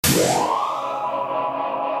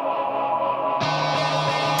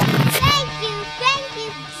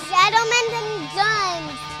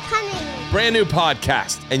brand new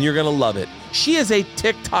podcast, and you're going to love it. She is a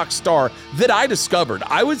TikTok star that I discovered.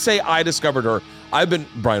 I would say I discovered her.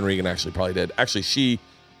 Brian Regan actually probably did. Actually, she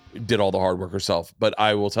did all the hard work herself. But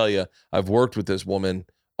I will tell you, I've worked with this woman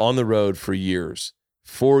on the road for years.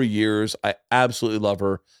 4 years. I absolutely love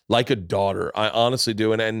her like a daughter. I honestly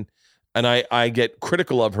do. And I get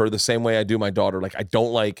critical of her the same way I do my daughter. Like, I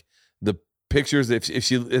don't like the pictures. If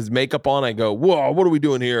she has makeup on, I go, whoa, what are we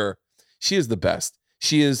doing here? She is the best.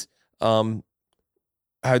 She is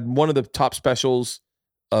had one of the top specials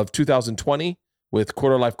of 2020 with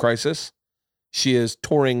Quarter Life Crisis. She is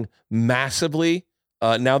touring massively.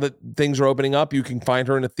 Now that things are opening up, you can find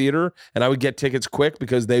her in a theater, and I would get tickets quick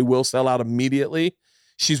because they will sell out immediately.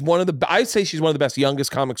 I'd say she's one of the best youngest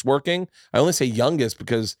comics working. I only say youngest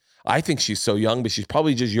because I think she's so young, but she's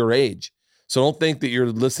probably just your age. So don't think that you're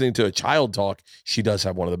listening to a child talk. She does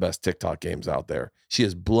have one of the best TikTok games out there. She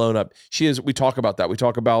is blown up. We talk about that. We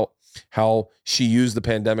talk about how she used the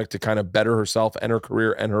pandemic to kind of better herself and her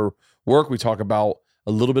career and her work. We talk about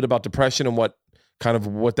a little bit about depression and what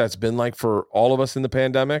that's been like for all of us in the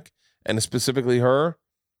pandemic, and specifically her.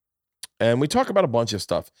 And we talk about a bunch of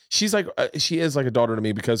stuff. She is like a daughter to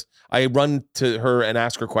me because I run to her and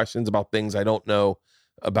ask her questions about things I don't know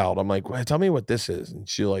about. I'm like, well, tell me what this is. And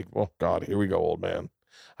she's like, oh God, here we go, old man.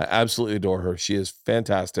 I absolutely adore her. She is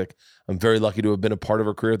fantastic. I'm very lucky to have been a part of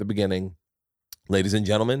her career at the beginning. Ladies and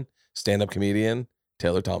gentlemen, stand-up comedian,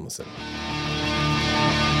 Taylor Tomlinson.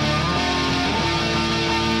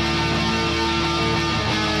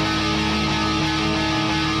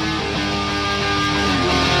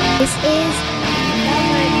 This is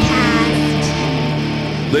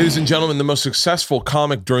Summercast. Ladies and gentlemen, the most successful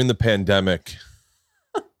comic during the pandemic.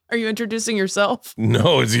 Are you introducing yourself?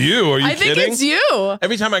 No, it's you. Are you kidding? I think it's you.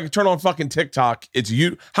 Every time I turn on fucking TikTok, it's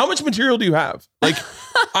you. How much material do you have? Like,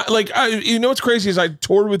 you know what's crazy is I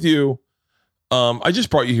toured with you. I just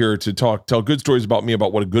brought you here to tell good stories about me,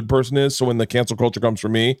 about what a good person is. So when the cancel culture comes for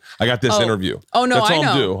me, I got this interview. Oh no, that's all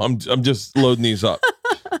I'm doing. I'm just loading these up.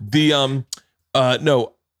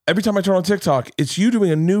 No. Every time I turn on TikTok, it's you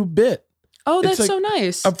doing a new bit. Oh, that's like, so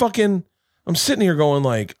nice. I'm sitting here going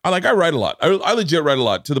like I write a lot. I legit write a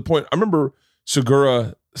lot to the point. I remember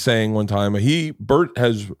Segura saying one time Bert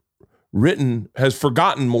has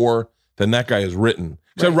forgotten more than that guy has written.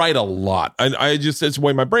 Because I write a lot. It's the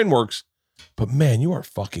way my brain works. But man, you are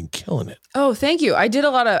fucking killing it. Oh, thank you. I did a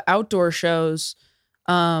lot of outdoor shows.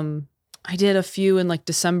 I did a few in like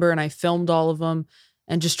December, and I filmed all of them.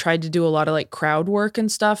 And just tried to do a lot of like crowd work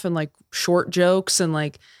and stuff and like short jokes and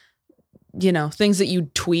like, you know, things that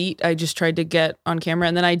you tweet. I just tried to get on camera.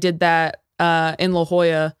 And then I did that in La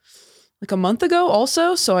Jolla like a month ago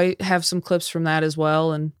also. So I have some clips from that as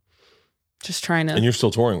well. And just trying to. And you're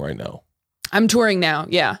still touring right now? I'm touring now.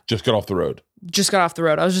 Yeah. Just got off the road.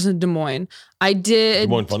 I was just in Des Moines. I did. Des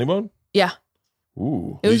Moines Funny Bone? Yeah.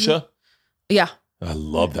 Ooh. Alicia? Yeah. I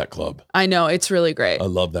love that club. I know. It's really great. I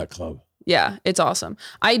love that club. Yeah, it's awesome.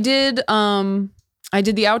 I did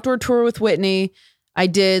the outdoor tour with Whitney. I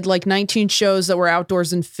did like 19 shows that were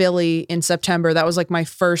outdoors in Philly in September. That was like my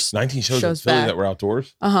first 19 shows in Philly that were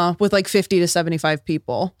outdoors? With like 50 to 75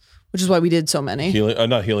 people, which is why we did so many.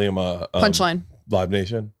 Not Helium. Punchline. Live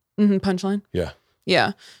Nation. Mm-hmm, Punchline. Yeah.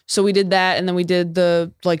 Yeah. So we did that, and then we did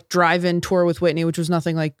the like drive-in tour with Whitney, which was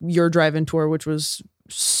nothing like your drive-in tour, which was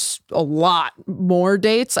a lot more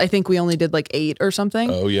dates. I think we only did like 8 or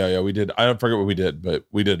something. Oh yeah, we did. I don't forget what we did, but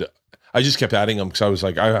we did. I just kept adding them because I was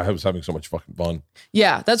like, I was having so much fucking fun.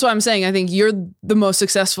 Yeah, that's what I'm saying. I think you're the most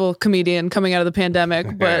successful comedian coming out of the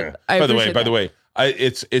pandemic. But by the way,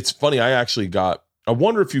 it's funny. I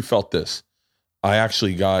wonder if you felt this. I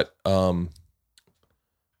actually got.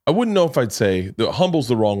 I wouldn't know if I'd say humble's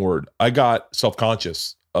the wrong word. I got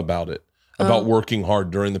self-conscious about it, about working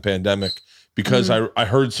hard during the pandemic. Because I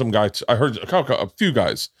heard a few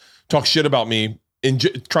guys talk shit about me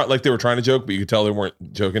like they were trying to joke, but you could tell they weren't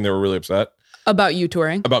joking. They were really upset about you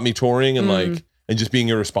touring, about me touring, and and just being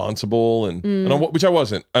irresponsible, which I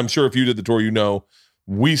wasn't. I'm sure if you did the tour, you know,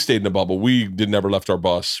 we stayed in a bubble. We never left our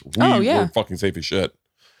bus. We were fucking safe as shit.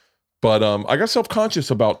 But I got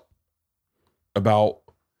self-conscious about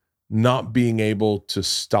not being able to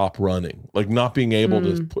stop running, like not being able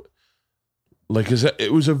to put. Like,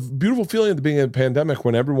 it was a beautiful feeling at the beginning of the pandemic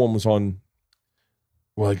when everyone was on,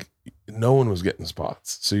 like, no one was getting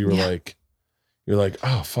spots. So you were like,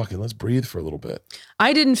 oh, fucking, let's breathe for a little bit.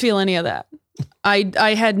 I didn't feel any of that.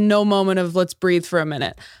 I had no moment of let's breathe for a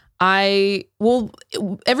minute.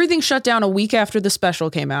 Everything shut down a week after the special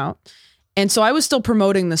came out. And so I was still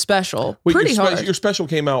promoting the special pretty hard. Your special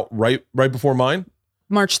came out right before mine?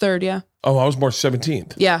 March 3rd, yeah. Oh, I was March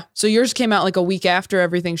 17th. Yeah. So yours came out like a week after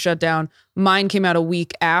everything shut down. Mine came out a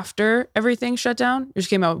week after everything shut down. Yours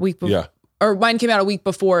came out a week before. Yeah. Or mine came out a week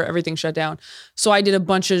before everything shut down. So I did a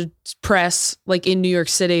bunch of press like in New York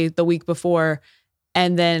City the week before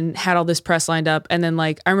and then had all this press lined up. And then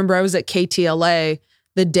like, I remember I was at KTLA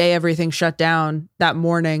the day everything shut down that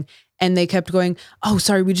morning and they kept going, oh,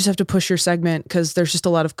 sorry, we just have to push your segment because there's just a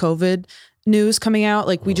lot of COVID news coming out.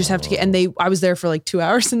 Like we just have to get, and I was there for like 2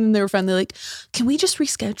 hours and then they were finally like, can we just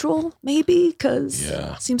reschedule maybe? Cause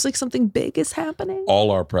it seems like something big is happening. All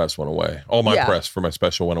our press went away. All my press for my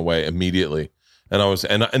special went away immediately. And I was,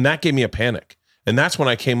 and that gave me a panic. And that's when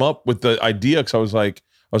I came up with the idea. Cause I was like,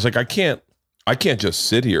 I can't just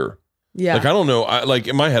sit here. Yeah. Like, I don't know. Like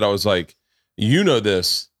in my head, I was like, you know,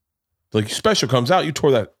 this, like special comes out, you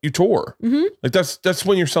tour. Mm-hmm. Like that's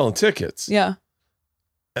when you're selling tickets. Yeah.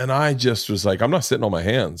 And I just was like, I'm not sitting on my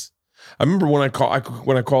hands. I remember when I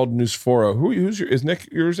called Newsfora, is Nick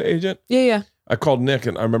yours agent? Yeah. I called Nick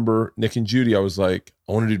and I remember Nick and Judy. I was like,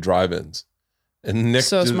 I want to do drive-ins. And Nick,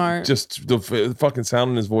 so smart. Just the fucking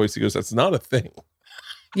sound in his voice. He goes, that's not a thing.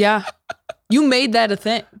 Yeah. You made that a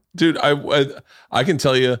thing. Dude, I can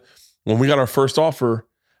tell you when we got our first offer,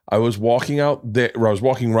 I was walking out there, or I was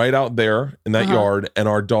walking right out there in that yard and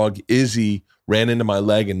our dog Izzy ran into my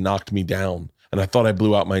leg and knocked me down. And I thought I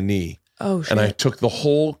blew out my knee. Oh, shit. And I took the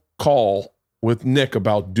whole call with Nick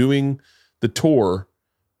about doing the tour.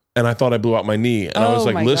 And I thought I blew out my knee. And I was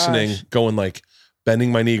like listening, going like, bending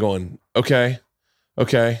my knee, going, okay.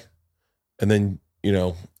 And then,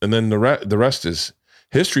 and then the rest is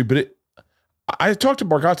history. But I talked to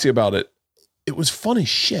Bargatze about it. It was funny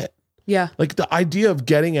shit. Yeah. Like the idea of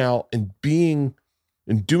getting out and being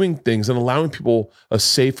and doing things and allowing people a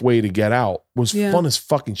safe way to get out was fun as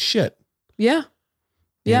fucking shit. Yeah.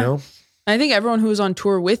 Yeah. You know? I think everyone who was on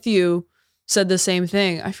tour with you said the same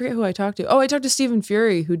thing. I forget who I talked to. Oh, I talked to Stephen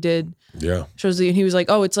Fury who did shows, and he was like,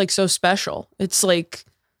 oh, it's like so special. It's like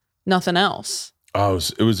nothing else. Oh,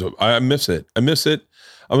 I miss it. I'm going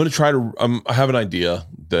to try to, I have an idea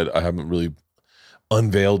that I haven't really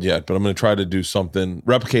unveiled yet, but I'm going to try to do something,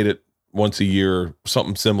 replicate it once a year,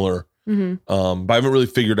 something similar. Mm-hmm. But I haven't really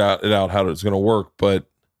figured out how it's going to work, but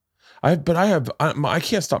I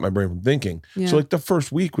can't stop my brain from thinking. Yeah. So like the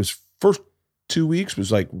first 2 weeks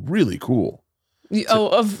was like really cool.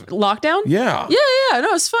 Of lockdown? Yeah. Yeah.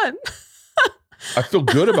 No, it's fun. I feel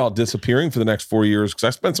good about disappearing for the next 4 years because I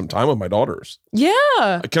spent some time with my daughters.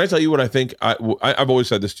 Yeah. Can I tell you what I think? I've always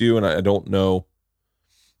said this to you and I don't know.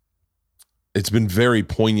 It's been very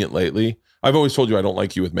poignant lately. I've always told you I don't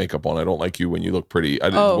like you with makeup on. I don't like you when you look pretty.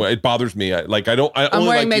 It bothers me. I'm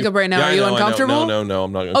wearing makeup right now. Yeah, are you uncomfortable? No,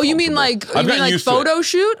 I'm not. Oh, you mean like photo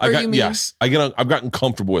shoot? Yes, I've gotten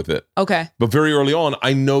comfortable with it. Okay. But very early on,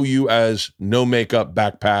 I know you as no makeup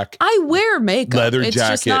backpack. I wear makeup. Leather it's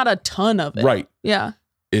jacket. It's just not a ton of it. Right. Yeah.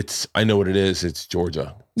 I know what it is. It's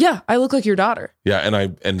Georgia. Yeah, I look like your daughter. Yeah,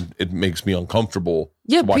 and it makes me uncomfortable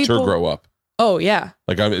to watch her grow up. Oh yeah.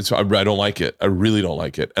 Like I don't like it. I really don't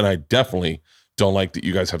like it. And I definitely don't like that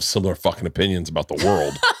you guys have similar fucking opinions about the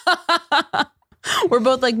world. We're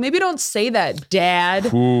both like, maybe don't say that,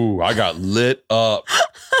 Dad. Ooh, I got lit up.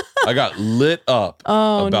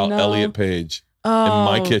 About Elliot Page in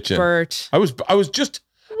my kitchen. Bert. I was just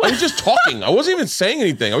talking. I wasn't even saying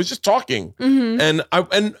anything. I was just talking. Mm-hmm. And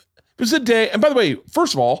it was a day. And by the way,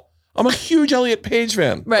 first of all, I'm a huge Elliot Page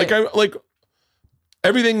fan. Right. Like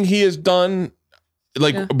everything he has done.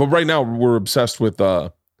 But right now we're obsessed with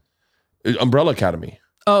Umbrella Academy.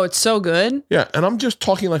 Oh, it's so good. Yeah, and I'm just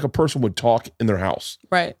talking like a person would talk in their house.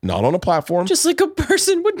 Right. Not on a platform. Just like a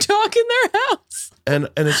person would talk in their house. And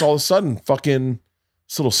it's all of a sudden fucking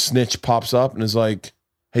this little snitch pops up and is like,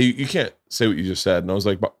 hey, you can't say what you just said. And I was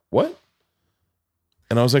like, what?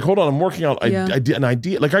 And I was like, hold on, I'm working out an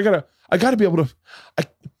idea. Like I gotta be able to,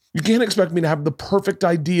 you can't expect me to have the perfect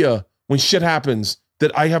idea when shit happens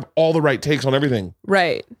that I have all the right takes on everything.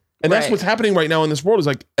 Right. And that's what's happening right now in this world is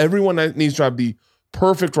like everyone needs to have the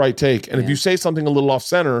perfect right take. And if you say something a little off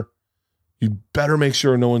center, you better make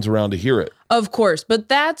sure no one's around to hear it. Of course. But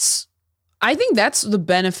I think that's the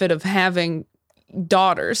benefit of having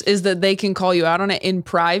daughters is that they can call you out on it in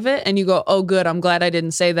private and you go, oh, good. I'm glad I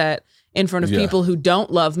didn't say that in front of people who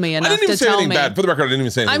don't love me enough to tell me. I didn't even say anything bad. For the record, I didn't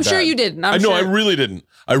even say anything I'm bad. sure you didn't. I really didn't.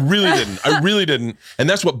 I really didn't. And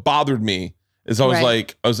that's what bothered me is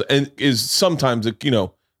is sometimes it,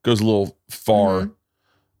 goes a little far.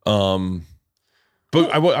 Mm-hmm.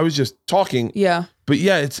 But I was just talking. Yeah. But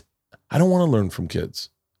yeah, I don't want to learn from kids.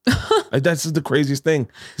 That's the craziest thing.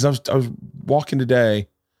 Is I was walking today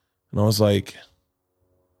and I was like,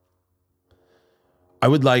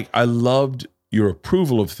 I loved your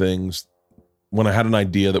approval of things when I had an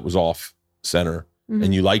idea that was off center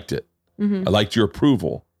and you liked it. I liked your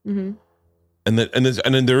approval. And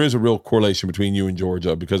then there is a real correlation between you and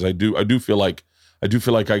Georgia, because I do feel like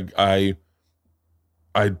I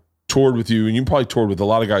toured with you, and you probably toured with a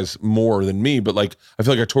lot of guys more than me, but like I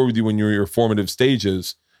feel like I toured with you when you were in your formative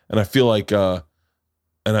stages, and I feel like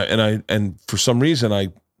and for some reason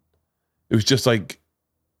it was just like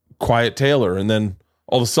Quiet Taylor, and then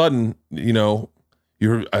all of a sudden, you know,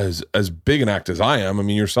 you're as big an act as I am. I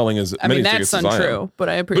mean, you're selling as many tickets as I am. That's untrue, but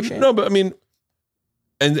I appreciate it. No, but I mean,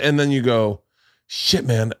 and then you go, shit,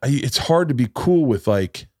 man, it's hard to be cool with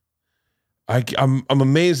like, I'm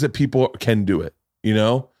amazed that people can do it, you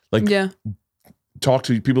know? Like, talk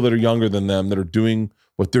to people that are younger than them, that are doing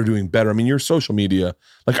what they're doing better. I mean, your social media,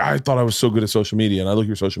 like I thought I was so good at social media, and I look at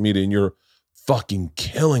your social media and you're fucking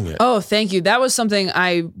killing it. Oh, thank you. That was something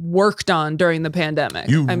I worked on during the pandemic.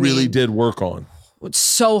 I really did work on. It's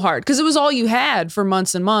so hard because it was all you had for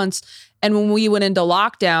months and months. And when we went into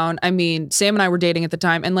lockdown, I mean, Sam and I were dating at the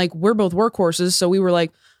time, and like we're both workhorses, so we were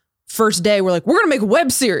like, first day, we're like, we're gonna make a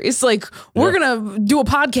web series, like we're gonna do a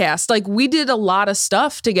podcast. Like we did a lot of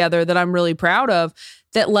stuff together that I'm really proud of.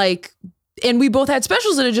 That like, and we both had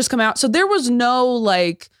specials that had just come out, so there was no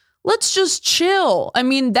like, let's just chill. I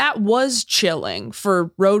mean, that was chilling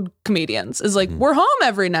for road comedians. Is like we're home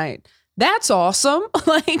every night. That's awesome.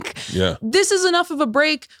 Like, this is enough of a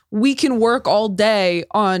break. We can work all day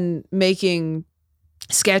on making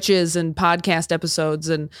sketches and podcast episodes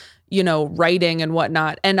and, you know, writing and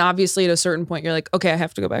whatnot. And obviously at a certain point, you're like, okay, I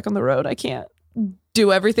have to go back on the road. I can't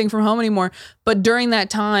do everything from home anymore. But during that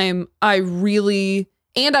time, I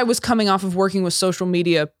was coming off of working with social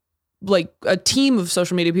media, like a team of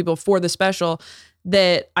social media people for the special,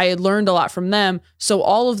 that I had learned a lot from them. So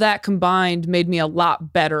all of that combined made me a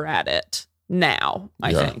lot better at it now,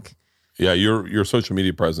 I think. Yeah, your social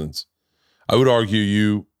media presence. I would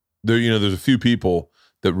argue there's a few people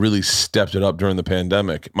that really stepped it up during the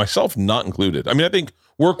pandemic, myself not included. I mean, I think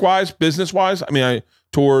work-wise, business-wise, I mean, I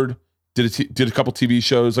toured, did a couple TV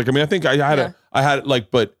shows. Like, I mean, I think I had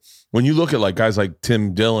but when you look at like guys like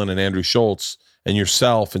Tim Dillon and Andrew Schultz and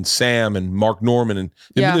yourself and Sam and Mark Norman, and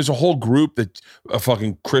I mean, there's a whole group that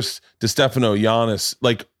fucking Chris DiStefano, Giannis,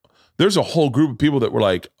 like there's a whole group of people that were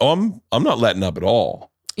like, oh, I'm not letting up at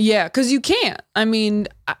all. Yeah, because you can't. I mean,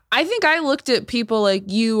 I think I looked at people like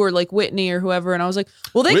you or like Whitney or whoever, and I was like,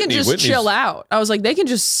 well, they can just chill out. I was like, they can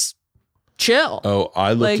just chill. Oh,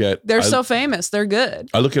 I look like, at... They're so famous. They're good.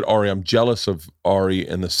 I look at Ari. I'm jealous of Ari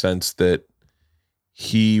in the sense that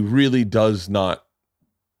he really does not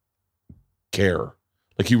care.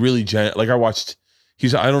 Like he really... Like I watched...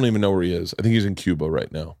 I don't even know where he is. I think he's in Cuba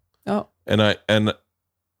right now. Oh. And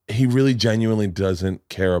he really genuinely doesn't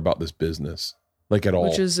care about this business. Like at all.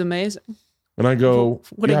 Which is amazing. And I go,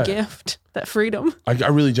 what a gift, that freedom. I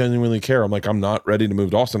really genuinely care. I'm like, I'm not ready to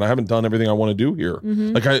move to Austin. I haven't done everything I want to do here.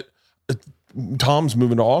 Like Tom's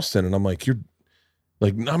moving to Austin, and I'm like,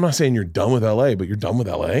 I'm not saying you're done with LA, but you're done with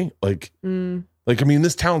LA. Like, I mean,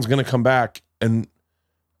 this town's going to come back, and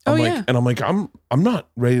I'm like, I'm not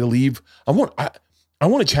ready to leave. I want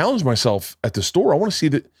to challenge myself at the store. I want to see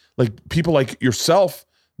that like people like yourself,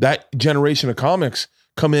 that generation of comics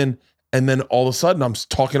come in. And then all of a sudden I'm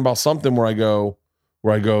talking about something where I go,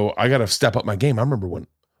 I got to step up my game. I remember when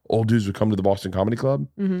old dudes would come to the Boston Comedy Club.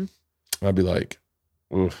 I'd be like,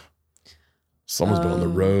 oof, someone's been on the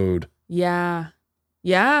road. Yeah.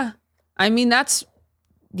 Yeah. I mean, that's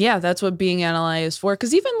what being in LA is for.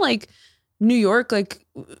 Cause even like New York, like,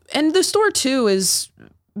 and the store too is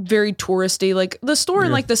very touristy. Like the store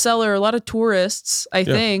and like the cellar are a lot of tourists, I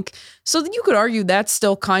think. So you could argue that's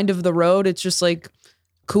still kind of the road. It's just like,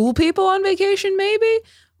 cool people on vacation maybe,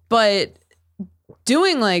 but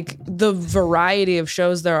doing like the variety of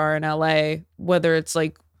shows there are in LA, whether it's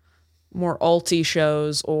like more alty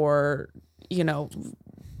shows or, you know,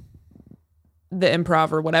 the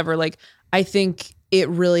Improv or whatever, like I think it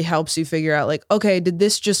really helps you figure out like, okay, did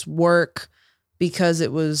this just work because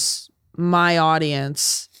it was my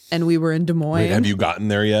audience and we were in Des Moines? Wait, have you gotten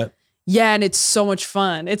there yet? Yeah, and it's so much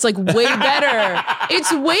fun. It's like way better.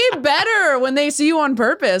 It's way better when they see you on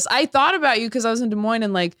purpose. I thought about you because I was in Des Moines,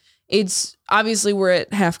 and like it's obviously we're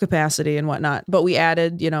at half capacity and whatnot, but we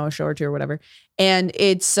added, you know, a show or two or whatever. And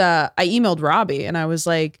it's I emailed Robbie and I was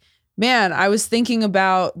like, man, I was thinking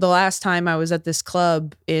about the last time I was at this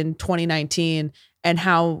club in 2019 and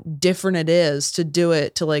how different it is to do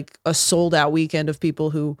it to like a sold out weekend of people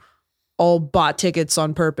who all bought tickets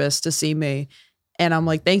on purpose to see me. And I'm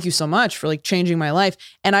like, thank you so much for like changing my life.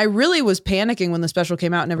 And I really was panicking when the special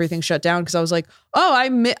came out and everything shut down, because I was like, oh,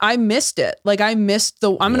 I missed it. Like I'm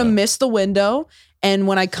going to miss the window. And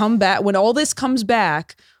when I come back, when all this comes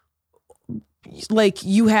back, like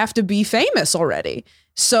you have to be famous already.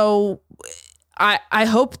 So I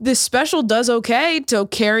hope this special does okay to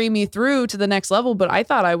carry me through to the next level. But I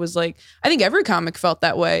thought I was like, I think every comic felt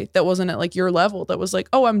that way. That wasn't at like your level. That was like,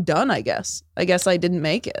 oh, I'm done. I guess I didn't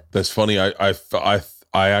make it. That's funny. I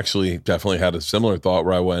actually definitely had a similar thought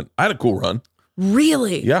where I had a cool run.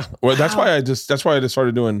 Really? Yeah. Well, wow. that's why I just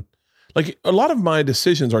started doing, like, a lot of my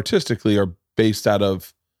decisions artistically are based out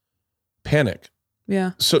of panic.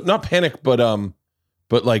 Yeah. So not panic, but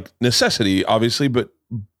like necessity, obviously. But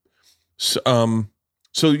so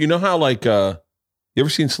you know how like you ever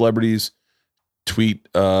seen celebrities tweet?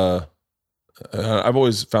 I've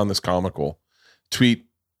always found this comical. Tweet,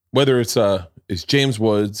 whether it's James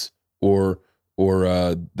Woods or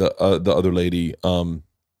the other lady, who's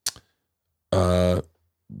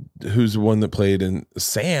the one that played in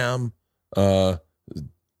Sam, Alyssa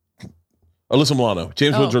Milano,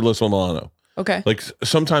 James Woods or Alyssa Milano. Okay. Like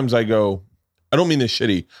sometimes I go, I don't mean this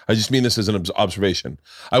shitty. I just mean this as an observation.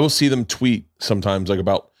 I will see them tweet sometimes like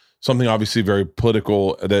about something obviously very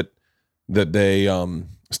political that they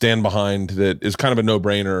stand behind, that is kind of a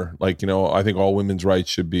no-brainer. Like, you know, I think all women's rights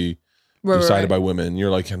should be decided by women.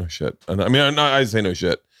 You're like, yeah, no shit. And I mean, I say no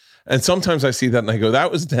shit. And sometimes I see that and I go,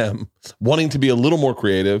 that was them wanting to be a little more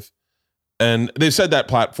creative. And they said that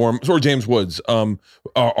platform, or James Woods,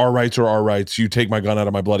 our rights are our rights. You take my gun out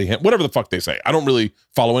of my bloody hand. Whatever the fuck they say. I don't really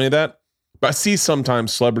follow any of that. But I see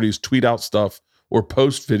sometimes celebrities tweet out stuff or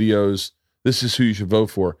post videos. This is who you should vote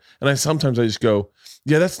for. And sometimes I just go,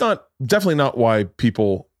 yeah, that's definitely not why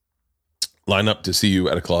people line up to see you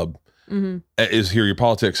at a club, is hear your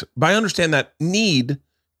politics. But I understand that need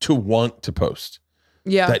to want to post.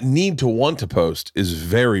 Yeah. That need to want to post is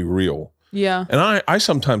very real. Yeah. And I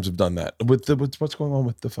sometimes have done that with what's going on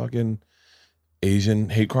with the fucking Asian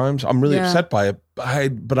hate crimes. I'm really upset by it.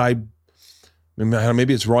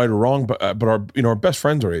 Maybe it's right or wrong, but our best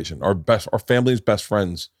friends are Asian. Our family's best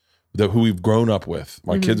friends, who we've grown up with,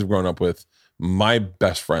 my kids have grown up with. My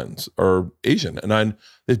best friends are Asian, and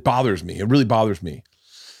it bothers me. It really bothers me.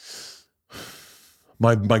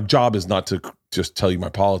 My job is not to just tell you my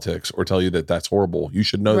politics or tell you that that's horrible. You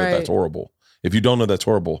should know that that's horrible. If you don't know that's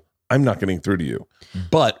horrible, I'm not getting through to you.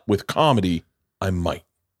 But with comedy, I might.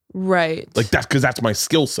 Right. Like because that's my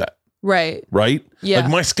skill set. Right. Right? Yeah. Like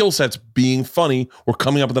my skill set's being funny or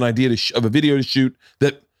coming up with an idea of a video to shoot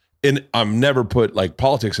that, and I'm never put like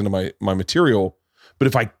politics into my material.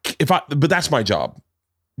 But but that's my job.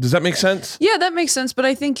 Does that make sense? Yeah, that makes sense. But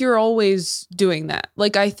I think you're always doing that.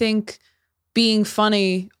 Like, I think being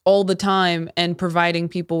funny all the time and providing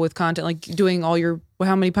people with content, like doing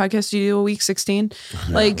how many podcasts do you do a week? 16?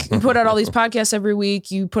 Like you put out all these podcasts every week.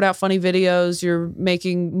 You put out funny videos. You're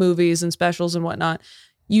making movies and specials and whatnot.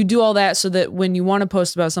 You do all that so that when you want to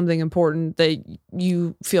post about something important that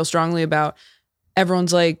you feel strongly about,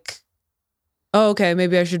 everyone's like, oh, okay,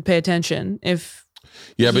 maybe I should pay attention if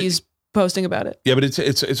he's posting about it. Yeah, but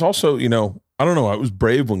it's also, I don't know. I was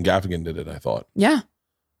brave when Gaffigan did it, I thought. Yeah.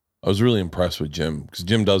 I was really impressed with Jim because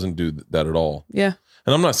Jim doesn't do that at all. Yeah.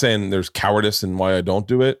 And I'm not saying there's cowardice in why I don't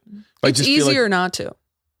do it. It's easier not to.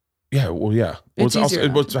 Yeah, well, yeah.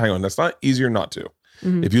 Hang on, that's not easier not to.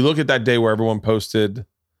 Mm-hmm. If you look at that day where everyone posted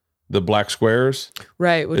the black squares,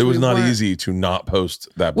 right? It was not easy to not post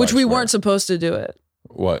that. Which we weren't supposed to do it.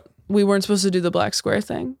 What? We weren't supposed to do the black square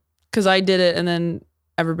thing because I did it, and then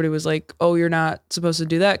everybody was like, "Oh, you're not supposed to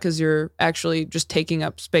do that because you're actually just taking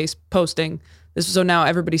up space posting this." So now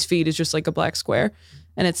everybody's feed is just like a black square,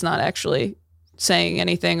 and it's not actually saying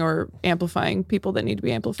anything or amplifying people that need to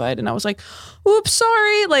be amplified. And I was like, "Oops,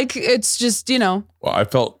 sorry." Like it's just Well, I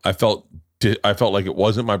felt like it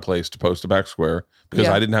wasn't my place to post a back square because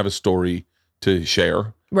I didn't have a story to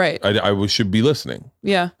share. Right. I should be listening.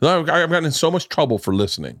 Yeah. I've gotten in so much trouble for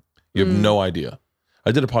listening. You have no idea.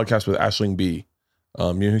 I did a podcast with Aisling B.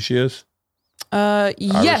 You know who she is?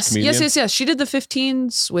 Yes. She did the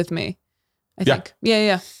 15s with me, I think.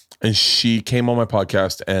 Yeah. And she came on my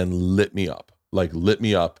podcast and lit me up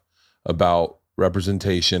about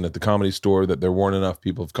representation at the Comedy Store, that there weren't enough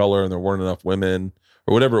people of color and there weren't enough women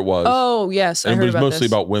or whatever it was. Oh, yes. And it was mostly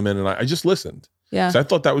about women. And I just listened. Yeah. So I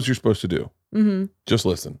thought that was what you're supposed to do. Mm-hmm. Just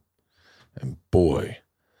listen. And boy,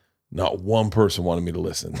 not one person wanted me to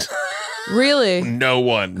listen. Really? No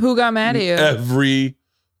one. Who got mad at you?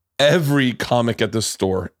 Every comic at the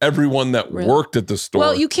store, everyone that worked at the store.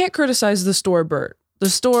 Well, you can't criticize the store, Bert. The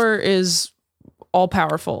store is all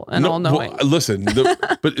powerful and all knowing. Well, listen,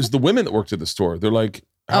 but it's the women that worked at the store. They're like,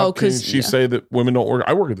 how can she say that women don't work?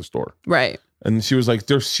 I work at the store. Right. And she was like,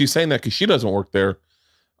 she's saying that because she doesn't work there.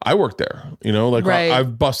 I work there, like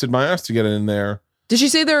I've busted my ass to get in there. Did she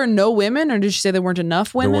say there are no women, or did she say there weren't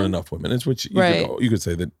enough women? There weren't enough women. It's what you could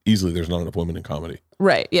say that easily. There's not enough women in comedy.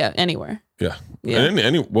 Right. Yeah. Anywhere. Yeah.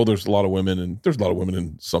 Well, there's a lot of women, and there's a lot of women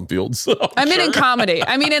in some fields. So I mean, in comedy.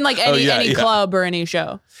 I mean, in like any club or any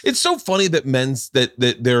show. It's so funny that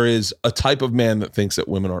that there is a type of man that thinks that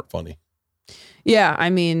women aren't funny. Yeah. I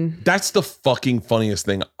mean, that's the fucking funniest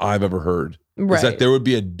thing I've ever heard. Right. Is that there would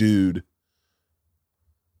be a dude.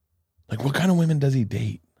 Like, what kind of women does he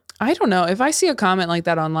date? I don't know. If I see a comment like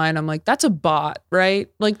that online, I'm like, that's a bot, right?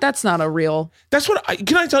 Like, that's not a real. That's what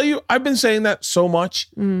can I tell you? I've been saying that so much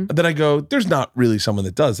that I go, there's not really someone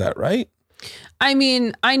that does that, right? I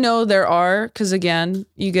mean, I know there are, because again,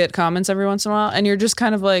 you get comments every once in a while and you're just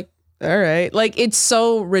kind of like, all right. Like, it's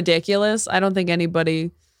so ridiculous. I don't think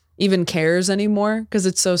anybody even cares anymore because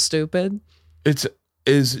it's so stupid. Do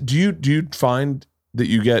you find that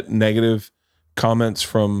you get negative comments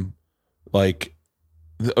from like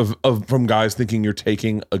from guys thinking you're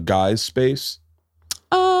taking a guy's space?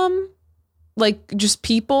 Like just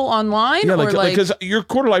people online? Yeah, because your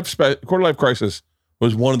quarter life crisis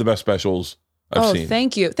was one of the best specials I've seen.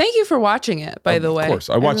 Thank you for watching it, by the way. Of course,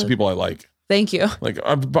 I watch the people I like. Thank you. Like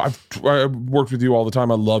I've worked with you all the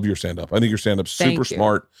time. I love your stand-up. I think your stand-up's super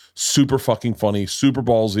smart, super fucking funny, super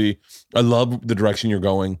ballsy. I love the direction you're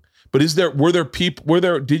going. But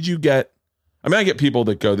did you get, I mean, I get people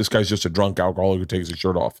that go, this guy's just a drunk alcoholic who takes his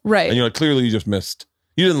shirt off. Right. And you're like, clearly you just missed.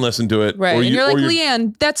 You didn't listen to it. Right. And you're like,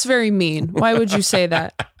 Leanne, that's very mean. Why would you say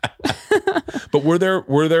that? But were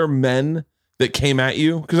there men that came at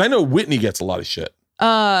you? Because I know Whitney gets a lot of shit.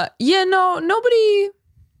 Nobody.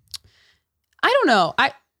 I don't know.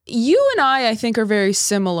 You and I think are very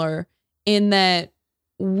similar in that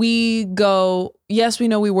we go, yes, we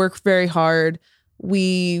know we work very hard.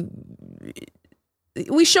 We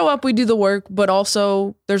show up, we do the work, but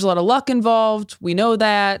also there's a lot of luck involved. We know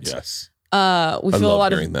that. Yes. We feel a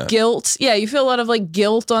lot of guilt. Yeah, you feel a lot of like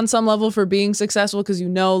guilt on some level for being successful because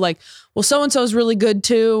like, well, so-and-so is really good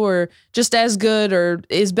too, or just as good, or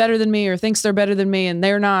is better than me, or thinks they're better than me, and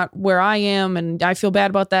they're not where I am, and I feel bad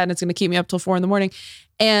about that, and it's going to keep me up till 4 a.m.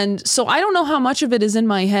 And so I don't know how much of it is in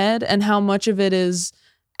my head and how much of it is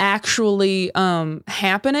actually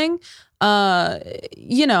happening.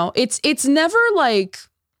 It's never like,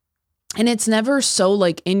 and it's never so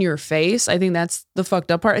like in your face. I think that's the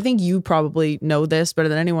fucked up part. I think you probably know this better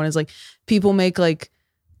than anyone, is like people make like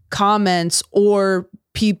comments, or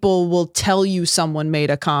people will tell you someone made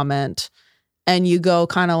a comment and you go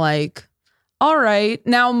kind of like, all right.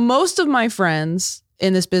 Now, most of my friends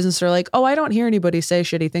in this business are like, oh, I don't hear anybody say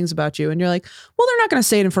shitty things about you. And you're like, well, they're not going to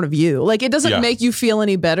say it in front of you. Like, it doesn't make you feel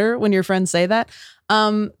any better when your friends say that.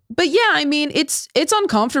 But yeah, I mean, it's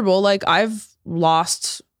uncomfortable. Like, I've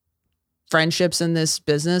lost friendships in this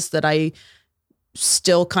business that I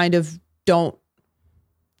still kind of don't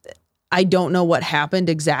know what happened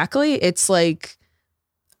exactly. It's like,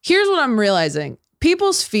 here's what I'm realizing.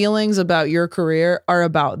 People's feelings about your career are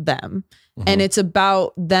about them. Mm-hmm. And it's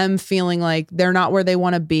about them feeling like they're not where they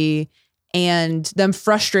want to be, and them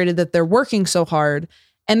frustrated that they're working so hard,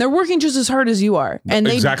 and they're working just as hard as you are. And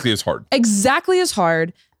exactly as hard.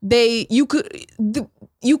 You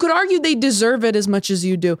could argue they deserve it as much as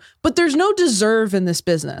you do, but there's no deserve in this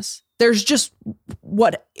business. There's just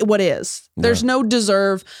what is. There's no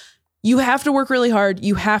deserve. You have to work really hard.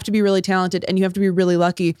 You have to be really talented, and you have to be really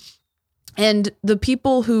lucky. And the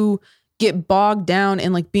people who get bogged down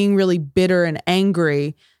in like being really bitter and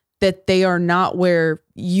angry that they are not where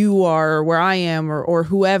you are, or where I am, or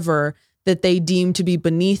whoever that they deem to be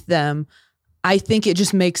beneath them, I think it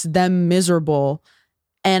just makes them miserable.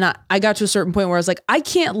 And I got to a certain point where I was like, I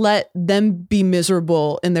can't let them be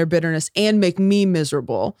miserable in their bitterness and make me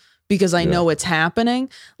miserable because I know it's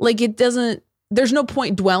happening. Like, there's no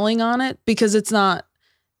point dwelling on it, because it's not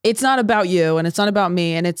about you, and it's not about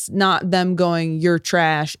me, and it's not them going, you're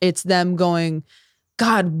trash. It's them going,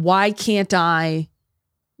 God, why can't I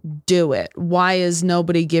do it? Why is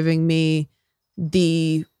nobody giving me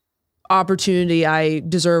the opportunity I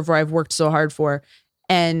deserve, or I've worked so hard for?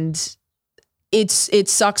 And it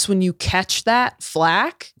sucks when you catch that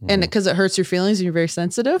flack, and because it hurts your feelings, and you're very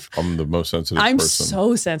sensitive. I'm the most sensitive person. I'm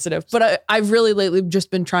so sensitive, but I've really lately just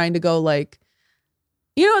been trying to go like,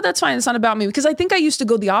 you know what, that's fine. It's not about me. Because I think I used to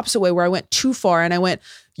go the opposite way, where I went too far and I went,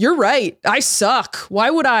 you're right, I suck. Why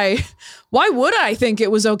would I think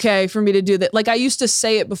it was okay for me to do that? Like, I used to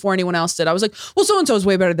say it before anyone else did. I was like, well, so-and-so is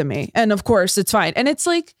way better than me, and of course it's fine. And it's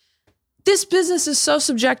like, this business is so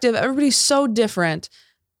subjective. Everybody's so different.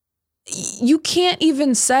 You can't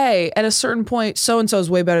even say at a certain point, so-and-so is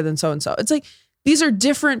way better than so-and-so. It's like, these are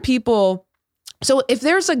different people. So if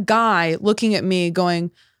there's a guy looking at me going,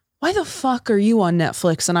 why the fuck are you on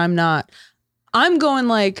Netflix and I'm not? I'm going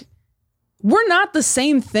like, we're not the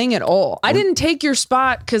same thing at all. I didn't take your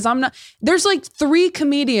spot because I'm not. There's like 3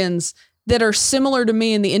 comedians that are similar to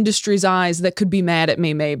me in the industry's eyes that could be mad at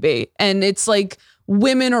me maybe. And it's like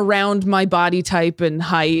women around my body type and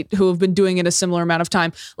height who have been doing it a similar amount of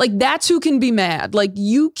time. Like, that's who can be mad. Like,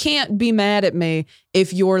 you can't be mad at me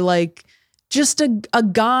if you're like just a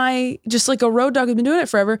guy, just like a road dog who's been doing it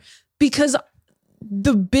forever, because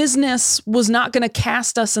the business was not going to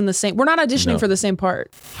cast us in the same. We're not auditioning for the same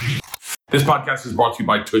part. This podcast is brought to you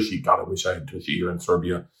by Tushy. God, I wish I had Tushy here in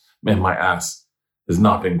Serbia. Man, my ass has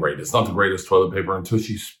not been great. It's not the greatest toilet paper, and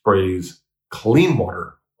Tushy sprays clean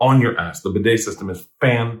water on your ass. The bidet system is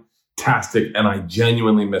fantastic, and I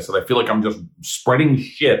genuinely miss it. I feel like I'm just spreading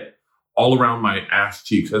shit all around my ass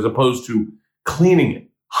cheeks as opposed to cleaning it,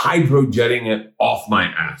 hydrojetting it off my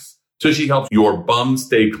ass. Tushy helps your bum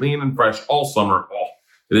stay clean and fresh all summer. Oh,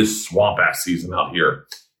 it is swamp ass season out here.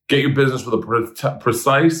 Get your business with a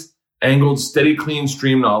precise, angled, steady clean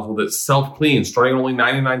stream nozzle that's self-cleans, starting at only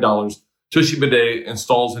 $99. Tushy Bidet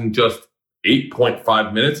installs in just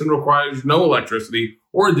 8.5 minutes and requires no electricity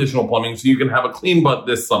or additional plumbing, so you can have a clean butt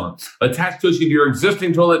this summer. Attach Tushy to your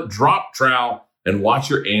existing toilet, drop trowel, and watch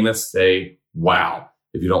your anus say, wow.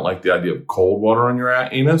 If you don't like the idea of cold water on your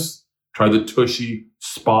anus, try the Tushy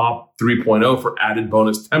Spa 3.0 for added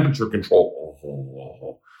bonus temperature control.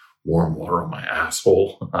 Oh, warm water on my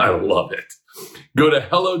asshole. I love it. Go to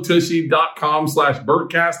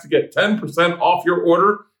hellotushy.com/Bertcast to get 10% off your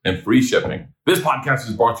order and free shipping. This podcast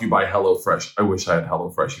is brought to you by HelloFresh. I wish I had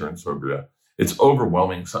HelloFresh here in Serbia. It's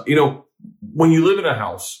overwhelming. So, when you live in a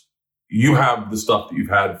house, you have the stuff that you've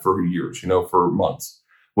had for years, for months.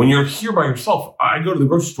 When you're here by yourself, I go to the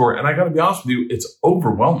grocery store and I got to be honest with you, it's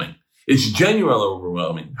overwhelming. It's genuinely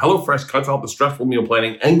overwhelming. HelloFresh cuts out the stressful meal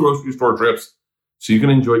planning and grocery store trips so you can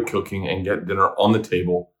enjoy cooking and get dinner on the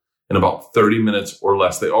table in about 30 minutes or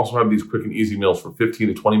less. They also have these quick and easy meals for 15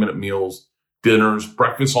 to 20 minute meals, dinners,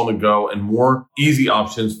 breakfast on the go, and more easy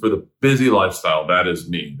options for the busy lifestyle. That is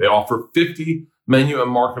me. They offer 50 menu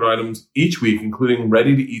and market items each week, including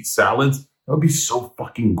ready-to-eat salads. That would be so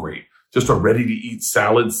fucking great. Just a ready-to-eat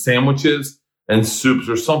salad, sandwiches, and soups.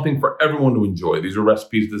 There's something for everyone to enjoy. These are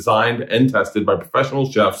recipes designed and tested by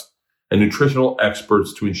professional chefs and nutritional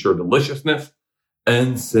experts to ensure deliciousness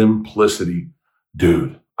and simplicity.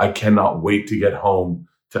 Dude, I cannot wait to get home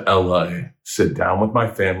to LA, sit down with my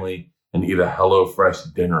family, and eat a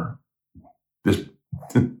HelloFresh dinner.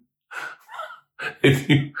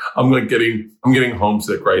 I'm getting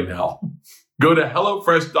homesick right now. Go to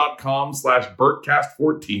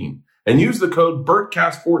HelloFresh.com/Bertcast14 and use the code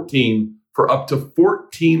Bertcast14 for up to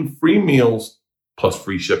 14 free meals plus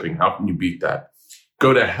free shipping. How can you beat that?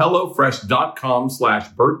 Go to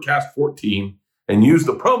HelloFresh.com/Bertcast14 and use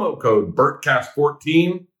the promo code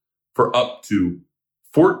Bertcast14 for up to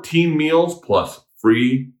 14 meals plus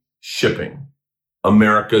free shipping.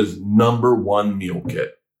 America's #1 meal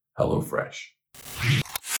kit, HelloFresh.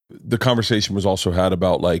 The conversation was also had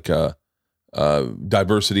about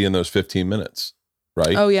diversity in those 15 minutes,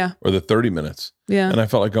 right? Oh, yeah. Or the 30 minutes. Yeah. And I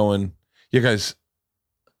felt like going, yeah, guys,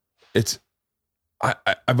 that's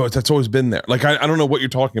always been there. Like, I don't know what you're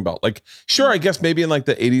talking about. Like, sure, I guess maybe in like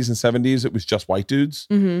the 80s and 70s, it was just white dudes,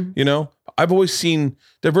 I've always seen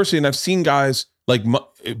diversity, and I've seen guys like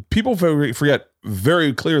people forget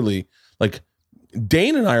very clearly, like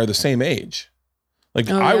Dane and I are the same age. Like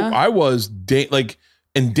I was Dane,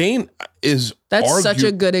 and Dane is such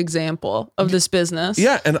a good example of this business.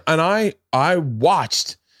 Yeah. And I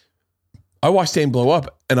watched Dane blow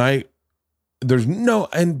up, and I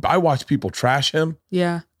watched people trash him.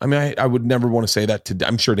 Yeah. I mean, I would never want to say that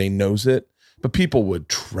I'm sure Dane knows it, but people would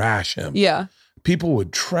trash him. Yeah. People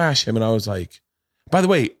would trash him. And I was like, by the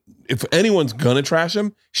way, if anyone's gonna trash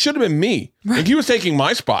him, should have been me. Right. Like, he was taking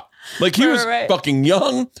my spot. Like, he was fucking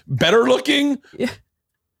young, better looking. Yeah.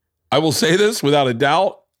 I will say this without a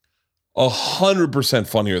doubt, 100%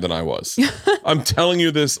 funnier than I was. I'm telling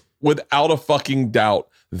you this without a fucking doubt.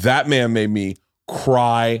 That man made me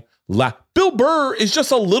cry, laugh. Bill Burr is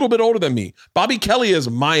just a little bit older than me. Bobby Kelly is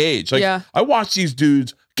my age. Like, I watch these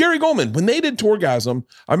dudes. Gary Goldman, when they did Tourgasm,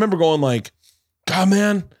 I remember going like, God,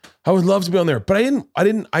 man, I would love to be on there. But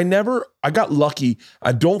I got lucky.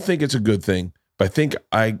 I don't think it's a good thing, but I think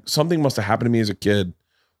something must have happened to me as a kid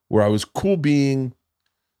where I was cool being,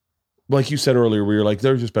 like you said earlier, where you're like,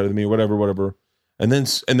 they're just better than me, whatever. And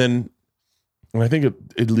then And I think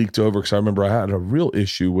it leaked over because I remember I had a real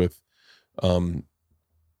issue with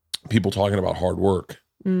people talking about hard work.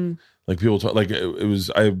 Like people talk, like it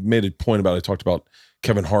was, I made a point about it. I talked about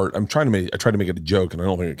Kevin Hart. I tried to make it a joke, and I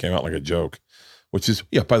don't think it came out like a joke, which is,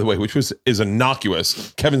 by the way, is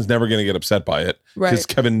innocuous. Kevin's never going to get upset by it because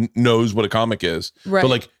Kevin knows what a comic is. Right. But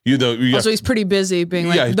like also he's pretty busy being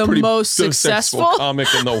like the most successful comic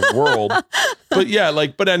in the world.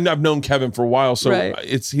 But but I've known Kevin for a while, so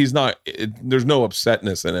he's not. There's no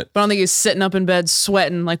upsetness in it. But I don't think he's sitting up in bed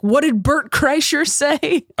sweating. Like, what did Bert Kreischer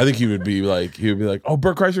say? I think he would be like, oh,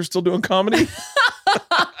 Bert Kreischer's still doing comedy.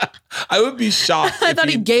 I would be shocked. I thought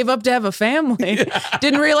he gave up to have a family. Yeah.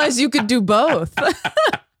 Didn't realize you could do both.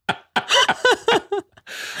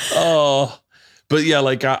 Oh, but yeah,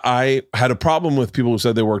 like I had a problem with people who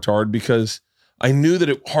said they worked hard because I knew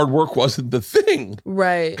that hard work wasn't the thing.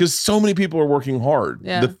 Right. Because so many people are working hard.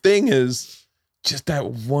 Yeah. The thing is just that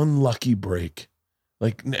one lucky break.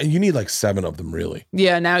 Like you need like 7 of them, really.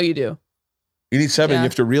 Yeah, now you do. You need 7. You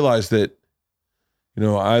have to realize that,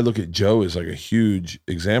 I look at Joe as like a huge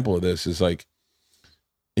example of this, is like,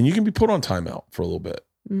 and you can be put on timeout for a little bit.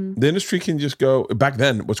 The industry can just go. Back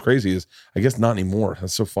then, what's crazy is, I guess not anymore.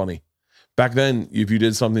 That's so funny. Back then, if you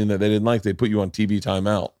did something that they didn't like, they'd put you on TV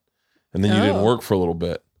timeout, and then you didn't work for a little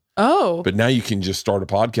bit. Oh. But now you can just start a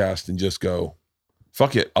podcast and just go,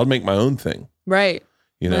 fuck it, I'll make my own thing. Right.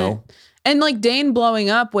 You know? Right. And like Dane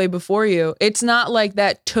blowing up way before you, it's not like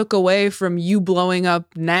that took away from you blowing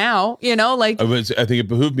up now, like. I think it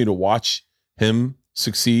behooved me to watch him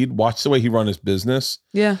succeed, watch the way he run his business.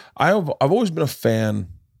 Yeah. I've always been a fan.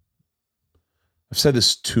 I've said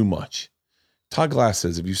this too much. Todd Glass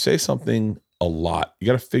says, if you say something a lot, you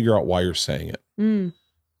got to figure out why you're saying it.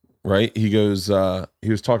 Right? He goes,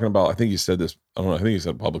 he was talking about, I think he said this, I don't know, I think he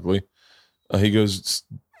said it publicly. He goes,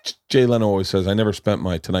 Jay Leno always says, I never spent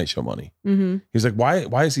my Tonight Show money. He's like,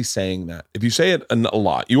 why is he saying that? If you say it a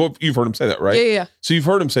lot, you've heard him say that, right? Yeah. So you've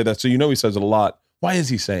heard him say that, so he says it a lot. Why is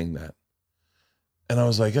he saying that? And I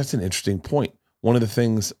was like, that's an interesting point. One of the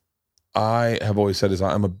things I have always said is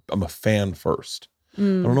I'm a fan first. I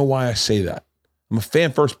don't know why I say that. I'm a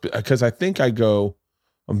fan first because I think I'm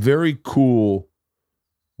very cool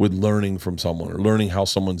with learning from someone or learning how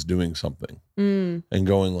someone's doing something and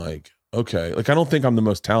going like, okay, like I don't think I'm the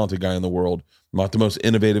most talented guy in the world. I'm not the most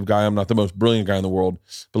innovative guy. I'm not the most brilliant guy in the world.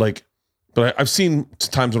 But I've seen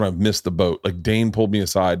times when I've missed the boat. Like Dane pulled me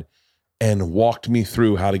aside and walked me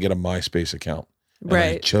through how to get a MySpace account. And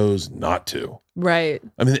I chose not to. Right.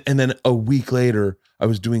 I mean, and then a week later, I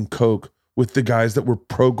was doing coke with the guys that were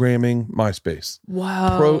programming MySpace.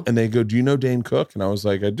 Wow. And they go, do you know Dane Cook? And I was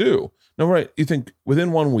like, I do. No, right. You think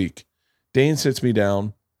within 1 week, Dane sits me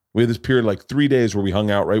down. We had this period, like 3 days where we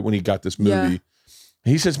hung out right when he got this movie. Yeah.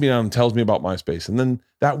 He sits me down and tells me about MySpace. And then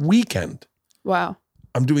that weekend,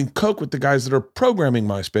 I'm doing coke with the guys that are programming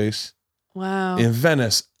MySpace. Wow. In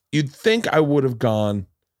Venice. You'd think I would have gone,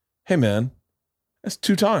 hey man, that's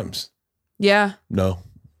 2 times. Yeah. No.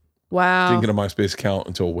 Wow. Didn't get a MySpace account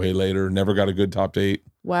until way later. Never got a good top date.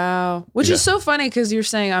 Wow. Which is so funny because you're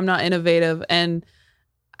saying I'm not innovative and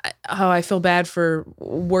how I feel bad for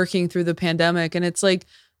working through the pandemic. And it's like,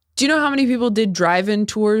 do you know how many people did drive-in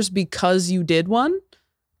tours because you did one?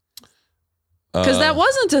 Because that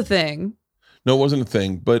wasn't a thing. No, it wasn't a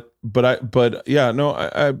thing. I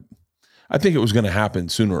think it was going to happen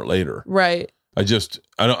sooner or later. Right. I think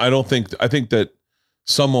that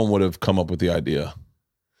someone would have come up with the idea.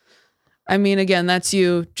 I mean, again, that's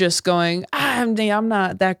you just going, I'm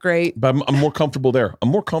not that great. But I'm more comfortable there. I'm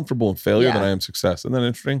more comfortable in failure than I am success. Isn't that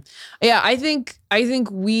interesting? Yeah, I think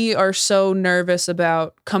we are so nervous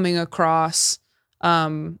about coming across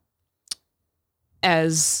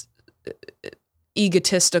as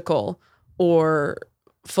egotistical or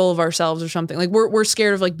full of ourselves or something. Like we're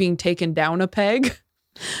scared of like being taken down a peg.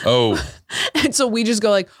 Oh. And so we just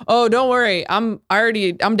go like, oh, don't worry. I'm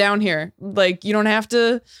down here. Like, you don't have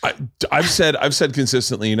to. I've said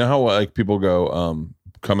consistently, you know how like people go,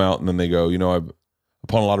 come out and then they go,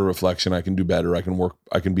 upon a lot of reflection, I can do better. I can work.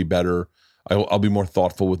 I can be better. I'll be more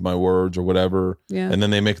thoughtful with my words or whatever. Yeah. And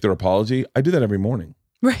then they make their apology. I do that every morning.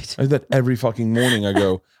 Right. I do that every fucking morning. I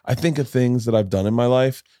go, I think of things that I've done in my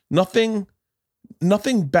life. Nothing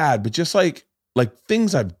bad, but just like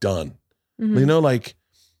things I've done, like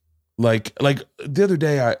the other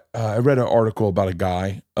day, I read an article about a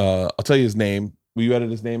guy. I'll tell you his name. Will you edit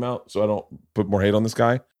his name out so I don't put more hate on this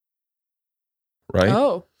guy? Right?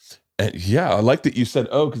 Oh. And yeah, I like that you said,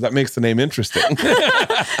 oh, because that makes the name interesting.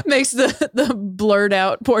 Makes the blurred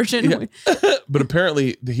out portion. Yeah. But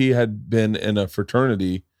apparently he had been in a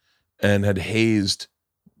fraternity and had hazed,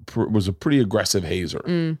 was a pretty aggressive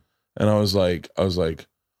hazer. And I was like,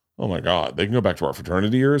 oh my God, they can go back to our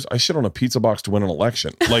fraternity years. I shit on a pizza box to win an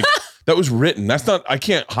election. Like that was written. That's not, I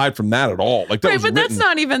can't hide from that at all. Like that was but written. That's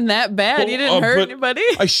not even that bad. Well, you didn't hurt anybody.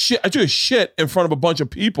 I took a shit in front of a bunch of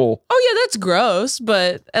people. Oh yeah, that's gross.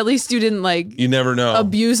 But at least you didn't you never know,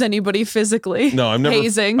 abuse anybody physically. No, I've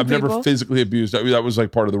never never physically abused. That was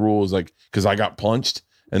like part of the rules, like, cause I got punched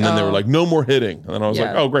and then they were like, no more hitting. And then I was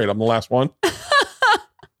like, oh great, I'm the last one.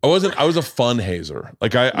 I was a fun hazer.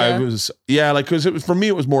 Like I was, like, cause it was, for me,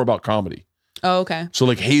 it was more about comedy. Oh, okay. So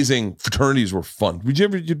like hazing fraternities were fun. You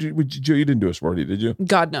didn't do a sorority, did you?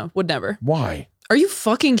 God, no, would never. Why? Are you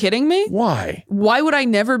fucking kidding me? Why? Why would I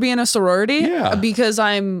never be in a sorority? Yeah. Because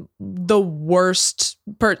I'm the worst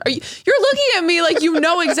person. You're looking at me like you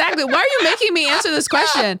know exactly. Why are you making me answer this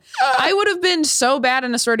question? I would have been so bad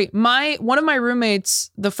in a sorority. One of my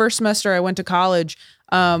roommates, the first semester I went to college.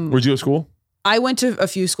 Where'd you go to school? I went to a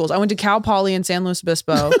few schools. I went to Cal Poly in San Luis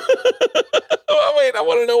Obispo. Oh, wait, I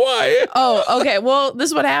want to know why. Oh, okay. Well, this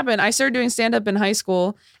is what happened. I started doing stand-up in high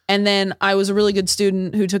school, and then I was a really good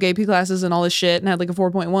student who took AP classes and all this shit and had like a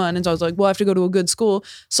 4.1. And so I was like, well, I have to go to a good school.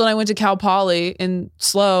 So then I went to Cal Poly in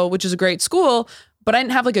SLO, which is a great school, but I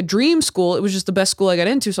didn't have like a dream school. It was just the best school I got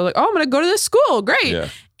into. So I was like, oh, I'm going to go to this school. Great. Yeah.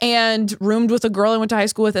 And roomed with a girl I went to high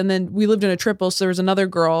school with. And then we lived in a triple. So there was another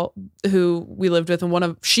girl who we lived with,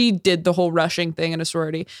 and she did the whole rushing thing in a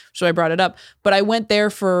sorority. So I brought it up, but I went there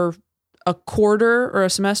for a quarter or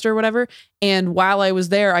a semester or whatever. And while I was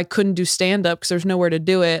there, I couldn't do stand up because there's nowhere to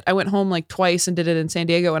do it. I went home like twice and did it in San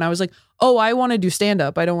Diego. And I was like, oh, I want to do stand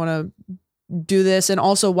up. I don't want to do this. And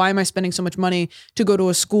also, why am I spending so much money to go to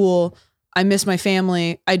a school? I miss my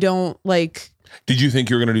family. I don't like. Did you think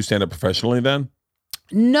you were going to do stand up professionally then?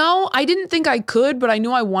 No, I didn't think I could, but I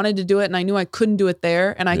knew I wanted to do it, and I knew I couldn't do it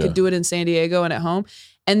there, and I could do it in San Diego and at home.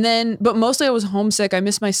 And then, but mostly I was homesick. I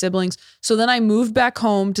missed my siblings. So then I moved back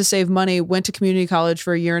home to save money, went to community college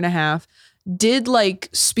for a year and a half, did like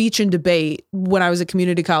speech and debate when I was at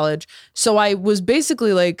community college. So I was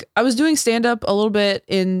basically like, I was doing stand up a little bit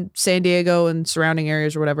in San Diego and surrounding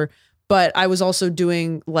areas or whatever, but I was also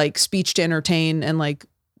doing like speech to entertain and like,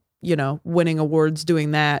 winning awards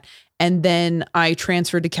doing that. And then I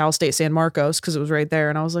transferred to Cal State San Marcos because it was right there.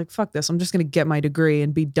 And I was like, fuck this. I'm just going to get my degree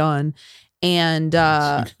and be done. And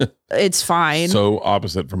it's fine. So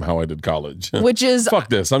opposite from how I did college. Which is... fuck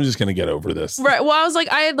this. I'm just going to get over this. Right. Well, I was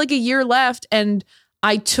like, I had like a year left, and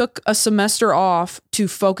I took a semester off to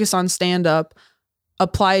focus on stand-up,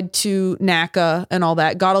 applied to NACA and all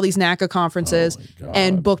that, got all these NACA conferences,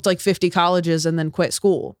 and booked like 50 colleges and then quit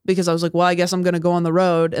school because I was like, well, I guess I'm going to go on the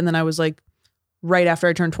road. And then I was like, right after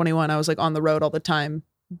I turned 21, I was like on the road all the time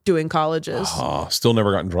doing colleges. Still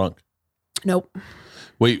never gotten drunk. Nope.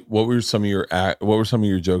 Wait, what were some of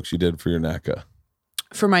your jokes you did for your NACA?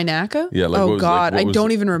 For my NACA? Yeah. Like, oh God, I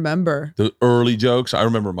don't even remember. The early jokes. I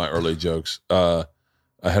remember my early jokes. I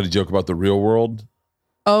had a joke about the real world.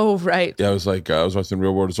 Oh, right. Yeah. I was watching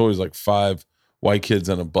Real World. It's always like 5 white kids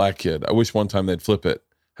and a black kid. I wish one time they'd flip it.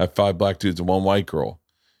 Have 5 black dudes and 1 white girl.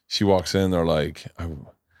 She walks in. They're like, I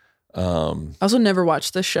also never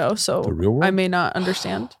watched this show, so The Real World? I may not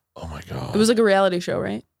understand. Oh my God. It was like a reality show,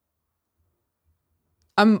 right?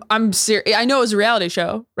 I'm serious. I know it was a reality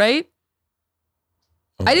show, right?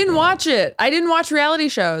 Oh I didn't God. watch it. I didn't watch reality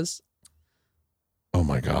shows. Oh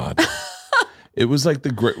my God. It was like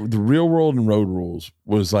the Real World and Road Rules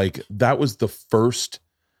was like, that was the first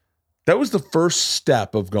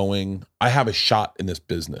step of going, I have a shot in this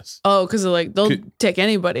business. Oh, because like they'll take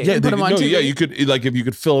anybody and put them on TV. Yeah, you could, like, if you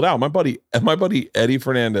could fill it out. My buddy Eddie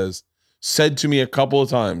Fernandez said to me a couple of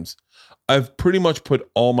times, I've pretty much put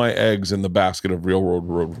all my eggs in the basket of Real World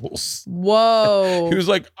Road Rules. Whoa. He was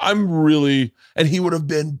like, and he would have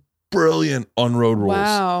been brilliant on Road Rules.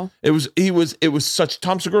 Wow. It was such,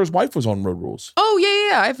 Tom Segura's wife was on Road Rules. Oh,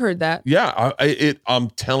 yeah, I've heard that. Yeah,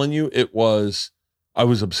 I'm telling you, I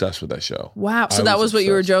was obsessed with that show. Wow. So that was what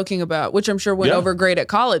you were joking about, which I'm sure went over great at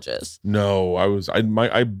colleges. No,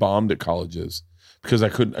 I bombed at colleges because I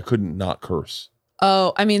couldn't not curse.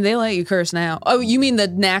 Oh, I mean, they let you curse now. Oh, you mean the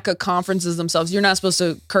NACA conferences themselves? You're not supposed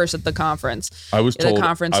to curse at the conference. I was told at a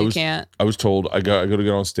conference you can't. I was told I go to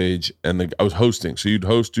get on stage, and I was hosting. So you'd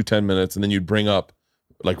host, do 10 minutes, and then you'd bring up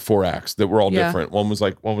like 4 acts that were all different. One was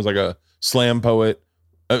like a slam poet.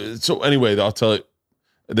 So anyway, I'll tell you.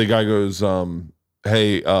 The guy goes,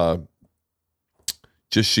 "Hey,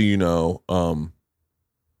 just so you know,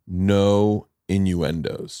 no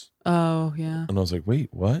innuendos." Oh yeah. And I was like, "Wait,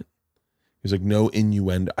 what?" He's like, "No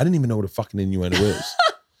innuendo." I didn't even know what a fucking innuendo is.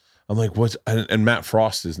 I'm like, "What's?" And Matt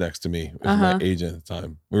Frost is next to me, was my agent at the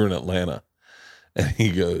time. We were in Atlanta, and he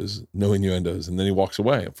goes, "No innuendos," and then he walks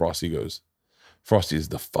away. And Frosty goes, Frosty is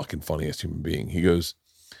the fucking funniest human being. He goes,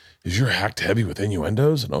 is your act heavy with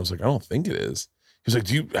innuendos? And I was like, I don't think it is. He's like,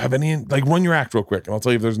 do you have any, like, run your act real quick and I'll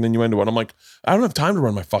tell you if there's an innuendo. And I'm like, I don't have time to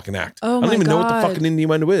run my fucking act. Oh, I don't even know what the fucking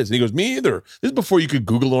innuendo is. And he goes, me either. This is before you could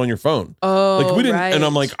Google it on your phone. Oh, like we didn't, right. And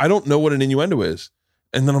I'm like, I don't know what an innuendo is.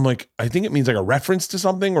 And then I'm like, I think it means like a reference to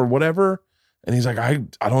something or whatever. And he's like, I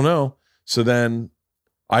don't know. So then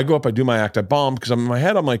I go up, I do my act, I bomb because I'm in my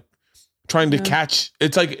head. I'm like trying to catch.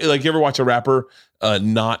 It's like you ever watch a rapper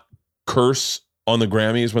not curse on the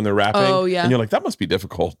Grammys when they're rapping. Oh yeah. And you're like, that must be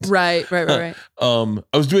difficult. Right. I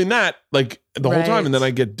was doing that like the whole time. And then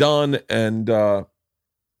I get done and I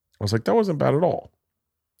was like, that wasn't bad at all.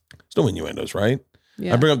 There's no innuendos, right?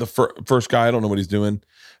 Yeah. I bring up the first guy. I don't know what he's doing.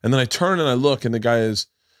 And then I turn and I look and the guy is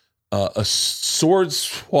a sword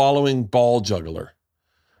swallowing ball juggler.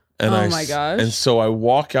 And my gosh. And so I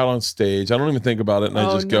walk out on stage. I don't even think about it. And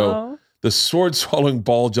I just go, the sword swallowing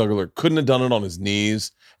ball juggler couldn't have done it on his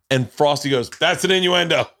knees. And Frosty goes, that's an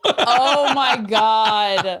innuendo. Oh my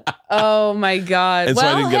God. Oh my God. And so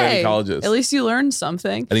I didn't get any colleges. At least you learned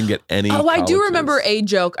something. I didn't get any colleges. I do remember a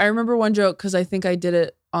joke. I remember one joke because I think I did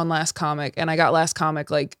it on Last Comic and I got Last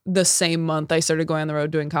Comic like the same month I started going on the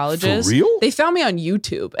road doing colleges. For real? They found me on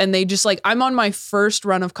YouTube and they just like, I'm on my first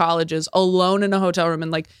run of colleges alone in a hotel room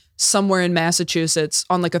and like somewhere in Massachusetts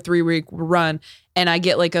on like a 3-week run. And I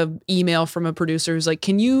get like a email from a producer who's like,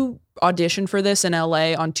 can you audition for this in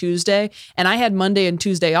LA on Tuesday? And I had Monday and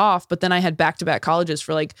Tuesday off, but then I had back-to-back colleges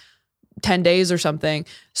for like 10 days or something.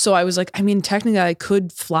 So I was like, I mean, technically I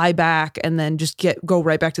could fly back and then just go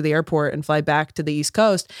right back to the airport and fly back to the East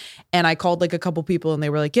Coast. And I called like a couple people and they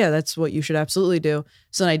were like, yeah, that's what you should absolutely do.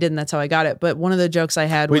 So then I did, and that's how I got it. But one of the jokes I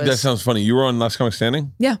had was... Wait, that sounds funny. You were on Last Comic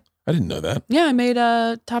Standing? Yeah. I didn't know that. Yeah, I made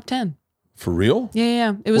a top 10. For real?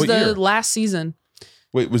 Yeah. It was What the year? last season.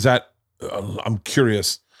 Wait, was that... I'm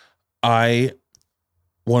curious. I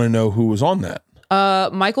want to know who was on that.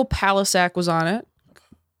 Michael Palisak was on it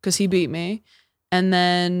because he beat me. And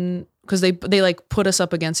then... because they like put us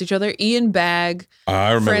up against each other. Ian Bagg, I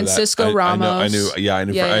remember Francisco that. Ramos. I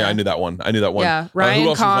knew that one. I knew that one. Yeah, Ryan who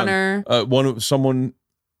else was Connor. Someone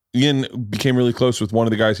Ian became really close with one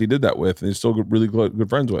of the guys he did that with, and he's still really good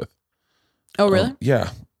friends with. Oh, really? Yeah.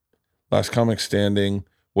 Last Comic Standing.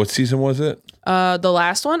 What season was it? The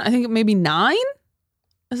last one. I think maybe 9.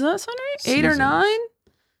 Does that sound right? 8 or 9?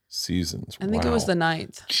 Seasons. I think it was the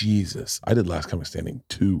 9th. Jesus, I did Last Comic Standing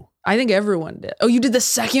 2. I think everyone did. Oh, you did the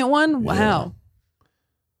second one? Wow.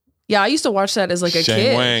 Yeah, I used to watch that as like a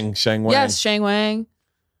kid. Shang Wang. Yes, Shang Wang.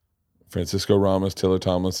 Francisco Ramos, Taylor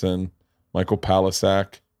Tomlinson, Michael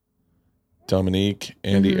Palisak, Dominique,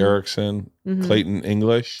 Andy Erickson, Clayton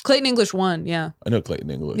English. Clayton English won, yeah. I know Clayton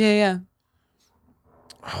English. Yeah.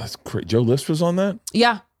 Oh, that's great. Joe List was on that?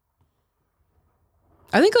 Yeah.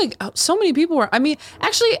 I think like so many people were. I mean,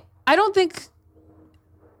 actually, I don't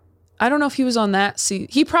know if he was on that season.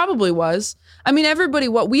 He probably was. I mean,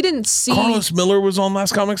 we didn't see. Carlos Miller was on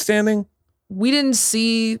Last Comic Standing? We didn't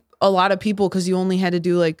see a lot of people because you only had to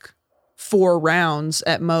do like 4 rounds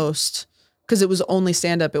at most because it was only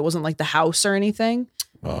stand up. It wasn't like the house or anything.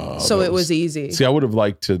 So it was easy. See, I would have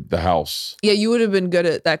liked the house. Yeah, you would have been good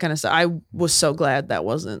at that kind of stuff. I was so glad that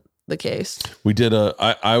wasn't the case. We did I'm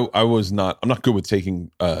not good with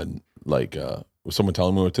taking with someone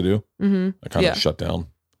telling me what to do. I kind of shut down.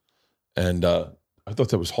 And I thought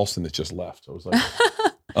that was Halston that just left. I was like,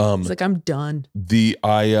 it's like, I'm done.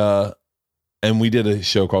 And we did a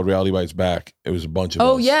show called Reality Bites Back. It was a bunch of us.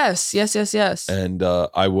 Oh, yes. And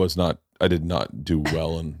I did not do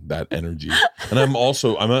well in that energy. And I'm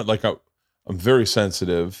very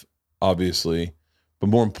sensitive, obviously, but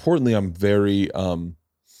more importantly, I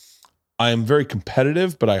am very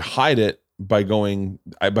competitive, but I hide it by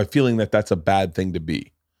feeling that that's a bad thing to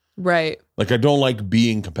be. Right. Like I don't like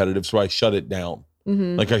being competitive, so I shut it down.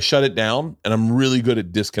 Like I shut it down, and I'm really good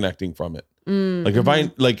at disconnecting from it. Like if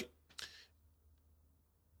I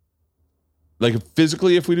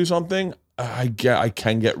physically, if we do something, I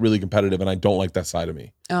can get really competitive, and I don't like that side of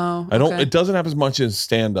me. Oh, I don't. It doesn't happen as much as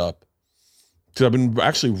stand up. Because I've been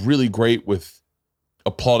actually really great with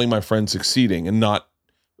applauding my friends succeeding and not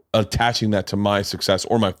attaching that to my success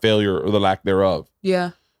or my failure or the lack thereof.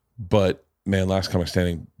 Yeah. But man, Last Comic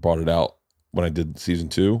Standing brought it out when I did season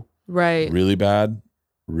 2. Right. Really bad.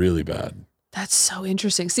 That's so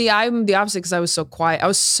interesting. See, I'm the opposite because I was so quiet. I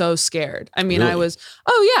was so scared. I mean, Really? I was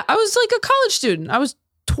like a college student. I was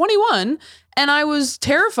 21 and I was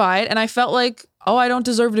terrified and I felt like, oh, I don't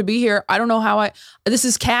deserve to be here. I don't know this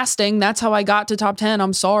is casting. That's how I got to top 10.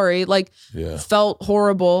 I'm sorry. Felt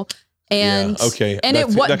horrible. And okay, and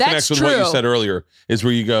that connects with true. what you said earlier. Is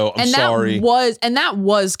where you go, I'm sorry. That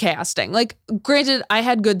was casting. Like, granted, I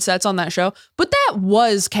had good sets on that show, but that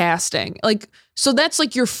was casting. Like, so that's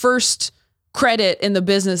like your first credit in the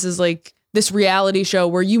business is like this reality show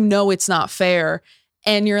where you know it's not fair,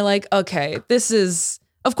 and you're like, okay, this is.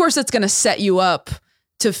 Of course, it's gonna set you up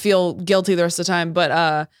to feel guilty the rest of the time.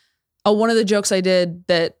 But one of the jokes I did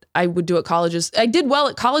that I would do at colleges. I did well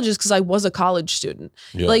at colleges because I was a college student.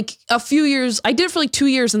 Yeah. Like a few years, I did it for like 2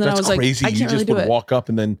 years, and then I was crazy. Like, I can't really do it. You just would walk up,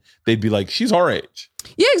 and then they'd be like, "She's our age."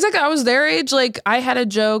 Yeah, exactly. I was their age. Like I had a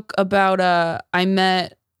joke about I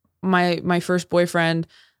met my first boyfriend.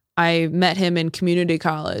 I met him in community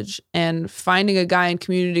college, and finding a guy in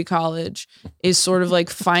community college is sort of like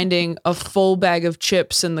finding a full bag of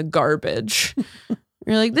chips in the garbage.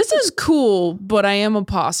 You're like, this is cool, but I am a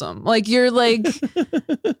possum. Like you're like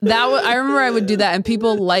that. I remember I would do that, and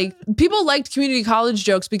people liked community college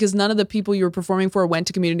jokes because none of the people you were performing for went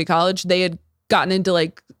to community college. They had gotten into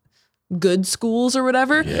like good schools or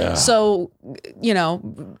whatever. Yeah. So, you know,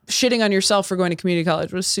 shitting on yourself for going to community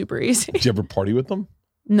college was super easy. Did you ever party with them?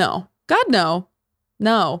 No. God, no.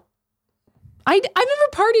 I've never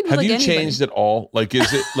partied with anybody. Have you changed at all? Like,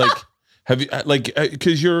 is it like? Have you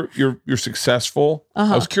because you're successful?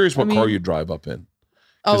 I was curious what car you drive up in.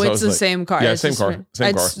 Oh, it's the same car. Yeah, same car.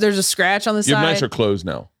 There's a scratch on the side. You have nicer clothes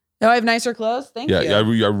now. Oh, I have nicer clothes. Thank you. Yeah, I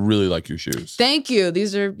really like your shoes. Thank you.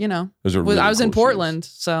 These are, you know, those are really I was cool in Portland,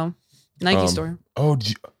 shoes. So Nike store.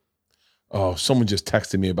 Someone just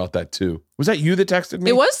texted me about that too. Was that you that texted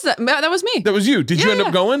me? It was that was me. That was you. Did you end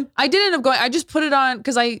up going? I did end up going. I just put it on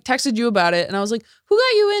because I texted you about it, and I was like, "Who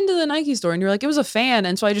got you into the Nike store?" And you're like, "It was a fan,"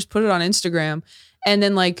 and so I just put it on Instagram, and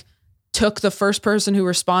then like took the first person who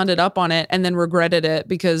responded up on it, and then regretted it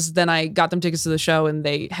because then I got them tickets to the show and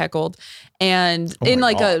they heckled, and in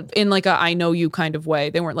like a I know you kind of way.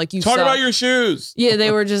 They weren't like you talk about your shoes. Yeah,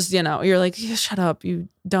 they were just, you know, you're like, yeah, shut up, you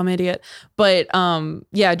dumb idiot. But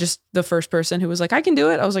yeah, just the first person who was like, I can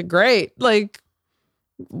do it. I was like, great. Like,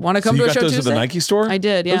 want to come to a show Tuesday? You got those at the Nike store? I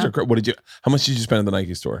did. Yeah. Those are great. What did you? How much did you spend at the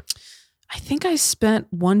Nike store? I think I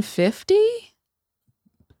spent $150.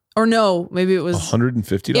 Or no, maybe it was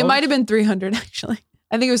 $150. It might have been $300 actually.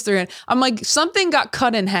 I think it was $300. I'm like, something got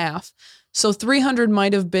cut in half, so $300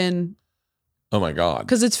 might have been. Oh my god!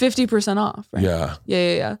 Because it's 50% off. Right? Yeah.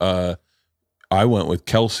 Yeah. I went with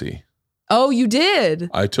Kelsey. Oh, you did?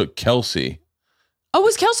 I took Kelsey. Oh,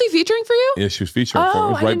 was Kelsey featuring for you? Yeah, she was featuring for me.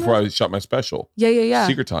 It was right before I shot my special. Yeah.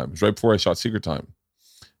 Secret Time. It was right before I shot Secret Time,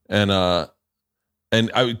 and I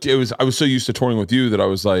was so used to touring with you that I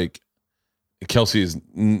was like. Kelsey is.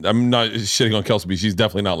 I'm not shitting on Kelsey, but she's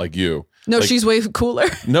definitely not like you. No, like, she's way cooler.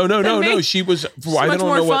 No. She was. I don't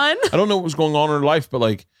know fun. I don't know what was going on in her life, but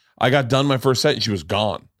like I got done my first set and she was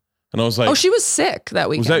gone, and I was like, oh, she was sick that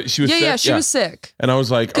weekend. She was sick? Yeah, she was sick. And I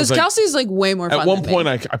was like, because Kelsey's like way more fun. At one point,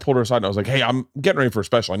 I pulled her aside and I was like, hey, I'm getting ready for a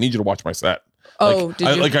special. I need you to watch my set. Oh,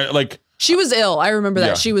 did you? She was ill. I remember that.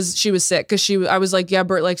 Yeah. She was sick because I was like, yeah,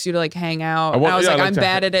 Bert likes you to like hang out. I was like, I'm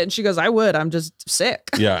bad at it, and she goes, I would. I'm just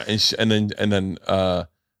sick. Yeah, and then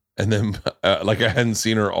like I hadn't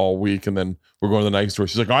seen her all week, and then we're going to the Nike store.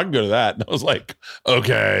 She's like, oh, I can go to that, and I was like,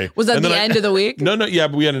 okay. Was that the end of the week? No, yeah,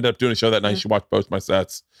 but we ended up doing a show that night. She watched both my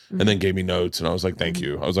sets and then gave me notes, and I was like, thank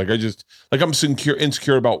you. I was like, I'm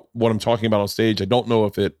insecure about what I'm talking about on stage. I don't know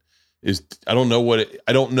if it is. I don't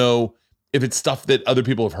know if it's stuff that other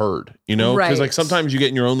people have heard, you know, because like sometimes you get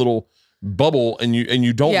in your own little bubble and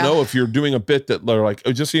you don't know if you're doing a bit that they're like,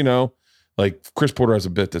 oh, just so you know, like Chris Porter has a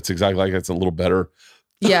bit that's exactly like it's a little better.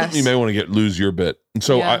 Yes, you may want to lose your bit, and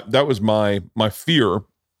so that was my fear.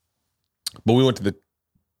 But we went to the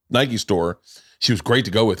Nike store. She was great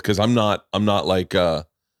to go with because I'm not like I'm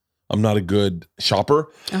not a good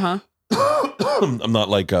shopper. I'm not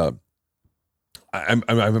like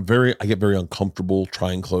I get very uncomfortable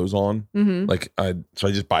trying clothes on. Like so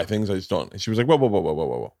I just buy things. I just don't. And she was like,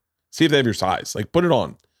 whoa. See if they have your size. Like put it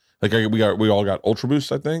on. Like we all got Ultra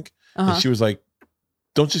Boosts, I think. And she was like,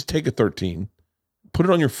 don't just take a 13. Put it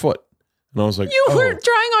on your foot. And I was like, you were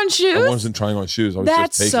trying on shoes? I wasn't trying on shoes. I was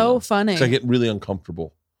That's just taking so them. funny. Because I get really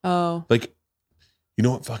uncomfortable. Oh. Like, you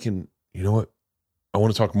know what? I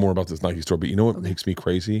want to talk more about this Nike store, but you know what makes me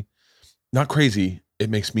crazy? Not crazy. It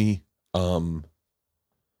makes me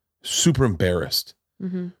super embarrassed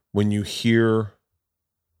when you hear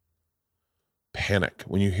panic,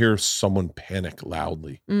 when you hear someone panic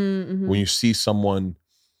loudly, when you see someone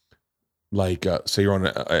like, say you're on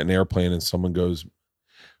an airplane and someone goes,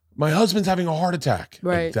 my husband's having a heart attack.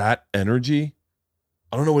 Right. Like that energy,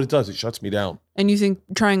 I don't know what it does. It shuts me down. And you think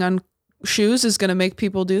trying on shoes is going to make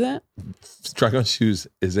people do that? Trying on shoes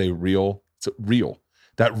is real.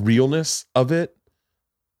 that realness of it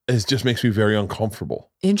just makes me very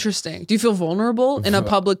uncomfortable. Interesting. Do you feel vulnerable in a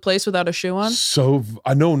public place without a shoe on? So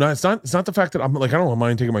I know it's not the fact that I'm like, I don't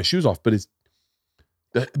mind taking my shoes off, but it's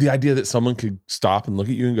the idea that someone could stop and look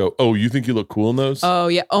at you and go, oh, you think you look cool in those? Oh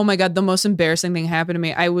yeah. Oh my God. The most embarrassing thing happened to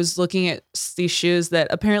me. I was looking at these shoes that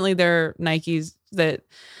apparently they're Nikes, that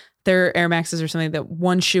they're Air Maxes or something, that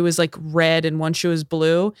one shoe is like red and one shoe is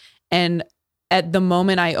blue. And at the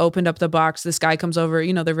moment I opened up the box, this guy comes over,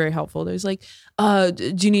 you know, they're very helpful. He's like,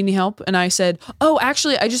 do you need any help? And I said, oh,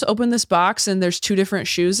 actually I just opened this box and there's 2 different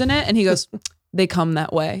shoes in it. And he goes, they come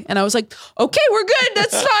that way. And I was like, okay, we're good.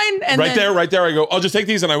 That's fine. And right there. I go, I'll just take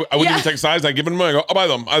these. And I wouldn't even take size. I give them money. I go,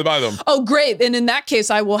 I'll buy them. Oh, great. And in that case,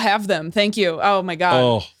 I will have them. Thank you. Oh my God.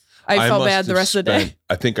 Oh, I felt bad the rest of the day.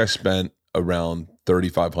 I think I spent around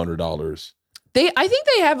 $3,500. I think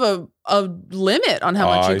they have a limit on how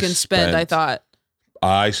much you can spend. I thought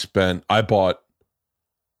I bought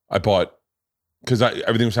because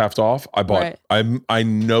everything was half off. I bought, right. I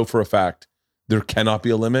know for a fact there cannot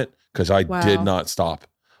be a limit because I did not stop.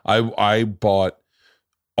 I bought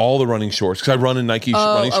all the running shorts because I run in Nike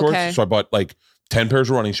running shorts. So I bought like 10 pairs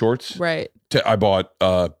of running shorts. Right. I bought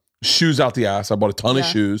shoes out the ass. I bought a ton of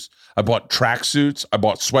shoes. I bought track suits. I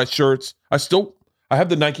bought sweatshirts. I have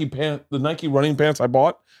the Nike running pants I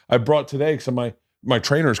brought today because my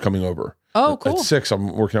trainer's coming over. Oh, cool. At 6,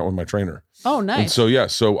 I'm working out with my trainer. Oh, nice. And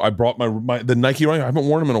so I brought the Nike running. I haven't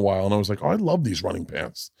worn them in a while, and I was like, oh, I love these running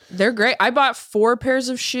pants. They're great. I bought 4 pairs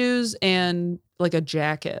of shoes and like a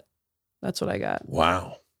jacket. That's what I got.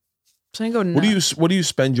 Wow. So I go nuts. What do you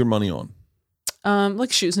spend your money on?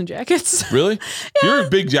 Like shoes and jackets. Really? Yeah. You're a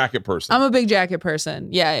big jacket person. I'm a big jacket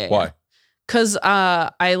person. Yeah. Why? Because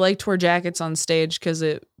I like to wear jackets on stage because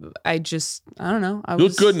I don't know. You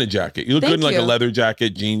look good in a jacket. You look good in like a leather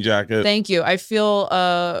jacket, jean jacket. Thank you. I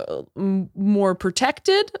feel more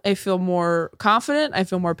protected. I feel more confident. I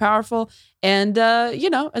feel more powerful. And,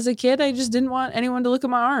 as a kid, I just didn't want anyone to look at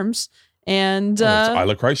my arms. And it's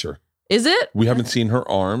Isla Kreischer. Is it? We haven't seen her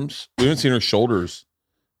arms. We haven't seen her shoulders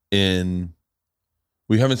in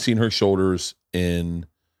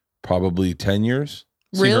probably 10 years.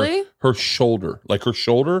 Really? Her shoulder. We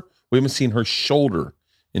haven't seen her shoulder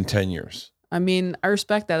in 10 years. I mean, I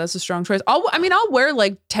respect that. That's a strong choice. I'll wear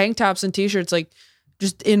like tank tops and t-shirts like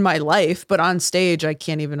just in my life, but on stage, I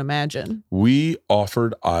can't even imagine. We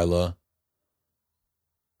offered Isla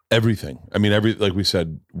everything. I mean, like we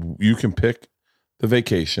said, you can pick the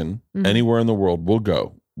vacation anywhere in the world. We'll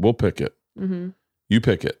go. We'll pick it. Mm-hmm. You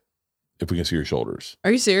pick it if we can see your shoulders.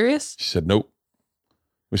 Are you serious? She said, nope.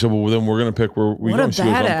 We said, well, then we're going to pick where we go. She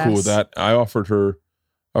goes, I'm cool with that. I offered her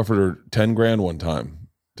 $10,000 one time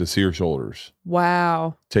to see her shoulders.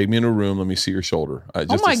 Wow. Take me in a room. Let me see your shoulder. Oh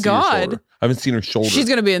my God. I haven't seen her shoulder. She's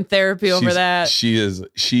going to be in therapy over that.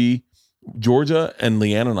 Georgia and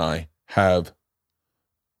Leanne and I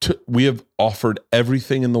we have offered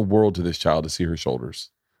everything in the world to this child to see her shoulders.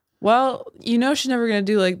 Well, she's never going to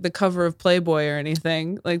do like the cover of Playboy or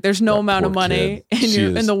anything. Like there's no amount of money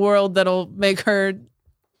in the world that'll make her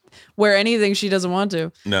wear anything she doesn't want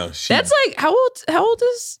to. No, that's like how old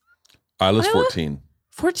is Isla's 14.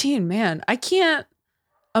 14, man. I can't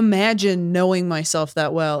imagine knowing myself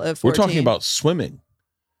that well at 14. We're talking about swimming.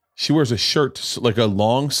 She wears a shirt, like a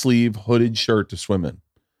long sleeve hooded shirt to swim in.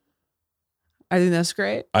 I think that's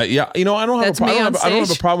great. I don't have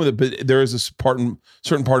a problem with it, but there is a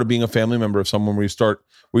certain part of being a family member of someone where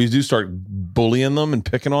you do start bullying them and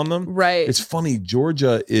picking on them. Right. It's funny.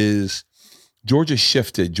 Georgia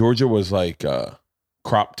shifted. Georgia was like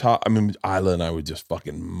crop top. I mean, Isla and I would just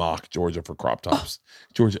fucking mock Georgia for crop tops.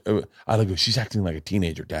 Georgia, Isla goes, she's acting like a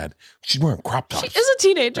teenager, Dad. She's wearing crop tops. She is a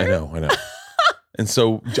teenager. I know. And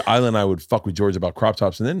so Isla and I would fuck with Georgia about crop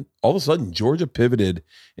tops. And then all of a sudden, Georgia pivoted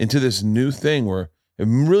into this new thing where it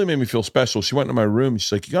really made me feel special. She went into my room.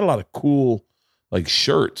 She's like, you got a lot of cool like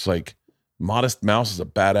shirts. Like Modest Mouse is a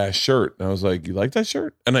badass shirt. And I was like, you like that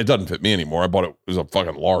shirt? And it doesn't fit me anymore. I bought it. It was a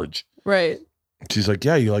fucking large. Right. She's like,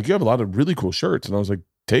 yeah, you have a lot of really cool shirts. And I was like,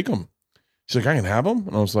 take them. She's like, I can have them.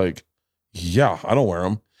 And I was like, yeah, I don't wear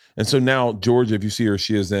them. And so now Georgia, if you see her,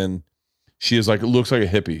 she is like, it looks like a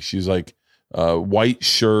hippie. She's like, white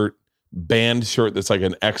shirt, band shirt that's like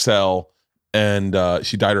an XL, and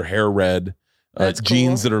she dyed her hair red.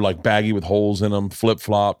 Jeans that are like baggy with holes in them, flip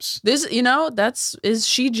flops. This, is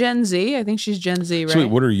she Gen Z? I think she's Gen Z, right? So wait,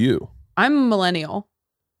 what are you? I'm a millennial.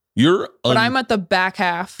 But I'm at the back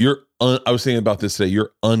half. I was thinking about this today.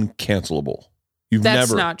 You're uncancelable.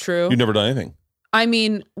 That's not true. You've never done anything. I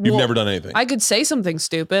mean, you've never done anything. I could say something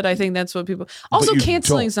stupid. I think that's what people. Also,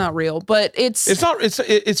 canceling is not real, but it's not.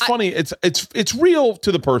 It's funny. It's real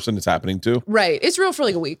to the person it's happening to. Right. It's real for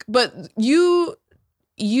like a week, but you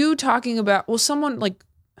talking about someone like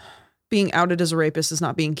being outed as a rapist is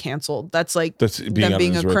not being canceled. That's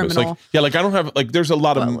being a criminal. I don't have there's a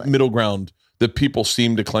lot of middle ground that people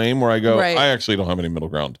seem to claim where I go, right. I actually don't have any middle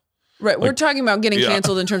ground. Right. We're talking about getting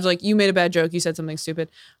canceled in terms of you made a bad joke, you said something stupid.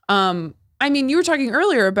 I mean, you were talking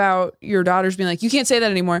earlier about your daughters being like, you can't say that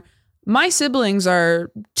anymore. My siblings are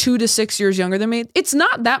 2 to 6 years younger than me. It's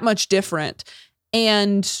not that much different.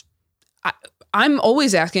 And I'm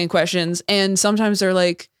always asking questions. And sometimes they're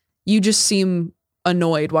like, you just seem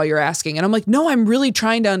annoyed while you're asking. And I'm like, no, I'm really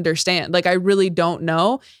trying to understand. I really don't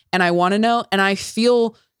know. And I want to know. And I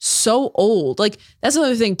feel so old. That's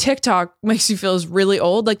another thing. TikTok makes you feel is really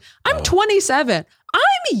old. I'm 27.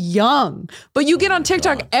 I'm young, but you get on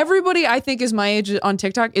TikTok. Everybody I think is my age on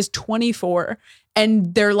TikTok is 24,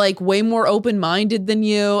 and they're way more open-minded than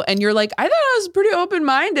you. And you're like, I thought I was pretty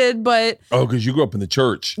open-minded, but because you grew up in the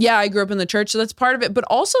church. Yeah, I grew up in the church, so that's part of it. But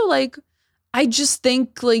also, I just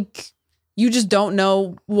think you just don't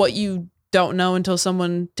know what you don't know until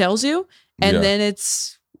someone tells you, and then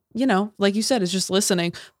it's like you said, it's just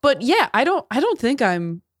listening. But yeah, I don't think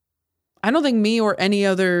me or any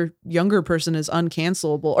other younger person is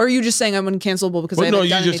uncancelable. Or are you just saying I'm uncancelable because I haven't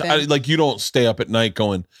done anything? You don't stay up at night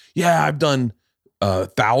going, yeah, I've done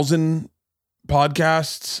 1,000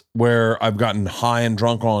 podcasts where I've gotten high and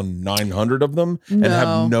drunk on 900 of them and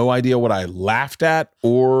have no idea what I laughed at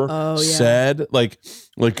or said.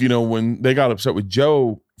 When they got upset with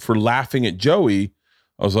Joe for laughing at Joey,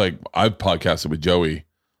 I was like, I've podcasted with Joey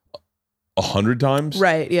 100 times.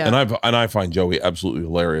 Right. Yeah. And I find Joey absolutely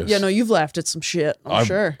hilarious. Yeah. No, you've laughed at some shit. I'm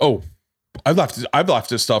sure. Oh, I've laughed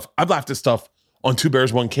at stuff. I've laughed at stuff on Two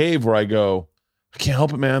Bears, One Cave where I go, I can't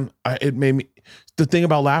help it, man. It made me, the thing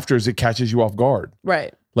about laughter is it catches you off guard.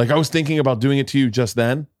 Right. I was thinking about doing it to you just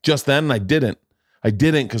then, and I didn't.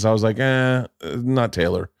 Because I was like, not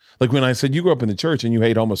Taylor. When I said you grew up in the church and you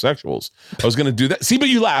hate homosexuals, I was going to do that. See, but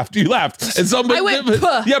you laughed. And I went,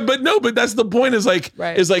 but that's the point is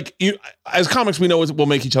right. is you, as comics, we know we'll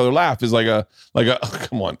make each other laugh is oh,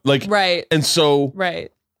 come on. Right. And so,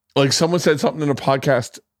 right. Someone said something in a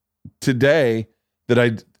podcast today that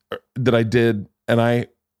I did. And I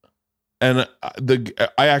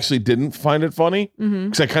actually didn't find it funny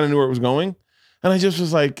because I kind of knew where it was going. And I just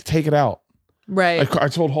was like, take it out. Right. I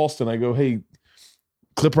told Halston, I go, hey,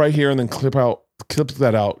 clip right here and then clip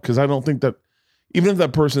that out. Cause I don't think that even if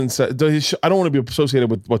that person said, I don't want to be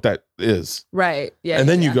associated with what that is. Right. Yeah. And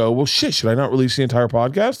then you go, well, shit, should I not release the entire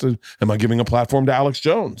podcast? Am I giving a platform to Alex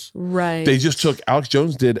Jones? Right. They just Alex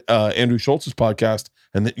Jones did Andrew Schultz's podcast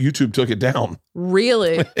and then YouTube took it down.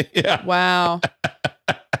 Really? Yeah. Wow.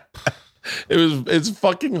 It's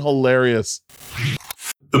fucking hilarious.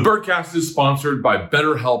 The Birdcast is sponsored by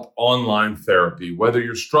BetterHelp Online Therapy. Whether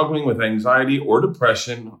you're struggling with anxiety or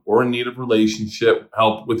depression or in need of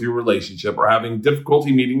help with your relationship or having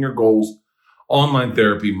difficulty meeting your goals, online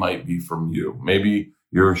therapy might be from you. Maybe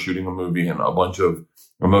you're shooting a movie and a bunch of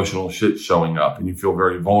emotional shit showing up and you feel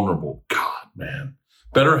very vulnerable. God, man.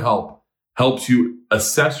 BetterHelp helps you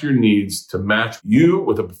assess your needs to match you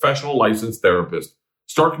with a professional licensed therapist.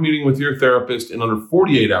 Start commuting with your therapist in under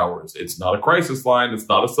 48 hours. It's not a crisis line. It's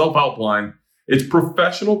not a self-help line. It's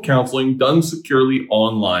professional counseling done securely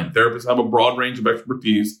online. Therapists have a broad range of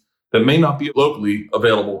expertise that may not be locally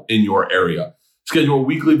available in your area. Schedule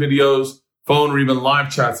weekly videos, phone, or even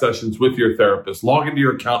live chat sessions with your therapist. Log into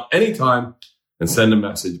your account anytime and send a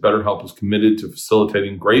message. BetterHelp is committed to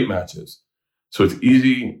facilitating great matches. So it's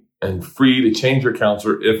easy and free to change your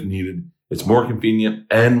counselor if needed. It's more convenient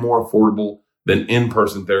and more affordable than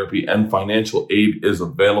in-person therapy, and financial aid is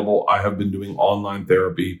available. I have been doing online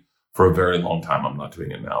therapy for a very long time. I'm not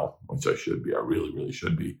doing it now, which I should be. I really, really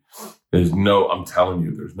should be. I'm telling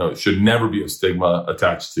you, it should never be a stigma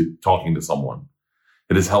attached to talking to someone.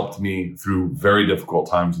 It has helped me through very difficult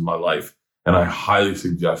times in my life. And I highly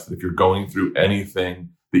suggest that if you're going through anything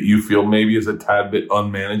that you feel maybe is a tad bit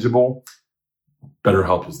unmanageable,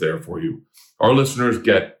 BetterHelp is there for you. Our listeners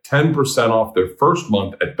get 10% off their first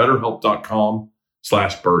month at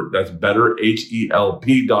BetterHelp.com/Bert. That's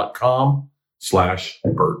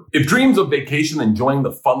BetterHelp.com/Bert. If dreams of vacation, enjoying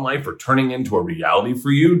the fun life are turning into a reality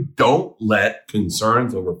for you, don't let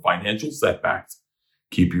concerns over financial setbacks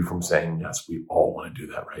keep you from saying yes. We all want to do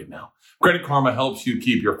that right now. Credit Karma helps you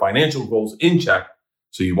keep your financial goals in check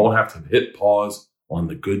so you won't have to hit pause on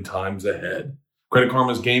the good times ahead. Credit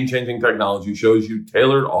Karma's game-changing technology shows you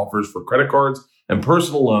tailored offers for credit cards and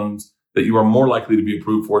personal loans that you are more likely to be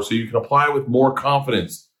approved for, so you can apply with more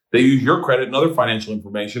confidence. They use your credit and other financial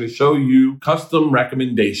information to show you custom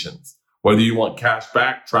recommendations. Whether you want cash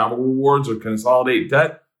back, travel rewards, or consolidate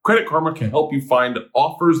debt, Credit Karma can help you find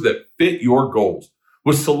offers that fit your goals.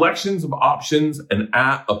 With selections of options and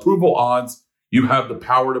approval odds, you have the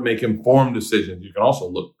power to make informed decisions. You can also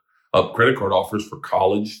look up credit card offers for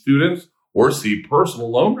college students or see personal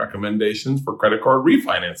loan recommendations for credit card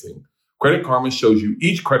refinancing. Credit Karma shows you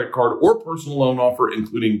each credit card or personal loan offer,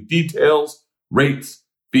 including details, rates,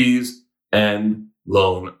 fees, and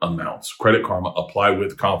loan amounts. Credit Karma, apply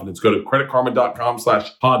with confidence. Go to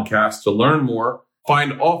creditkarma.com/podcast to learn more.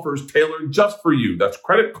 Find offers tailored just for you. That's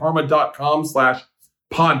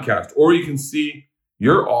creditkarma.com/podcast. Or you can see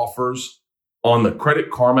your offers on the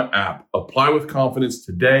Credit Karma app. Apply with confidence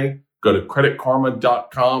today. Go to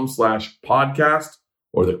creditkarma.com/podcast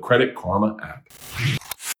or the Credit Karma app.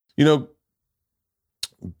 You know,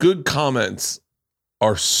 good comments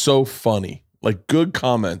are so funny. Like good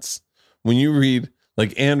comments. When you read,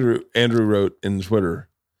 like Andrew wrote in Twitter,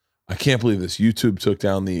 I can't believe this. YouTube took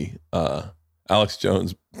down the Alex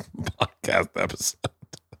Jones podcast episode.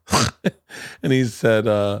 And he said,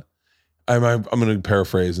 I'm going to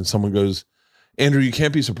paraphrase. And someone goes, Andrew, you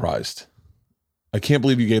can't be surprised. I can't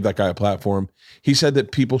believe you gave that guy a platform. He said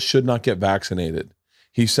that people should not get vaccinated.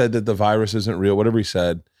 He said that the virus isn't real, whatever he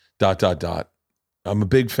said, ... I'm a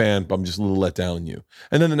big fan, but I'm just a little let down in you.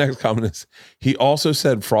 And then the next comment is, he also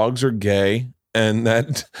said frogs are gay. And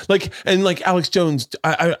that like Alex Jones,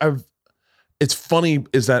 I've it's funny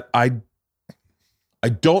is that I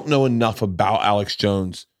don't know enough about Alex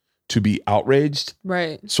Jones to be outraged.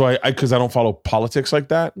 Right. So because I don't follow politics like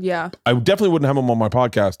that. Yeah. I definitely wouldn't have him on my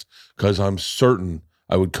podcast because I'm certain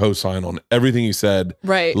I would co-sign on everything he said.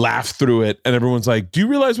 Right. Laugh through it. And everyone's like, do you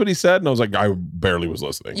realize what he said? And I was like, I barely was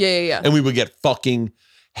listening. Yeah. And we would get fucking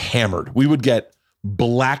hammered. We would get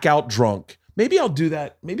blackout drunk. Maybe I'll do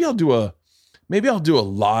that. Maybe I'll do a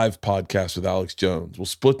live podcast with Alex Jones. We'll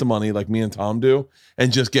split the money like me and Tom do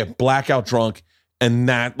and just get blackout drunk. And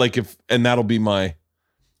that'll be my,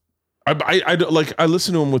 I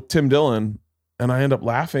listen to him with Tim Dillon and I end up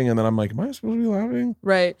laughing. And then I'm like, am I supposed to be laughing?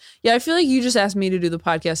 Right. Yeah. I feel like you just asked me to do the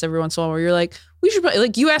podcast every once in a while where you're like, we should probably,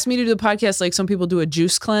 like you asked me to do the podcast. Like some people do a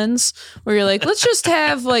juice cleanse where you're like, let's just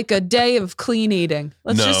have like a day of clean eating.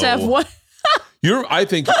 Let's just have one. I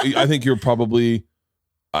think you're probably,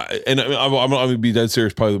 and I'm going to be dead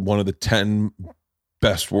serious, probably one of the 10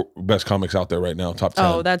 best comics out there right now, top 10.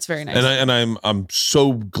 Oh, that's very nice. And I'm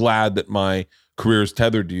so glad that my career is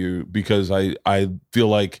tethered to you because I feel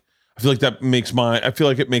like it makes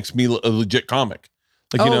me a legit comic.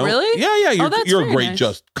 Like, really? Yeah. You're a great nice.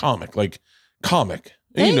 just comic. And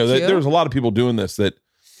Thank you. There's a lot of people doing this that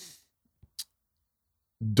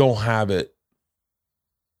don't have the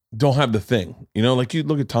thing. Like you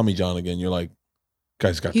look at Tommy John again, you're like,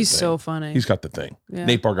 guy's got the thing. He's so funny. He's got the thing. Yeah.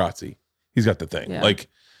 Nate Bargatze, he's got the thing. Yeah. Like,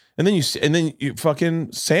 and then you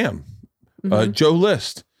fucking Sam, Mm-hmm. Joe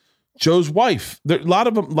List, Joe's wife. There, a lot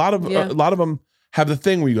of them have the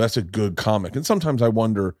thing where you go, that's a good comic. And sometimes I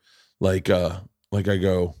wonder, I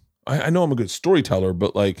know I'm a good storyteller,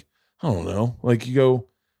 but like, I don't know, like you go,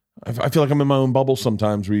 I feel like I'm in my own bubble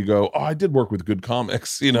sometimes where you go, oh, I did work with good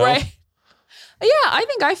comics, Right. Yeah, I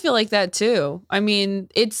think I feel like that too. I mean,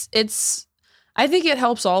 I think it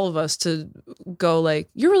helps all of us to go like,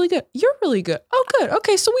 you're really good. You're really good. Oh, good.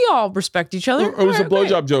 Okay, so we all respect each other. It was a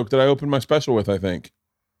blowjob joke that I opened my special with, I think.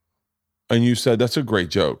 And you said, that's a great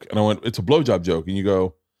joke. And I went, it's a blowjob joke. And you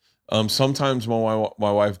go, sometimes my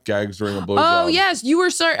wife gags during a blowjob. Oh, yes. You were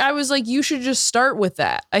sorry. I was like, you should just start with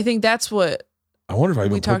that. I think that's what I wonder if I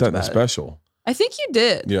even put that in the special. I think you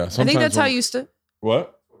did. Yeah. I think that's how you used to.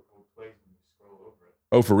 What?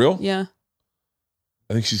 Oh, for real? Yeah.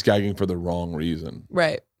 I think she's gagging for the wrong reason.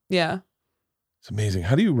 Right. Yeah. It's amazing.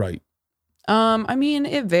 How do you write? I mean,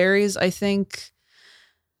 it varies. I think.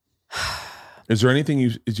 Is there anything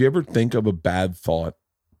did you ever think of a bad thought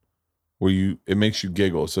where it makes you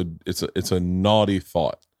giggle? So it's a naughty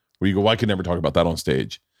thought where you go, well, I could never talk about that on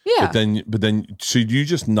stage. Yeah. But then, so do you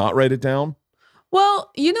just not write it down?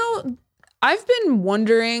 Well, I've been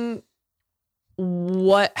wondering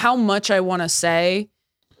how much I want to say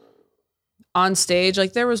on stage.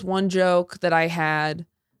 Like there was one joke that I had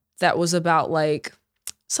that was about like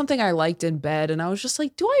something I liked in bed. And I was just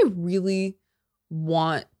like, do I really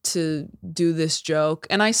want to do this joke?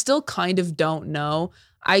 And I still kind of don't know.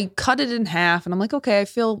 I cut it in half and I'm like, okay, I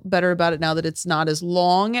feel better about it now that it's not as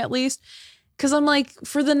long at least. Cause I'm like,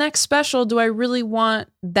 for the next special, do I really want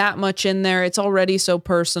that much in there? It's already so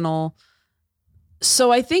personal.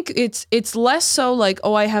 So I think it's less so like,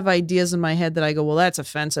 oh, I have ideas in my head that I go, well, that's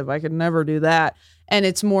offensive. I could never do that. And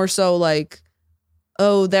it's more so like,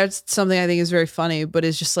 oh, that's something I think is very funny, but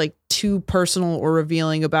it's just like too personal or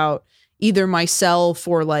revealing about either myself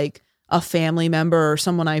or like a family member or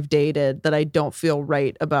someone I've dated that I don't feel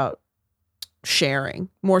right about sharing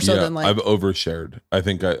more so than like I've overshared. I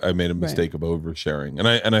think I made a mistake of oversharing.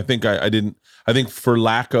 And I think I didn't, I think for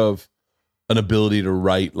lack of an ability to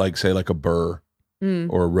write, like say like a Burr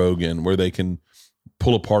or a Rogan, where they can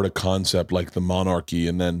pull apart a concept like the monarchy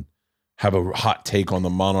and then have a hot take on the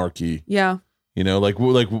monarchy. Yeah. You know, like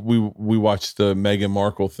we watched the Meghan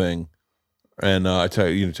Markle thing, and I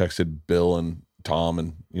texted Bill and Tom,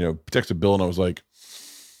 and texted Bill, and I was like,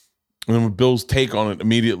 and then Bill's take on it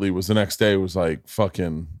immediately was the next day was like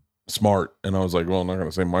fucking smart, and I was like, well, I'm not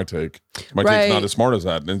gonna say my take. My take's not as smart as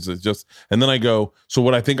that. And it's just, and then I go, so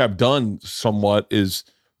what I think I've done somewhat is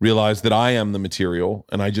realize that I am the material,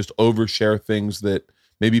 and I just overshare things that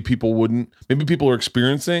maybe people are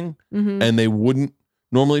experiencing and they wouldn't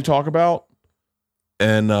normally talk about.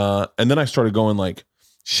 And then I started going like,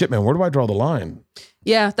 shit, man, where do I draw the line?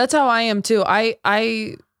 Yeah, that's how I am too.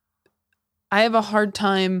 I have a hard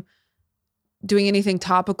time doing anything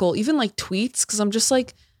topical, even like tweets, because I'm just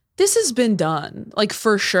like, this has been done, like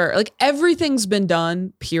for sure. Like everything's been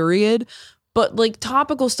done, period. But like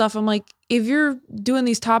topical stuff, I'm like, if you're doing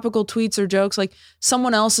these topical tweets or jokes, like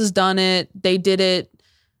someone else has done it, they did it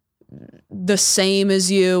the same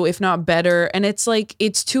as you, if not better. And it's like,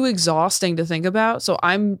 it's too exhausting to think about. So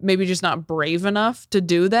I'm maybe just not brave enough to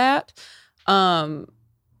do that. But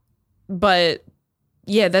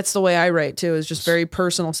yeah, that's the way I write too, is just very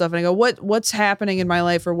personal stuff. And I go, what's happening in my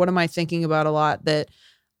life, or what am I thinking about a lot that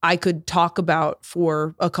I could talk about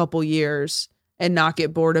for a couple years and not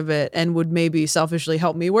get bored of it, and would maybe selfishly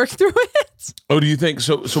help me work through it. Oh, do you think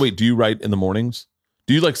so? So wait, do you write in the mornings?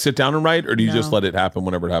 Do you like sit down and write, or do you just let it happen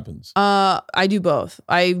whenever it happens? I do both.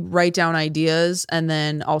 I write down ideas and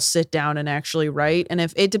then I'll sit down and actually write. And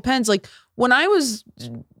if it depends, like when I was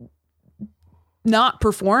not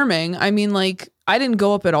performing, I mean, like I didn't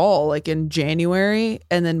go up at all, like in January,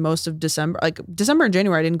 and then most of December, like December and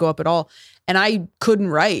January, I didn't go up at all. And I couldn't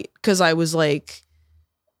write because I was like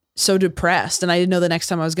so depressed, and I didn't know the next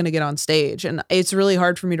time I was going to get on stage. And it's really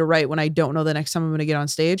hard for me to write when I don't know the next time I'm going to get on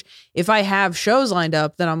stage. If I have shows lined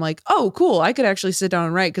up, then I'm like, oh, cool, I could actually sit down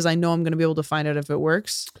and write, because I know I'm going to be able to find out if it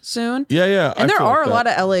works soon. Yeah. And there are a lot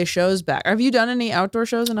of LA shows back. Have you done any outdoor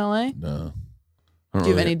shows in LA? No. Do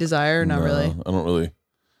you have any desire? Not really. I don't really.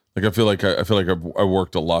 Like I feel like I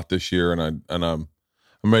worked a lot this year, and I'm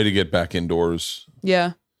ready to get back indoors.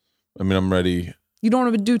 Yeah. I mean, I'm ready. You don't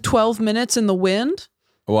want to do 12 minutes in the wind?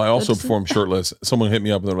 Well, I also perform shirtless. Someone hit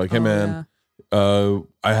me up and they're like, hey, man, I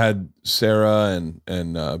had Sarah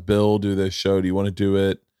and Bill do this show. Do you want to do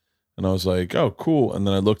it? And I was like, oh, cool. And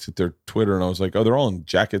then I looked at their Twitter and I was like, oh, they're all in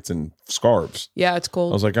jackets and scarves. Yeah, it's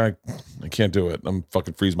cold. I was like, I can't do it. I'm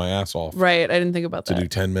fucking freeze my ass off. Right. I didn't think about that. To do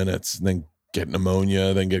 10 minutes and then get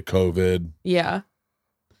pneumonia, then get COVID. Yeah.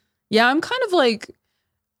 Yeah, I'm kind of like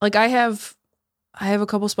I have a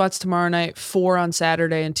couple spots tomorrow night, 4 on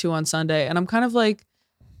Saturday and 2 on Sunday. And I'm kind of like,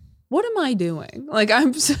 what am I doing? Like,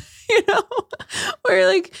 I'm, where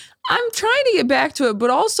like, I'm trying to get back to it, but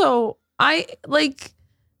also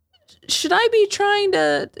should I be trying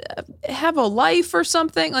to have a life or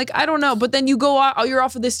something? Like, I don't know. But then you go out, you're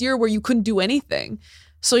off of this year where you couldn't do anything.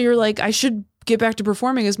 So you're like, I should get back to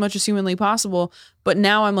performing as much as humanly possible. But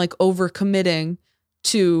now I'm like overcommitting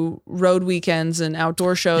to road weekends and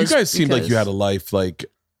outdoor shows. You guys seemed like you had a life. Like,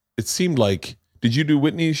 it seemed like, did you do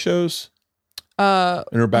Whitney's shows? In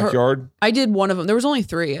her backyard? I did one of them. There was only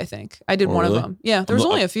 3, I think. I did one of them. Yeah, there was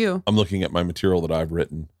only a few. I'm looking at my material that I've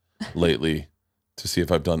written lately to see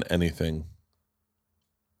if I've done anything.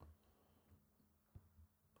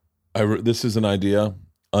 This is an idea.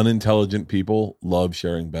 Unintelligent people love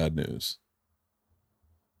sharing bad news.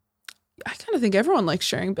 I kind of think everyone likes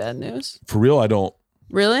sharing bad news. For real, I don't.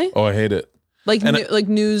 Really? Oh, I hate it. Like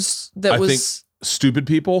news that I think stupid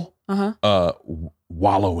people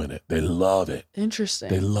wallow in it. They love it. Interesting.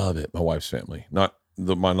 They love it. My wife's family, not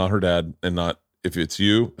her dad, and not, if it's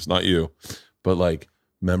you, it's not you, but like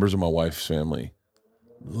members of my wife's family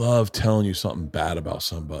love telling you something bad about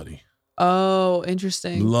somebody. Oh,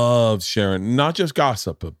 interesting. Love sharing, not just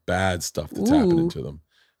gossip, but bad stuff that's happening to them.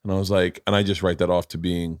 And I was like, and I just write that off to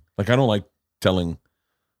being like, I don't like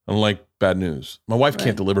bad news. My wife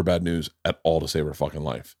can't deliver bad news at all to save her fucking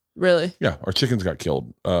life. Really? Yeah. Our chickens got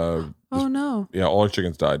killed. Oh no. Yeah. All our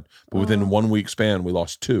chickens died. But within 1 week span, we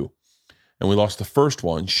lost 2. And we lost the first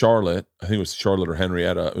one, Charlotte. I think it was Charlotte or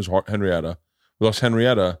Henrietta. It was Henrietta. We lost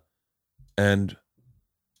Henrietta. And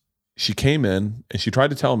she came in and she tried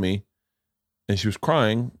to tell me, and she was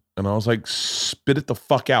crying, and I was like, spit it the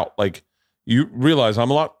fuck out. Like, you realize I'm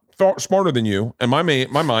a lot smarter than you, and my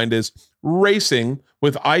mind is racing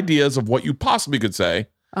with ideas of what you possibly could say.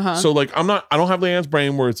 So like, I don't have Leanne's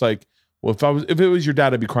brain where it's like, well, if it was your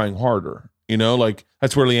dad, I'd be crying harder. You know, like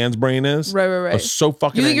that's where Leanne's brain is. Right. I was so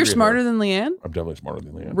fucking. You think you're angry at smarter her. than Leanne? I'm definitely smarter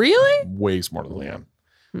than Leanne. Really? Way smarter than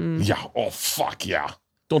Leanne. Yeah. Oh fuck yeah.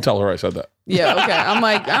 Don't tell her I said that. Yeah. Okay. I'm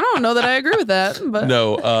like, I don't know that I agree with that, but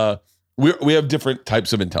no. We have different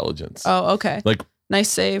types of intelligence. Oh, okay. Like, nice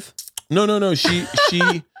save. No.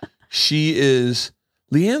 She is.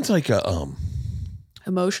 Leanne's like a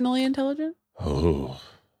emotionally intelligent. Oh,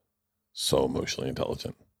 so emotionally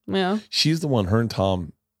intelligent. Yeah. She's the one. Her and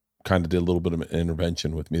Tom kind of did a little bit of an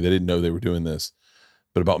intervention with me. They didn't know they were doing this,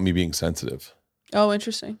 but about me being sensitive. Oh,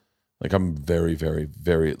 interesting. Like I'm very, very,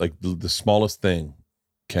 very like the smallest thing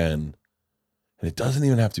can, and it doesn't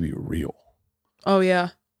even have to be real. Oh yeah.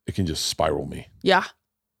 It can just spiral me. Yeah.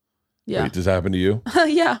 Yeah. Wait, does that happen to you?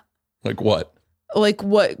 Yeah. Like what? Like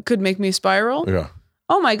what could make me spiral? Yeah.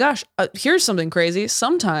 Oh my gosh. Here's something crazy.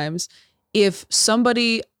 Sometimes if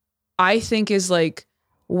somebody I think is like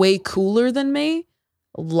way cooler than me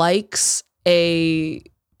likes a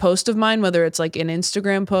post of mine, whether it's like an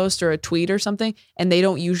Instagram post or a tweet or something, and they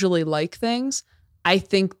don't usually like things, I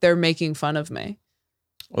think they're making fun of me.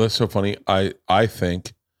 Well, that's so funny. I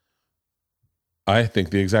think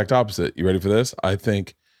the exact opposite. You ready for this? I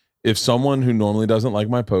think if someone who normally doesn't like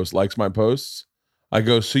my post likes my posts, I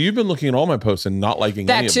go, so you've been looking at all my posts and not liking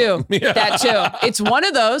any of them. Yeah. That too. It's one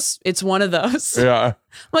of those. Yeah. I'm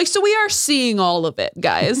like, so we are seeing all of it,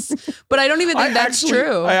 guys. But I don't even think that's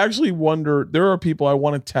true. I actually wonder, there are people I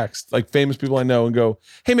want to text, like famous people I know, and go,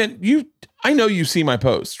 hey man, I know you see my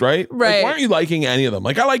posts, right? Right. Like, why aren't you liking any of them?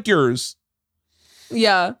 Like, I like yours.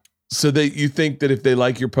 Yeah. So that you think that if they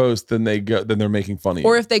like your post, then they're making fun of you.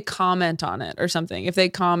 Or if they comment on it or something. If they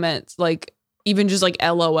comment like even just like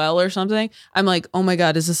LOL or something, I'm like, oh my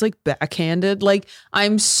God, is this like backhanded? Like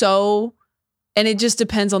and it just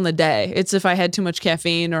depends on the day. It's if I had too much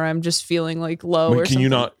caffeine or I'm just feeling like low or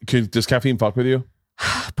something. Does caffeine fuck with you?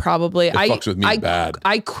 Probably. It fucks with me bad.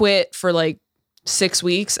 I quit for like 6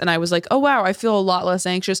 weeks and I was like, oh wow, I feel a lot less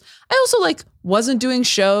anxious. I also like wasn't doing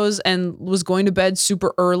shows and was going to bed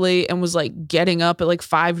super early and was like getting up at like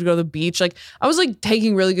 5 to go to the beach. Like I was like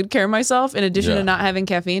taking really good care of myself in addition to not having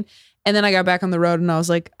caffeine. And then I got back on the road and I was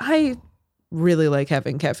like, I really like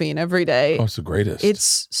having caffeine every day. Oh, it's the greatest.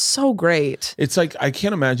 It's so great. It's like, I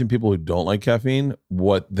can't imagine people who don't like caffeine,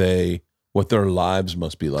 what their lives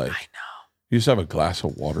must be like. I know. You just have a glass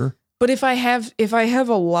of water. But if I have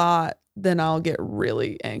a lot, then I'll get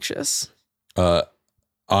really anxious. I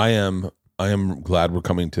am glad we're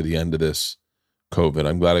coming to the end of this COVID.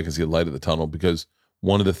 I'm glad I can see a light at the tunnel, because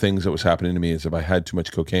one of the things that was happening to me is if I had too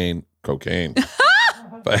much cocaine.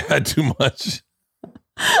 If I had too much.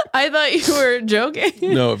 I thought you were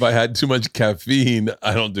joking. No, if I had too much caffeine,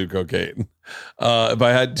 I don't do cocaine. If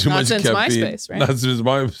I had too much caffeine, MySpace, right? Not since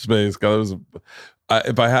MySpace.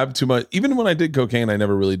 If I have too much, even when I did cocaine, I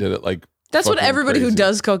never really did it like. That's what everybody crazy. who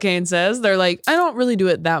does cocaine says. They're like, I don't really do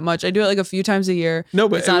it that much. I do it like a few times a year. No,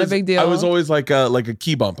 but it's not a big deal. I was always like a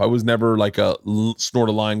key bump. I was never like a snort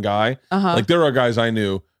a line guy. Like there are guys I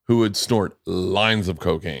knew who would snort lines of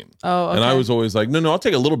cocaine. Oh, okay. And I was always like, no, I'll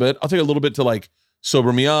take a little bit. I'll take a little bit to like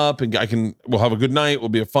sober me up, and we'll have a good night. We'll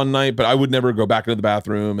be a fun night, but I would never go back into the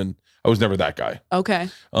bathroom, and I was never that guy. Okay.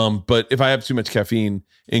 But if I have too much caffeine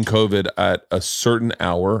in COVID at a certain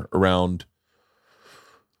hour around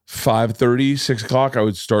 5:30, 6 o'clock, I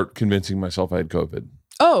would start convincing myself I had COVID.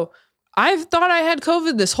 Oh, I've thought I had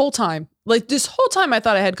COVID this whole time. Like this whole time I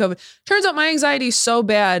thought I had COVID. Turns out my anxiety is so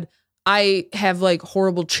bad, I have like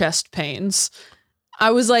horrible chest pains. I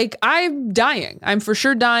was like, I'm dying. I'm for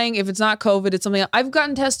sure dying. If it's not COVID, it's something else. I've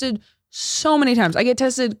gotten tested so many times. I get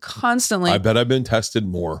tested constantly. I bet I've been tested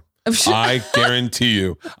more. I guarantee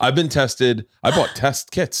you. I've been tested. I bought test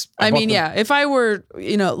kits. Yeah. If I were,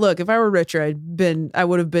 if I were richer, I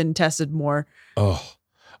would have been tested more. Oh,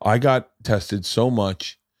 I got tested so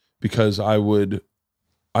much because I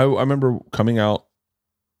remember coming out,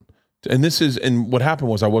 and what happened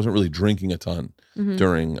was I wasn't really drinking a ton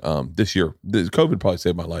during this year. COVID probably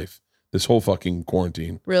saved my life. This whole fucking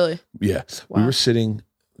quarantine. Really? Yeah. Wow. We were sitting,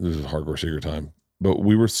 this is a hardcore secret time, but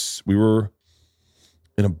we were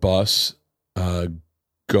in a bus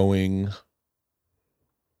going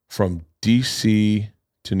from DC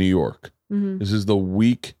to New York. Mm-hmm. This is the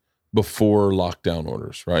week before lockdown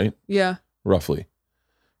orders, right? Yeah. Roughly.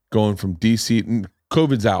 Going from DC,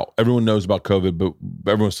 COVID's out. Everyone knows about COVID, but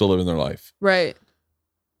everyone's still living their life. Right.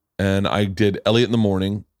 and I did Elliot in the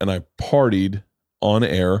morning, and I partied on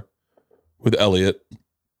air with Elliot.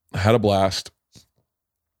 Had a blast.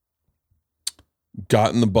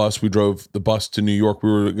 Got in the bus. We drove the bus to New York.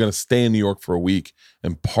 We were going to stay in New York for a week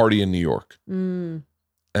and party in New York. And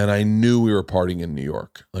I knew we were partying in New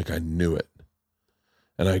York. Like, I knew it.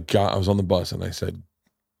 And I was on the bus and I said,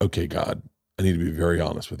 okay, God, I need to be very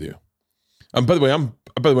honest with you. By the way,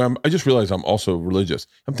 I just realized I'm also religious.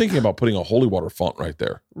 I'm thinking about putting a holy water font right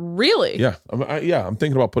there. Really? Yeah. I'm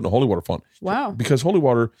thinking about putting a holy water font. Wow. Because holy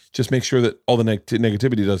water just makes sure that all the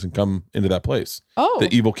negativity doesn't come into that place. Oh.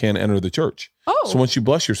 The evil can't enter the church. Oh. So once you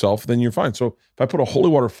bless yourself, then you're fine. So if I put a holy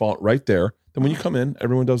water font right there, then when you come in,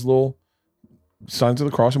 everyone does little signs of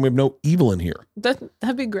the cross, and we have no evil in here.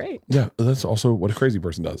 That'd be great. Yeah, that's also what a crazy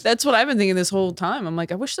person does. That's what I've been thinking this whole time. I'm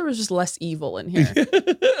like, I wish there was just less evil in here.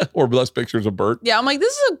 Or less pictures of Bert. Yeah, I'm like,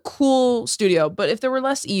 this is a cool studio, but if there were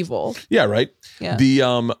less evil. Yeah, right. Yeah.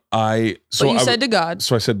 So you said to God.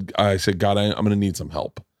 So I said, God, I'm going to need some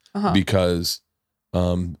help because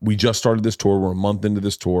we just started this tour. We're a month into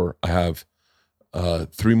this tour. I have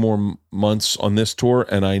 3 more months on this tour,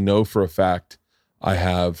 and I know for a fact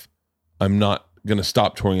I'm not going to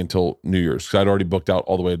stop touring until New Year's because I'd already booked out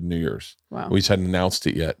all the way to New Year's. Wow. We just hadn't announced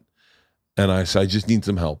it yet. And I said, I just need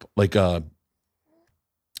some help. Like, give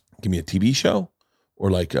me a TV show or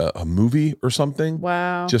like a movie or something.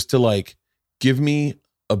 Wow. Just to like give me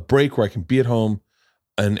a break where I can be at home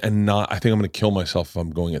and not, I think I'm going to kill myself if I'm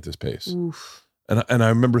going at this pace. Oof. And I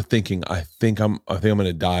remember thinking, I think I'm going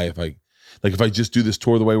to die if I just do this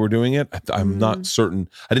tour the way we're doing it. I'm not certain.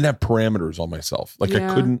 I didn't have parameters on myself. Like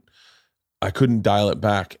I couldn't dial it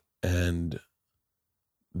back. And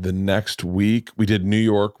the next week we did New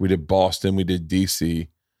York, we did Boston, we did DC.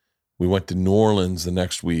 We went to New Orleans the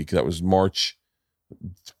next week. That was March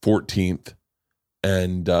 14th.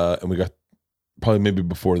 And we got probably maybe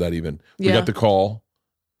before that even. We got the call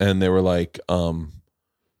and they were like, no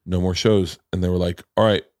more shows. And they were like, all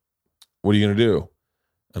right, what are you going to do?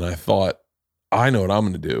 And I thought, I know what I'm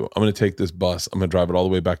going to do. I'm going to take this bus. I'm going to drive it all the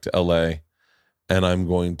way back to LA and I'm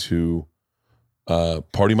going to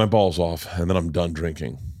party my balls off, and then I'm done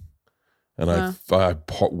drinking. And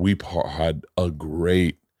we had a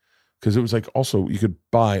great, because it was like also you could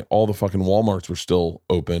buy all the fucking Walmarts were still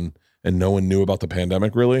open, and no one knew about the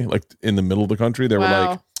pandemic really. Like in the middle of the country, they were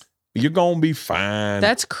like, "You're gonna be fine."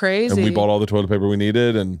 That's crazy. And we bought all the toilet paper we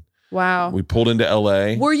needed, and we pulled into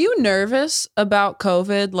LA. Were you nervous about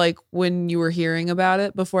COVID, like when you were hearing about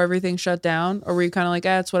it before everything shut down, or were you kind of like,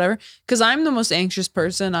 it's whatever? Because I'm the most anxious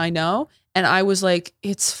person I know. And I was like,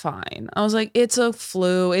 it's fine. I was like, it's a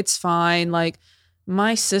flu. It's fine. Like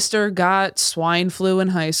my sister got swine flu in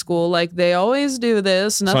high school. Like they always do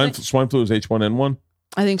this. Swine flu is H1N1?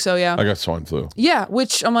 I think so, yeah. I got swine flu. Yeah,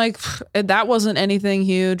 which I'm like, that wasn't anything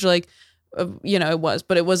huge. Like, it was,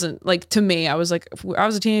 but it wasn't like to me. I was like, I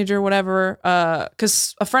was a teenager or whatever.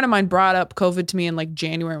 Because a friend of mine brought up COVID to me in like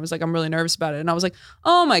January and was like, I'm really nervous about it. And I was like,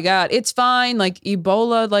 oh my God, it's fine. Like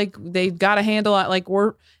Ebola, like they got a handle on, like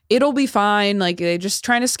it'll be fine. Like they're just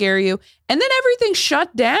trying to scare you. And then everything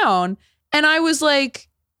shut down. And I was like,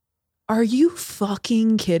 are you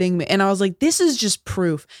fucking kidding me? And I was like, this is just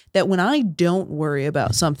proof that when I don't worry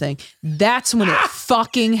about something, that's when it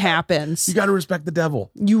fucking happens. You got to respect the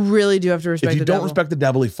devil. You really do have to respect the devil. If you don't respect the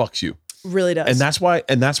devil, he fucks you. Really does. And that's why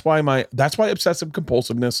obsessive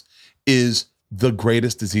compulsiveness is the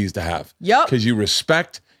greatest disease to have. Yep. Because you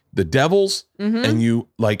respect the devils and you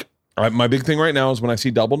like, my big thing right now is when I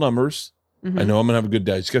see double numbers, I know I'm going to have a good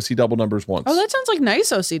day. I just got to see double numbers once. Oh, that sounds like nice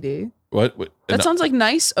OCD. What? That sounds like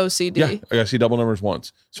nice OCD. Yeah, I got to see double numbers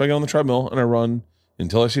once. So I get on the treadmill and I run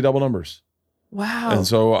until I see double numbers. Wow. And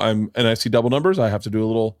so I see double numbers. I have to do a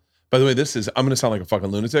little, by the way, I'm going to sound like a fucking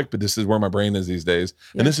lunatic, but this is where my brain is these days.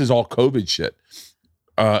 Yeah. And this is all COVID shit.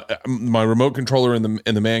 My remote controller in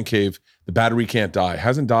the man cave, the battery can't die.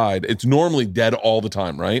 Hasn't died. It's normally dead all the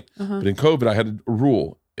time, right? But in COVID, I had a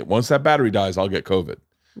rule. Once that battery dies, I'll get COVID.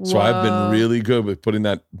 So I've been really good with putting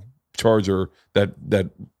that charger, that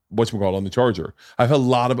whatchamacallit on the charger. I've had a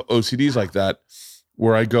lot of OCDs like that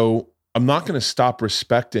where I go, I'm not going to stop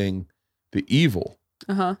respecting the evil.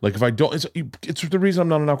 Like if I don't, it's the reason I'm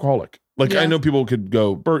not an alcoholic. Like I know people could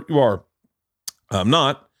go, Bert, you are. I'm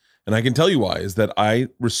not. And I can tell you why, is that I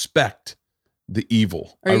respect the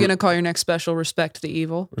evil. Are you going to call your next special Respect the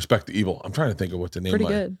Evil? Respect the Evil. I'm trying to think of what to name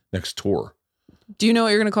my next tour. Do you know what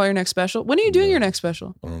you're going to call your next special? When are you doing your next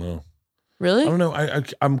special? I don't know. Really? I don't know.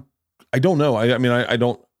 I don't know. I mean, I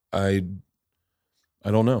don't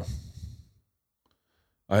know.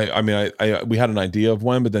 We had an idea of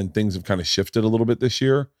when, but then things have kind of shifted a little bit this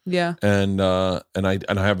year. Yeah. And I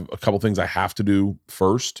have a couple things I have to do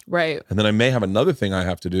first. Right. And then I may have another thing I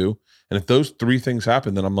have to do. And if those 3 things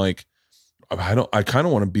happen, then I'm like, I kind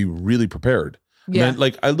of want to be really prepared. Yeah. And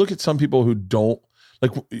like, I look at some people who don't,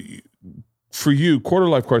 like, for you, Quarter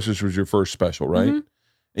Life Crisis was your first special, right? Mm-hmm.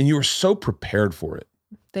 And you were so prepared for it.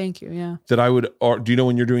 Thank you. Yeah. That I would, or do you know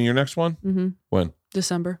when you're doing your next one? Mm-hmm. When?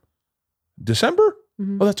 December.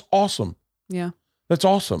 Mm-hmm. Oh, that's awesome. Yeah. That's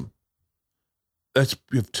awesome. You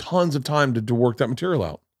have tons of time to work that material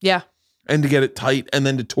out. Yeah. And to get it tight, and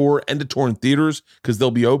then to tour in theaters because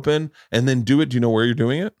they'll be open, and then do it. Do you know where you're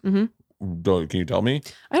doing it? Mm-hmm. Can you tell me?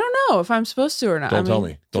 I don't know if I'm supposed to or not. Don't tell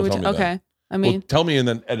me. Don't tell me. Okay. Then. I mean, tell me and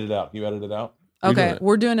then edit it out. Can you edit it out? Okay.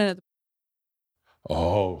 We're doing it.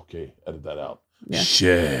 Oh, okay. Edit that out. Yeah.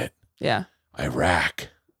 Shit. Yeah. Iraq.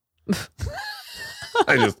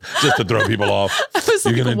 I just to throw people off. I was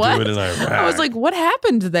You're like, gonna what? do it in Iraq. I was like, what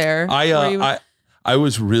happened there? I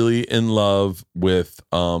was really in love with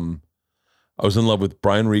Brian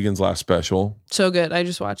Regan's last special. So good. I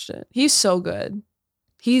just watched it. He's so good.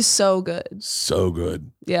 He's so good. So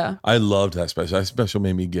good. Yeah. I loved that special. That special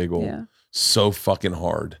made me giggle. Yeah. So fucking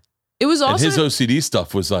hard. It was also and his OCD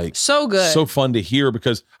stuff was like so good. So fun to hear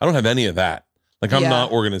because I don't have any of that. Like I'm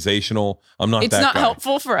not organizational. I'm not It's that not guy.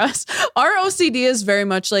 helpful for us. Our OCD is very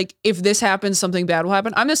much like, if this happens, something bad will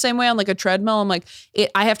happen. I'm the same way on like a treadmill. I'm like,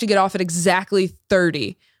 I have to get off at exactly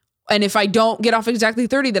 30. And if I don't get off exactly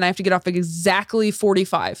 30, then I have to get off at exactly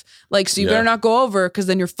 45. Like, so you better not go over because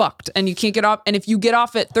then you're fucked and you can't get off. And if you get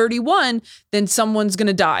off at 31, then someone's going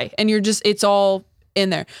to die. And it's all in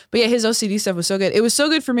there. But yeah, his OCD stuff was so good. It was so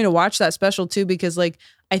good for me to watch that special too, because like,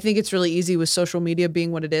 I think it's really easy with social media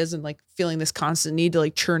being what it is and like feeling this constant need to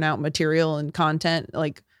like churn out material and content,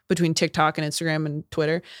 like between TikTok and Instagram and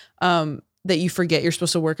Twitter, that you forget you're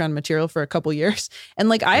supposed to work on material for a couple years. And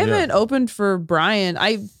like, I haven't opened for Brian.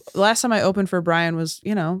 Last time I opened for Brian was,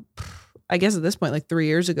 I guess at this point, like 3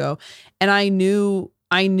 years ago. And I knew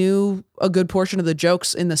a good portion of the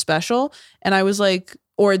jokes in the special. And I was like,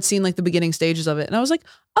 or had seen like the beginning stages of it. And I was like,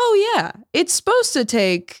 oh yeah, it's supposed to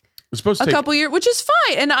take a couple years, which is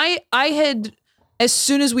fine. And I had, as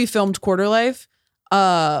soon as we filmed Quarter Life,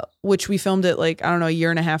 which we filmed it like, I don't know, a year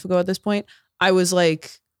and a half ago at this point, I was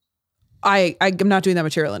like, I'm not doing that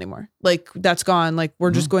material anymore. Like that's gone. Like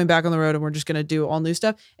we're just going back on the road and we're just going to do all new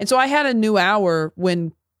stuff. And so I had a new hour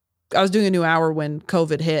when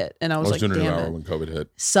COVID hit, and I was like, doing damn a new hour it. when COVID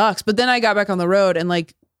hit. Sucks. But then I got back on the road and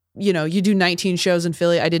like, you do 19 shows in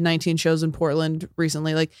Philly. I did 19 shows in Portland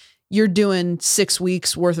recently. Like you're doing 6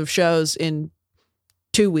 weeks worth of shows in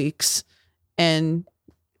 2 weeks and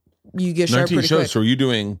you get sharp 19 pretty shows. quick. So are you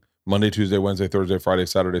doing Monday, Tuesday, Wednesday, Thursday, Friday,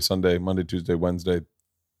 Saturday, Sunday, Monday, Tuesday, Wednesday?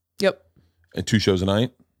 Yep. And 2 shows a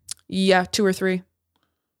night? Yeah, 2 or 3.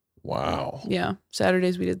 Wow. Yeah.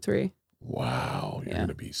 Saturdays we did 3. Wow. You're going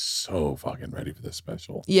to be so fucking ready for this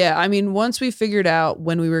special. Yeah. I mean, once we figured out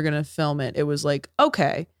when we were going to film it, it was like,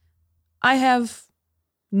 okay, I have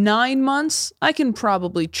 9 months. I can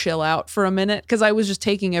probably chill out for a minute, because I was just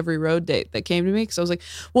taking every road date that came to me. Because I was like,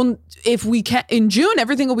 well, if we can in June,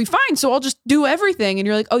 everything will be fine. So I'll just do everything. And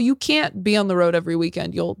you're like, oh, you can't be on the road every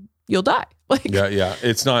weekend. You'll die. Like, yeah.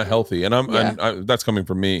 It's not healthy. And and that's coming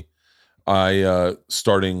from me. I'm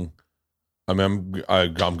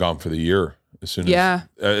gone for the year as soon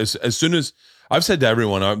as as soon as I've said to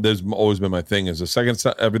everyone, there's always been my thing is the second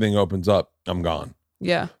everything opens up, I'm gone.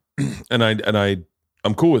 Yeah. And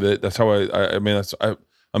I'm cool with it. That's how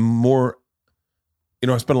I'm more,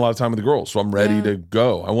 I spend a lot of time with the girls, so I'm ready to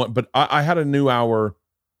go. But I had a new hour.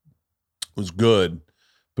 It was good,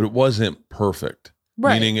 but it wasn't perfect.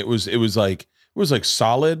 Right. Meaning it was like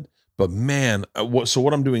solid, but man, what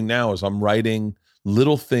I'm doing now is I'm writing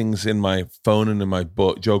little things in my phone and in my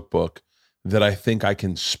joke book that I think I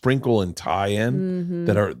can sprinkle and tie in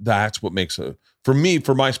that's what makes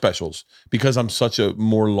for my specials, because I'm such a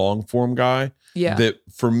more long form guy. Yeah. That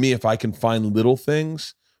for me, if I can find little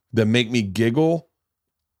things that make me giggle,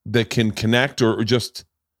 that can connect or just,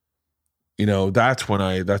 that's when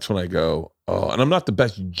I go, oh, and I'm not the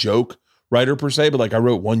best joke writer per se, but like I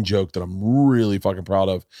wrote one joke that I'm really fucking proud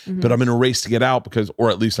of, but I'm in a race to get out or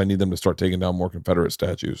at least I need them to start taking down more Confederate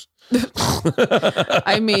statues.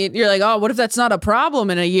 I mean, you're like, oh, what if that's not a problem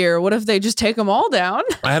in a year? What if they just take them all down?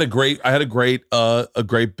 I had a great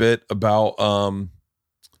bit about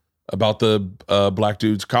the black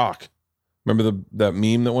dude's cock. Remember that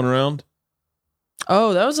meme that went around?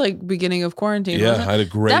 Oh, that was like beginning of quarantine. Yeah, wasn't it? I had a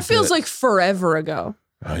great That feels bit. like forever ago.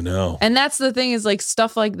 I know. And that's the thing is like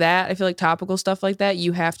stuff like that. I feel like topical stuff like that,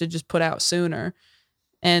 you have to just put out sooner.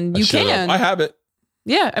 And you can. I have it.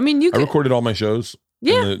 Yeah, I mean, I recorded all my shows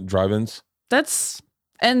in the drive-ins. That's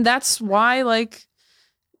why, like,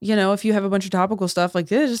 you know, if you have a bunch of topical stuff, like,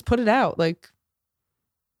 yeah, just put it out. Like,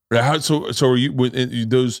 so are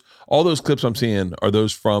you all those clips I'm seeing, are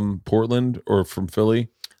those from Portland or from Philly?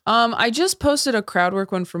 I just posted a crowd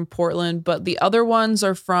work one from Portland, but the other ones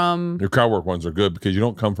are from. Your crowd work ones are good because you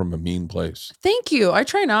don't come from a mean place. Thank you. I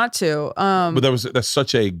try not to. But that's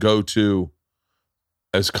such a go-to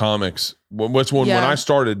as comics. When I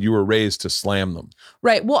started, you were raised to slam them.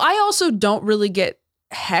 Right. Well, I also don't really get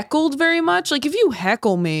heckled very much. Like, if you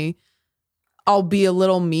heckle me, I'll be a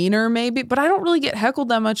little meaner maybe, but I don't really get heckled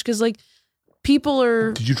that much because, like, people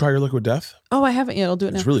are. Did you try your Liquid Death? Oh, I haven't yet. I'll do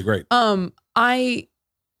it now. It's really great.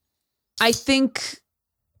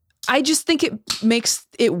 I just think it makes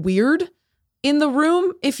it weird in the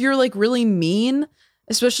room if you're, like, really mean,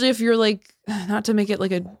 especially if you're, like, not to make it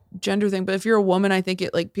like a gender thing, but if you're a woman, I think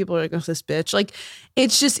it, like, people are like, oh, this bitch. Like,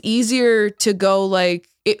 it's just easier to go, like,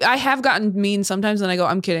 I have gotten mean sometimes and I go,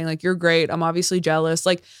 I'm kidding. Like, you're great. I'm obviously jealous.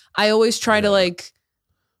 Like, I always try to, like,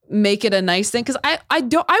 make it a nice thing. Cause I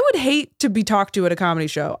would hate to be talked to at a comedy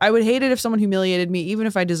show. I would hate it if someone humiliated me, even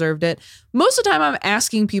if I deserved it. Most of the time I'm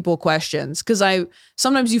asking people questions because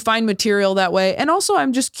sometimes you find material that way. And also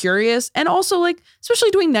I'm just curious. And also, like,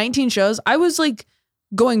 especially doing 19 shows, I was, like,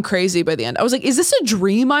 going crazy by the end. I was like, is this a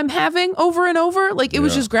dream I'm having over and over? Like, it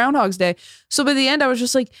was just Groundhog's Day. So by the end I was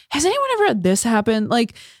just like, has anyone ever had this happen?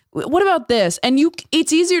 Like, what about this? And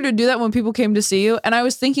it's easier to do that when people came to see you. And I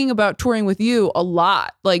was thinking about touring with you a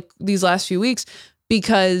lot, like, these last few weeks,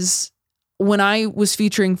 because when I was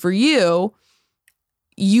featuring for you,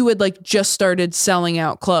 you had, like, just started selling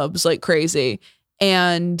out clubs like crazy.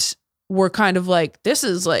 And we're kind of like, this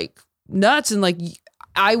is, like, nuts. And, like,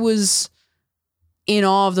 I was in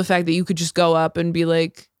awe of the fact that you could just go up and be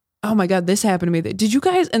like, oh my God, this happened to me. Did you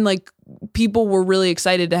guys? And, like, people were really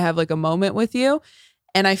excited to have, like, a moment with you.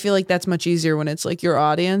 And I feel like that's much easier when it's, like, your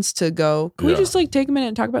audience to go, can we just, like, take a minute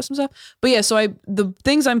and talk about some stuff? But yeah, so the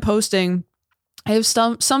things I'm posting, I have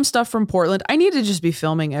some stuff from Portland. I need to just be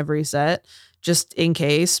filming every set just in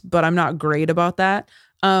case, but I'm not great about that.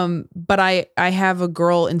 But I have a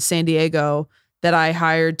girl in San Diego that I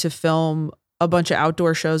hired to film a bunch of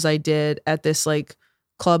outdoor shows I did at this, like,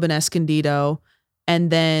 club in Escondido.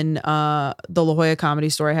 And then the La Jolla Comedy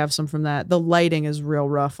Store, I have some from that. The lighting is real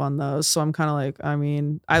rough on those. So I'm kind of like, I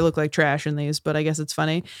mean, I look like trash in these, but I guess it's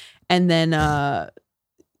funny. And then,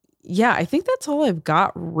 yeah, I think that's all I've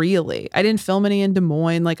got, really. I didn't film any in Des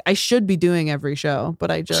Moines. Like, I should be doing every show,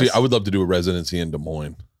 but I just... See, I would love to do a residency in Des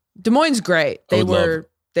Moines. Des Moines' great. They were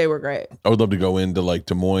great. I would love to go into, like,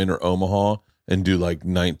 Des Moines or Omaha and do, like,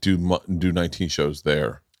 do 19 shows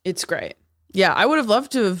there. It's great. Yeah, I would have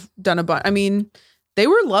loved to have done a bunch. I mean... They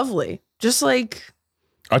were lovely. Just, like,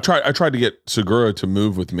 I tried to get Segura to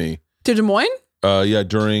move with me to Des Moines. Yeah,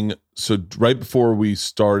 right before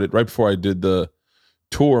I did the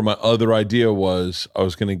tour, my other idea was I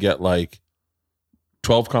was going to get, like,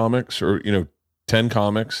 12 comics or 10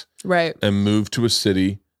 comics, right, and move to a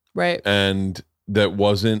city, right, and where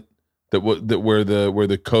the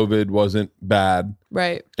COVID wasn't bad,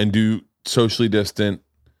 right, and do socially distant.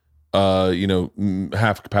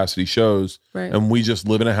 Half capacity shows, right, and we just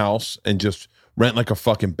live in a house and just rent, like, a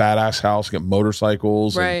fucking badass house, get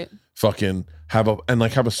motorcycles, right, and fucking have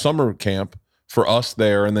a summer camp for us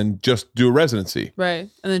there, and then just do a residency, right.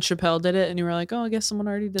 And then Chappelle did it, and you were like, oh, I guess someone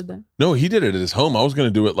already did that. No, he did it at his home. I was going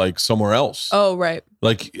to do it, like, somewhere else. Oh, right.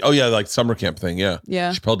 Like, oh yeah, like summer camp thing. Yeah,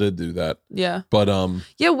 yeah. Chappelle did do that. Yeah, but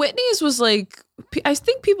yeah, Whitney's was, like, I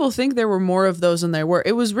think people think there were more of those than there were.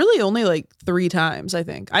 It was really only, like, 3 times. I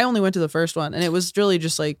think I only went to the first one, and it was really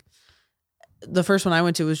just, like, the first one I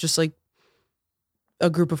went to was just, like, a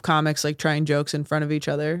group of comics, like, trying jokes in front of each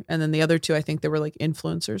other, and then the other 2, I think there were, like,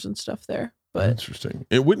 influencers and stuff there. But interesting.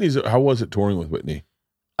 And Whitney's, how was it touring with Whitney?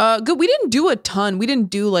 Good. We didn't do a ton. We didn't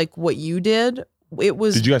do, like, what you did. It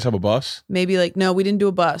was. Did you guys have a bus? Maybe, like, no, we didn't do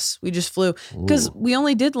a bus. We just flew because we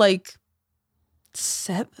only did, like,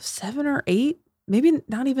 7 or 8. Maybe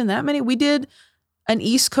not even that many. We did an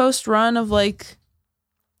East Coast run of, like,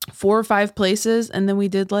 4 or 5 places. And then we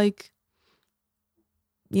did, like,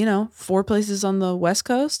 4 places on the West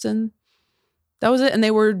Coast. And that was it. And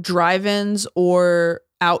they were drive-ins or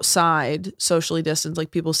outside, socially distanced,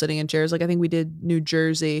 like, people sitting in chairs. Like, I think we did New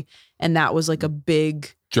Jersey, and that was, like, a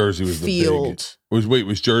big Jersey was field.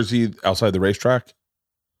 Was Jersey outside the racetrack?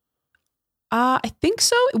 I think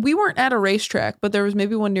so. We weren't at a racetrack, but there was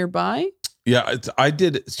maybe one nearby. Yeah, I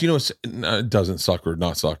did. It doesn't suck or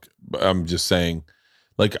not suck. But I'm just saying,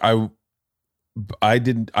 like, I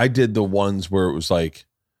did the ones where it was, like,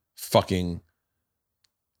 fucking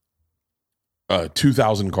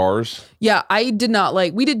 2,000 cars. Yeah, I did not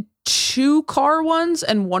we did 2 car ones,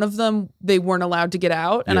 and one of them they weren't allowed to get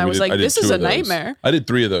out, and I was like, this is a nightmare. I did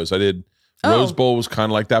 3 of those. I did Rose Bowl was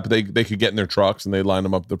kind of like that, but they could get in their trucks and they lined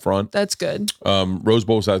them up at the front. That's good. Rose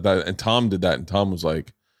Bowl was like that, and Tom did that, and Tom was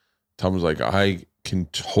like, I can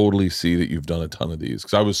totally see that you've done a ton of these,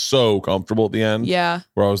 because I was so comfortable at the end. Yeah,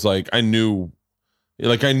 where I was like, I knew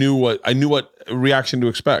what reaction to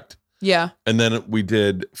expect. Yeah, and then we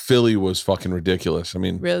did Philly was fucking ridiculous. I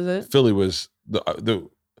mean, really? Philly was there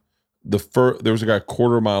was a guy a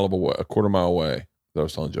quarter mile away that I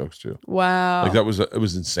was telling jokes to. Wow. Like it was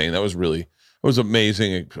insane. It was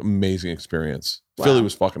amazing experience. Wow. Philly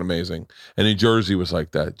was fucking amazing. And in Jersey was like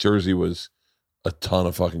that. Jersey was a ton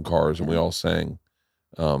of fucking cars, and we all sang.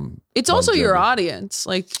 It's also your audience.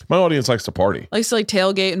 Like my audience likes to party. Likes to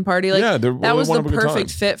tailgate and party. Like that was the perfect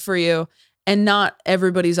fit for you. And not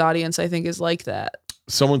everybody's audience, I think, is like that.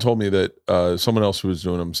 Someone told me that someone else who was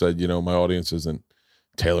doing them said, my audience isn't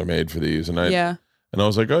tailor-made for these. And I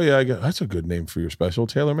was like, oh yeah, that's a good name for your special,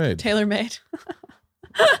 tailor-made. Tailor-made.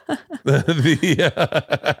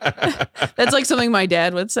 That's like something my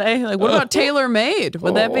dad would say. Like, what about tailor-made?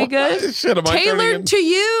 Would that be good? Tailored to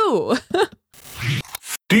you.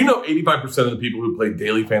 Do you know 85% of the people who play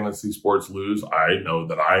daily fantasy sports lose? I know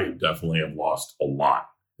that I definitely have lost a lot.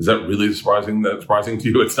 Is that really surprising to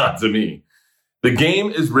you? It's not to me. The game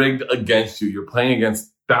is rigged against you. You're playing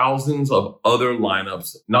against thousands of other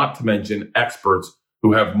lineups, not to mention experts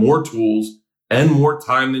who have more tools and more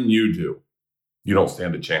time than you do. You don't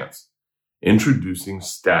stand a chance. Introducing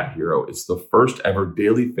Stat Hero. It's the first ever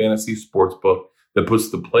daily fantasy sports book that puts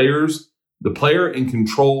the player in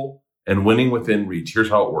control and winning within reach. Here's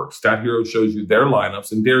how it works. Stat Hero shows you their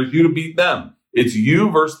lineups and dares you to beat them. It's you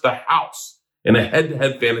versus the house in a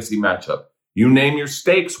head-to-head fantasy matchup. You name your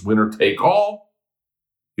stakes, winner take all.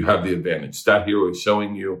 You have the advantage. Stat Hero is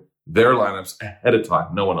showing you their lineups ahead of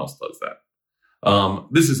time. No one else does that.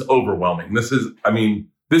 This is overwhelming. This is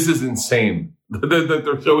insane that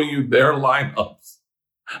they're showing you their lineups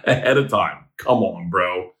ahead of time. Come on,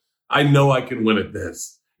 bro. I know I can win at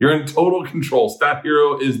this. You're in total control. Stat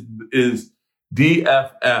Hero is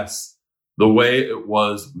DFS the way it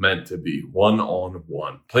was meant to be,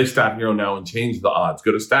 1-on-1. Play Stat Hero now and change the odds.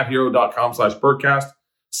 Go to stathero.com/Bertcast.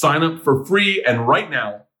 Sign up for free, and right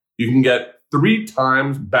now you can get 3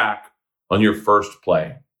 times back on your first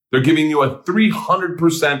play. They're giving you a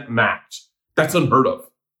 300% match. That's unheard of.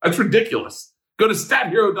 That's ridiculous. Go to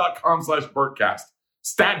stathero.com/Bertcast.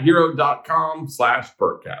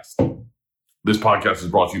 stathero.com/Bertcast. This podcast is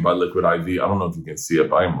brought to you by Liquid IV. I don't know if you can see it,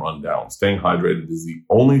 but I am run down. Staying hydrated is the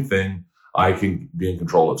only thing I can be in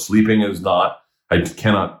control of. Sleeping is not. I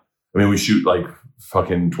cannot. We shoot like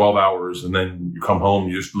fucking 12 hours and then you come home,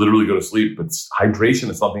 you just literally go to sleep. But hydration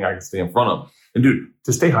is something I can stay in front of. And dude,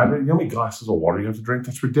 to stay hydrated, you know how many glasses of water you have to drink?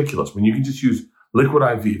 That's ridiculous. When you can just use Liquid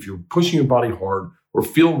IV, if you're pushing your body hard or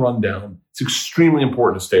feel run down, it's extremely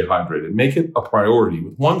important to stay hydrated. Make it a priority.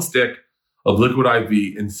 With 1 stick of Liquid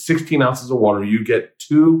IV and 16 ounces of water, you get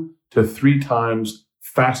 2 to 3 times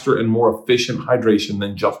faster and more efficient hydration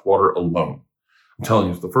than just water alone. I'm telling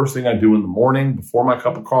you, it's the first thing I do in the morning before my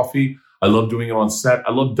cup of coffee. I love doing it on set.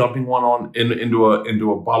 I love dumping one into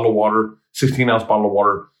a bottle of water, 16-ounce bottle of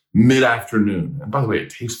water, mid-afternoon. And by the way, it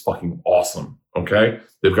tastes fucking awesome, okay?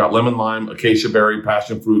 They've got lemon, lime, acacia berry,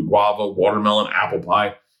 passion fruit, guava, watermelon, apple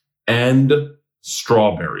pie, and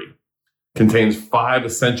strawberry. Contains 5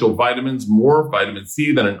 essential vitamins, more vitamin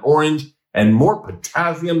C than an orange, and more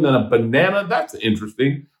potassium than a banana. That's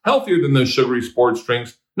interesting. Healthier than those sugary sports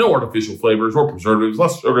drinks. No artificial flavors or preservatives.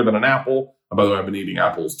 Less sugar than an apple. And by the way, I've been eating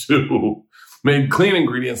apples too. Made clean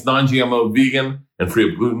ingredients, non-GMO, vegan, and free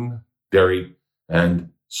of gluten, dairy,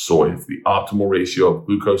 and soy. It's the optimal ratio of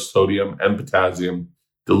glucose, sodium, and potassium.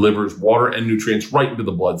 Delivers water and nutrients right into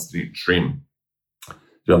the bloodstream.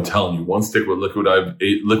 Dude, I'm telling you, 1 stick with Liquid IV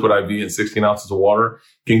and 16 ounces of water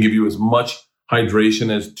can give you as much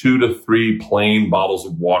hydration as 2 to 3 plain bottles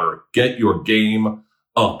of water. Get your game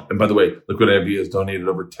up. And by the way, Liquid IV has donated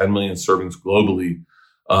over 10 million servings globally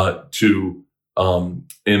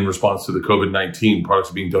in response to the COVID-19.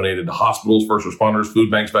 Products are being donated to hospitals, first responders,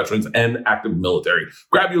 food banks, veterans, and active military.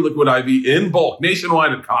 Grab your Liquid IV in bulk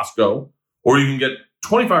nationwide at Costco, or you can get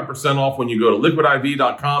 25% off when you go to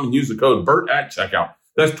liquidiv.com and use the code BERT at checkout.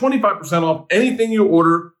 That's 25% off anything you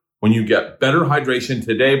order when you get better hydration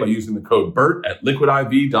today by using the code BERT at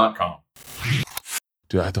liquidiv.com.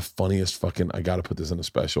 Dude, I had the funniest I got to put this in a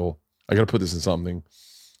special. I got to put this in something.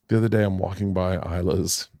 The other day, I'm walking by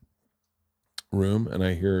Isla's room, and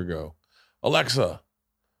I hear her go, Alexa,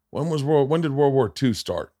 when did World War II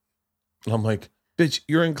start? And I'm like, bitch,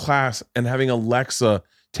 you're in class and having Alexa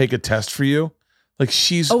take a test for you. Like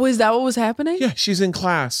she's. Oh, is that what was happening? Yeah, she's in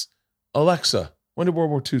class. Alexa, when did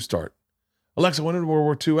World War II start? Alexa, when did World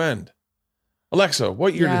War II end? Alexa,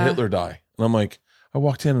 what year did Hitler die? And I'm like, I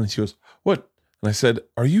walked in and she goes, what? And I said,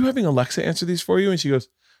 are you having Alexa answer these for you? And she goes,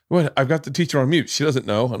 what? I've got the teacher on mute. She doesn't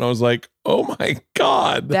know. And I was like, oh my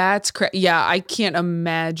God. That's crazy. Yeah, I can't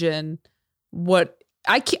imagine what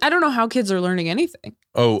I don't know how kids are learning anything.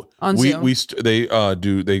 Oh, on Zoom.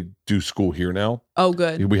 They do school here now. Oh,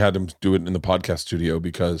 good. We had them do it in the podcast studio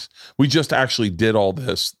because we just actually did all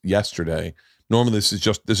this yesterday. Normally this has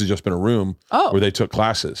just been a room where they took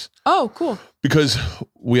classes. Oh, cool. Because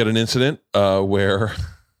we had an incident where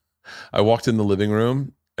I walked in the living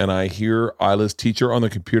room and I hear Isla's teacher on the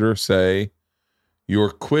computer say, your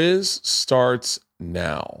quiz starts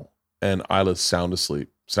now. And Isla's sound asleep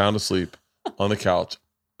on the couch,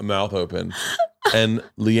 mouth open. And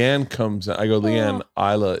Leanne comes in. I go, Leanne,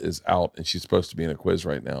 Isla is out and she's supposed to be in a quiz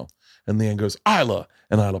right now. And Leanne goes, Isla.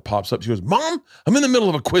 And Isla pops up. She goes, Mom, I'm in the middle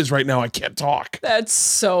of a quiz right now. I can't talk. That's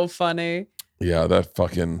so funny. Yeah,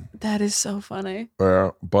 that is so funny.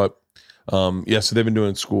 So they've been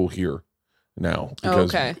doing school here now.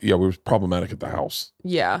 Because, we were problematic at the house.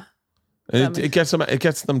 Yeah. And it gets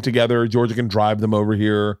them together. Georgia can drive them over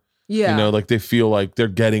here. Yeah. You know, like they feel like they're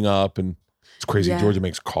getting up and it's crazy. Yeah. Georgia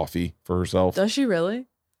makes coffee for herself. Does she really?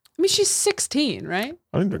 I mean, she's 16, right?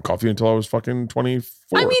 I didn't drink coffee until I was fucking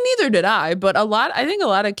 24. I mean, neither did I. But I think a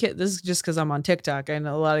lot of kids, this is just because I'm on TikTok. I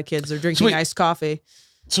know a lot of kids are drinking iced coffee.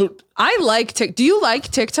 So I like TikTok. Do you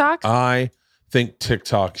like TikTok? I think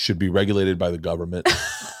TikTok should be regulated by the government.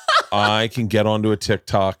 I can get onto a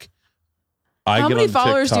TikTok. How many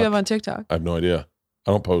followers do you have on TikTok? I have no idea.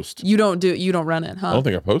 I don't post. You don't run it, huh? I don't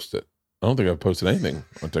think I post it. I don't think I've posted anything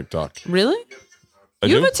on TikTok. Really?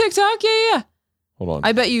 You have a TikTok? Yeah. Hold on.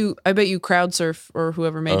 I bet you CrowdSurf or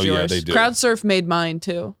whoever made yours. Yeah, they do. CrowdSurf made mine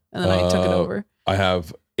too. And then I took it over. I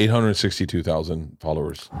have 862,000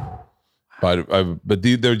 followers. But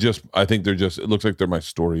they're just, it looks like they're my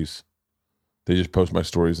stories. They just post my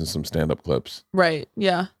stories and some stand-up clips. Right.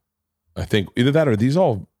 Yeah. I think either that or are these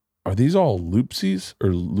all loopsies or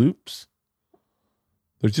loops?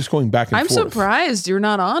 They're just going back and forth. I'm surprised you're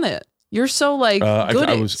not on it. You're so good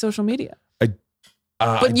at social media.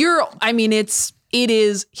 It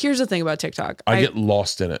is. Here's the thing about TikTok. I get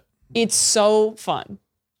lost in it. It's so fun.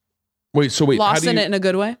 Wait. Lost in it in a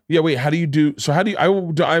good way? Yeah. Wait. How do you do? So how do you?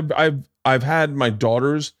 I've had my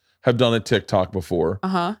daughters have done a TikTok before.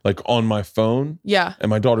 Like on my phone. Yeah. And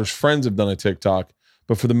my daughter's friends have done a TikTok,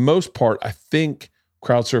 but for the most part, I think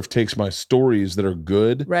CrowdSurf takes my stories that are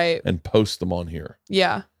good, right, and posts them on here.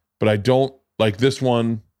 Yeah. But I don't like this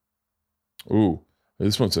one. Ooh.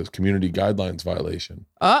 This one says community guidelines violation.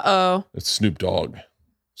 Uh-oh. It's Snoop Dogg.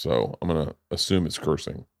 So I'm going to assume it's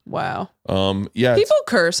cursing. Wow. Yeah. People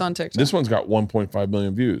curse on TikTok. This one's got 1.5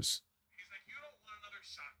 million views.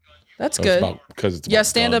 That's good. Because it's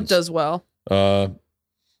stand-up does well.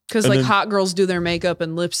 Because hot girls do their makeup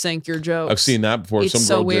and lip sync your jokes. I've seen that before. It's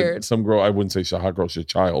weird. Some girl, I wouldn't say she's a hot girl, she's a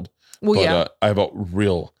child. Well, yeah. I have a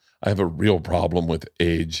real problem with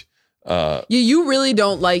age. You really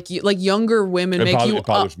don't like younger women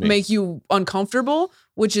make you uncomfortable,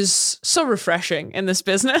 which is so refreshing in this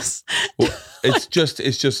business. Well, it's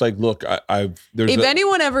just like, look, if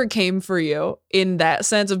anyone ever came for you in that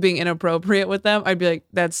sense of being inappropriate with them, I'd be like,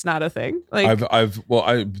 that's not a thing. Like by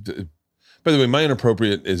the way, my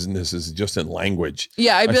inappropriateness is just in language.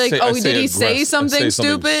 Yeah, I'd be did he say something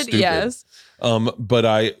stupid? Yes. But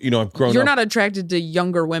I've grown up. You're not attracted to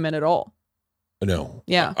younger women at all. No.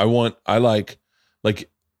 Yeah. I like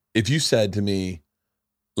if you said to me,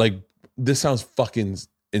 like, this sounds fucking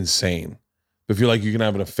insane, but if you're like, you can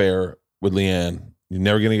have an affair with Leanne, you're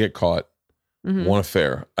never going to get caught. Mm-hmm. One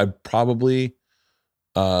affair. I'd probably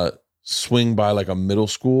swing by like a middle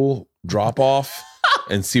school drop off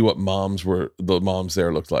and see what the moms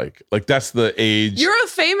there looked like. Like, that's the age. You're a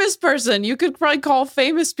famous person. You could probably call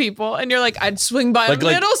famous people and you're like, I'd swing by a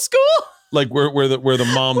middle school. Like where the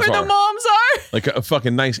moms are. Where the moms are. Like a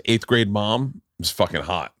fucking nice 8th grade mom is fucking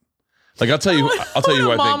hot. Like I'll tell you who I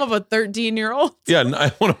think. Mom of a 13-year-old. Yeah,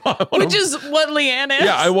 I want which is what Leanne is.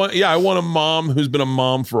 Yeah, I want a mom who's been a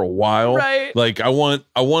mom for a while. Right. Like I want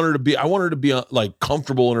her to be like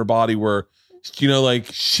comfortable in her body where like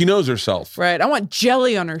she knows herself. Right. I want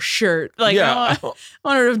jelly on her shirt. Like I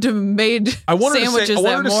want her to have made sandwiches I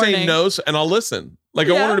want her to morning. say no, and I'll listen. Like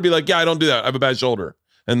I want her to be like, yeah, I don't do that. I have a bad shoulder.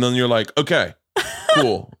 And then you're like, okay,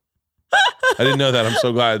 cool. I didn't know that. I'm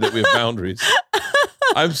so glad that we have boundaries.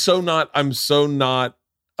 I'm so not.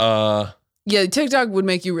 Yeah, TikTok would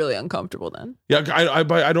make you really uncomfortable then. Yeah,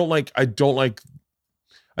 I don't like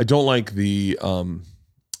I don't like the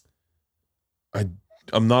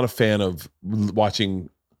I'm not a fan of watching.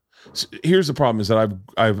 Here's the problem: is that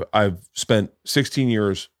I've spent 16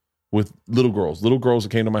 years with little girls that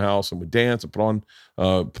came to my house and would dance and put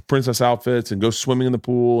on princess outfits and go swimming in the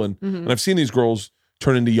pool, and I've seen these girls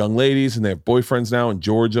turn into young ladies and they have boyfriends now, and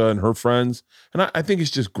Georgia and her friends, and I think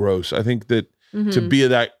it's just gross. I think that to be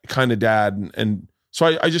that kind of dad, and so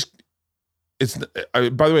I just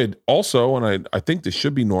by the way, also, and I think this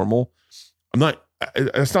should be normal.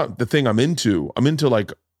 That's not the thing I'm into. I'm into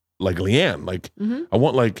like Leanne. Like I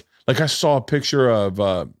want like I saw a picture of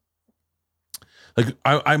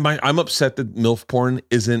I'm upset that MILF porn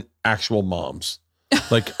isn't actual moms.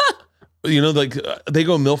 Like like they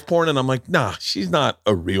go MILF porn and I'm like, nah, she's not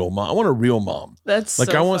a real mom. I want a real mom. That's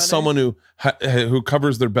like so I want funny. someone who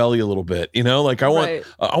covers their belly a little bit. Like I want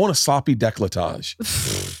a sloppy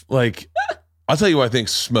décolletage. Like I'll tell you what I think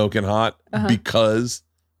smoking hot because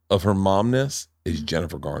of her momness is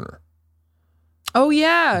Jennifer Garner. Oh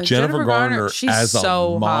yeah, Jennifer Garner she's as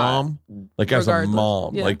so a mom, hot, like as a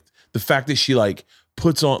mom, yeah. like the fact that she like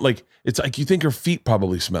puts on like it's like you think her feet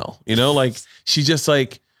probably smell. Like she just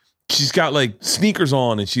like she's got like sneakers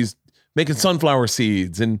on and she's making sunflower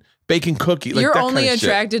seeds and baking cookies. Like you're that only kind of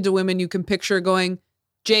attracted shit. to women you can picture going,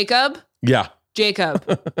 Jacob. Yeah. Jacob.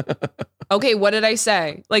 Okay, what did I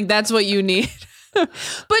say? Like that's what you need.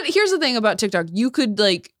 But here's the thing about TikTok. You could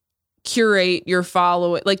like curate your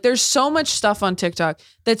following. Like there's so much stuff on TikTok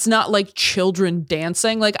that's not like children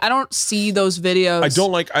dancing. Like I don't see those videos. I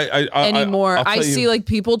don't like anymore. I see like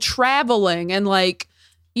people traveling and like,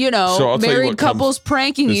 married couples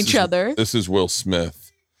pranking each other. This is Will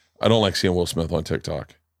Smith. I don't like seeing Will Smith on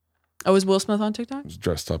TikTok. Oh, is Will Smith on TikTok? He's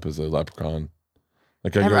dressed up as a leprechaun.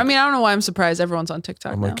 Like I mean, I don't know why I'm surprised everyone's on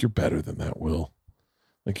TikTok. I'm now. like, you're better than that, Will.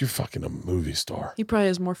 Like you're fucking a movie star. He probably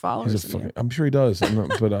has more followers. I'm sure he does.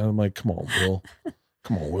 But I'm like, come on, Will.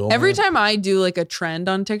 Come on, Will. Every time I do like a trend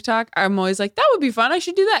on TikTok, I'm always like, that would be fun. I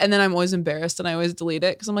should do that. And then I'm always embarrassed and I always delete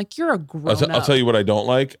it because I'm like, you're a grown up. I'll tell you what I don't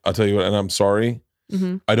like. I'll tell you what, and I'm sorry.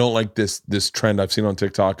 Mm-hmm. I don't like this trend I've seen on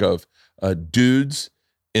TikTok of dudes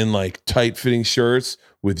in like tight fitting shirts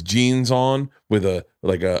with jeans on with a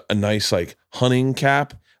nice like hunting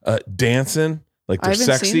cap dancing like they're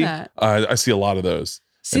sexy. Seen that. I see a lot of those.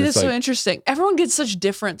 See, that's so interesting. Everyone gets such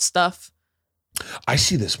different stuff. I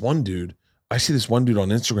see this one dude on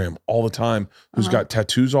Instagram all the time who's got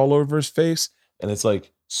tattoos all over his face, and it's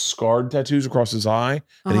like scarred tattoos across his eye,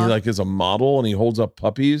 and he like is a model and he holds up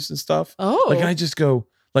puppies and stuff. Oh, like I just go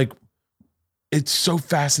like, it's so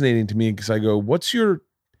fascinating to me because I go, what's your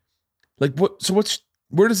like what? So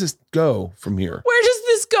where does this go from here? Where does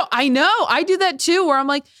this go? I know I do that too. Where I'm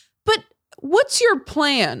like, but what's your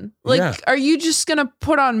plan? Like, are you just gonna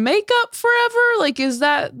put on makeup forever? Like, is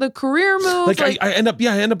that the career move? Like I end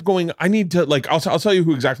up going. I need to like. I'll tell you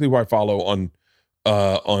who I follow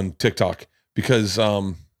on TikTok because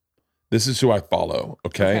this is who I follow.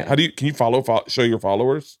 Okay. How do you can you show your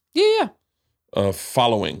followers? Yeah.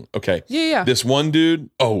 Following. Okay. Yeah. This one dude.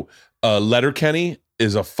 Letterkenny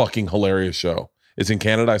is a fucking hilarious show. It's in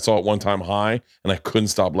Canada. I saw it one time and I couldn't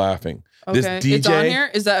stop laughing. Okay. This DJ, it's on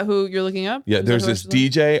here. Is that who you're looking up? Yeah, there's this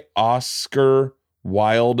DJ Oscar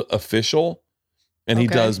Wilde Official, and he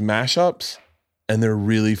does mashups, and they're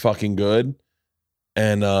really fucking good.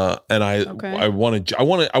 And I want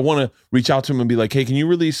to reach out to him and be like, hey, can you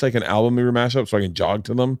release like an album of your mashup so I can jog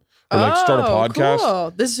to them or like start a podcast?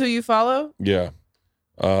 Cool. This is who you follow? Yeah.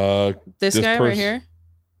 This guy right here.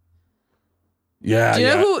 Yeah.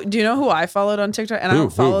 Do you know who I followed on TikTok? And I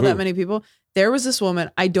don't follow that many people. There was this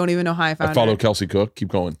woman. I don't even know how I found her. I follow Kelsey Cook. Keep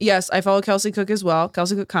going. Yes, I follow Kelsey Cook as well.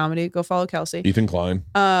 Kelsey Cook Comedy. Go follow Kelsey. Ethan Klein.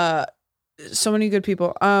 So many good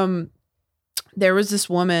people. There was this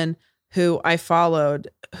woman who I followed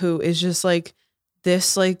who is just like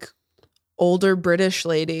this like older British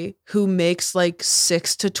lady who makes like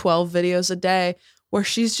 6 to 12 videos a day where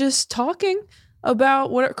she's just talking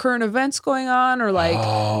about what current events going on or like,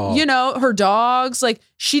 her dogs. Like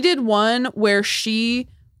she did one where she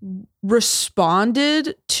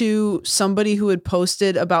responded to somebody who had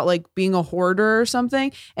posted about like being a hoarder or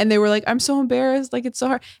something, and they were like, I'm so embarrassed, like it's so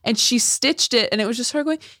hard, and she stitched it and it was just her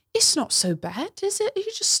going, it's not so bad, is it? You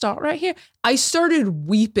just start right here. I started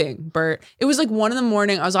weeping, Bert. It was like 1 a.m.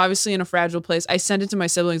 I was obviously in a fragile place. I sent it to my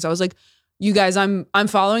siblings. I was like, you guys, I'm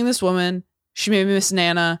following this woman. She made me miss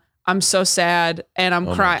Nana. I'm so sad and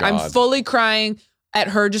I'm crying. I'm fully crying at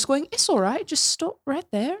her just going, it's all right. Just stop right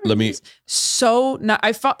there.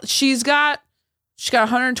 She's got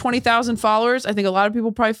 120,000 followers. I think a lot of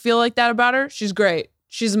people probably feel like that about her. She's great.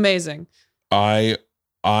 She's amazing. I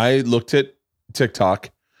looked at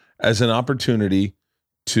TikTok as an opportunity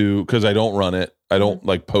because I don't run it. I don't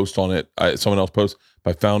like post on it. Someone else posts.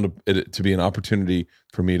 But I found it to be an opportunity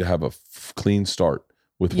for me to have a clean start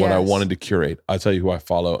with what I wanted to curate. I'll tell you who I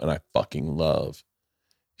follow and I fucking love.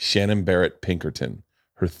 Shannon Barrett Pinkerton.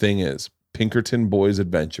 Her thing is Pinkerton Boys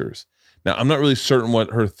Adventures. Now, I'm not really certain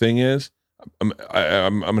what her thing is. I'm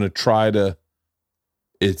going to try to,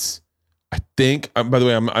 I think, by the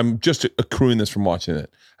way, I'm just accruing this from watching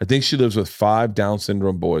it. I think she lives with 5 Down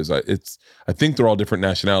syndrome boys. I think they're all different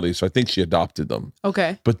nationalities, so I think she adopted them.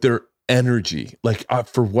 Okay. But their energy, like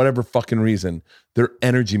for whatever fucking reason, their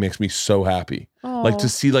energy makes me so happy. Aww. Like to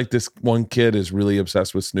see like this one kid is really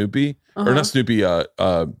obsessed with Snoopy, or not Snoopy,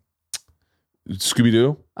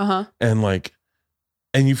 Scooby-Doo.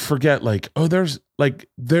 And you forget like, oh,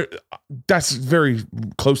 that's very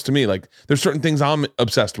close to me. Like there's certain things I'm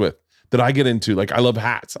obsessed with that I get into. Like I love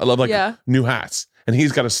hats. I love new hats. And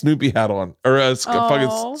he's got a Snoopy hat on or a fucking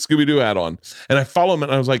Scooby-Doo hat on. And I follow him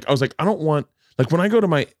and I was like, I don't want, like when I go to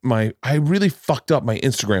my I really fucked up my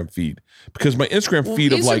Instagram feed because my Instagram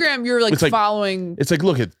feed of like Instagram, you're like following. It's like,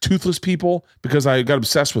 look at toothless people because I got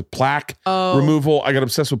obsessed with plaque removal. I got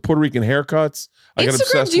obsessed with Puerto Rican haircuts. I got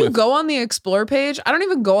obsessed do you go on the Explore page? I don't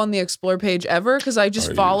even go on the Explore page ever because I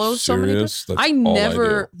just follow so many people. I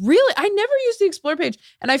never use the Explore page.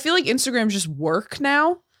 And I feel like Instagram's just work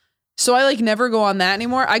now. So I like never go on that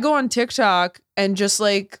anymore. I go on TikTok and just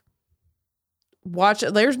like watch.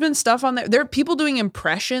 There's been stuff on there. There are people doing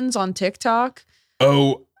impressions on TikTok.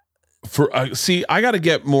 Oh, see, I got to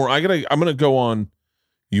get more. I'm going to go on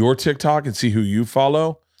your TikTok and see who you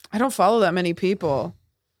follow. I don't follow that many people.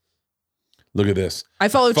 Look at this. I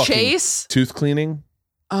follow Chase. Tooth cleaning.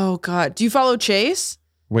 Oh God. Do you follow Chase?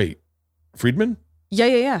 Wait, Friedman?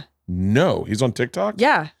 Yeah. No, he's on TikTok?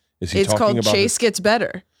 Yeah. Is he it's talking called about Chase Gets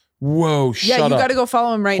Better. Whoa, shut up. Yeah, you got to go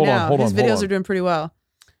follow him right now. His videos are doing pretty well.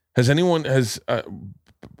 I'm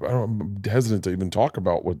hesitant to even talk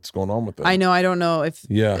about what's going on with him. I know. I don't know if,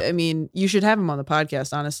 I mean, you should have him on the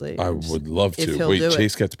podcast, honestly. I would love to. Wait,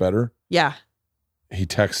 Chase Gets Better? Yeah. He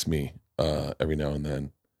texts me every now and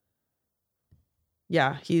then.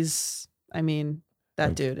 Yeah,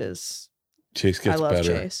 that dude is. Chase Gets Better. I love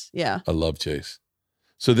Chase. Yeah. I love Chase.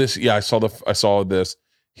 So this, I saw this.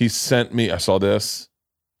 He sent me, I saw this.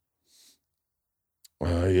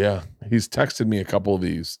 He's texted me a couple of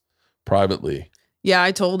these privately. Yeah,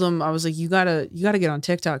 I told him, I was like, you gotta get on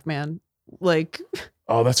TikTok, man. Like,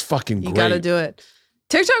 oh, that's fucking great. You gotta do it.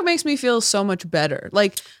 TikTok makes me feel so much better.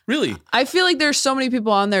 Like, really? I feel like there's so many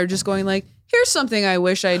people on there just going like, here's something I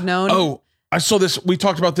wish I'd known. Oh, I saw this. We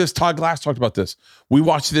talked about this. Todd Glass talked about this. We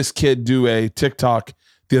watched this kid do a TikTok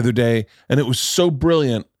the other day, and it was so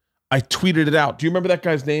brilliant. I tweeted it out. Do you remember that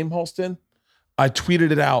guy's name, Halston? I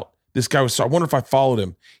tweeted it out. This guy was, I wonder if I followed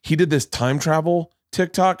him. He did this time travel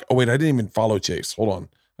TikTok. Oh, wait, I didn't even follow Chase. Hold on.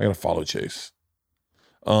 I got to follow Chase.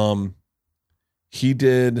 He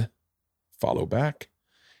did follow back.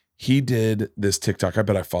 He did this TikTok. I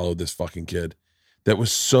bet I followed this fucking kid. That was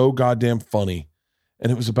so goddamn funny. And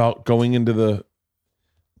it was about going into the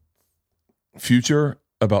future,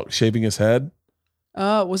 about shaving his head.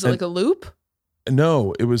 Was it like a loop?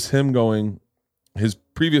 No, it was him going, his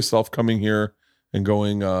previous self coming here and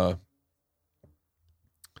going,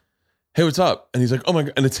 hey, what's up? And he's like, oh my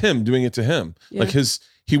God. And it's him doing it to him. Yeah. Like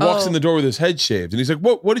he walks in the door with his head shaved. And he's like,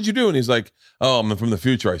 what did you do? And he's like, oh, I'm from the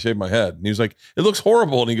future. I shaved my head. And he was like, it looks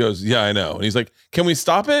horrible. And he goes, yeah, I know. And he's like, can we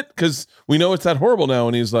stop it? Because we know it's that horrible now.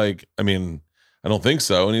 And he's like, I mean, I don't think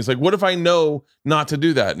so. And he's like, what if I know not to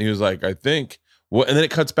do that? And he was like, I think. What? And then it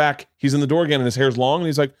cuts back. He's in the door again and his hair's long. And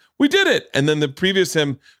he's like, we did it. And then the previous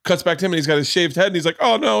him cuts back to him and he's got his shaved head. And he's like,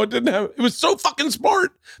 oh no, it was so fucking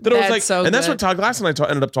smart that I was like, and that's what Todd Glass and I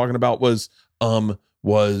ended up talking about was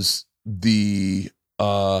the,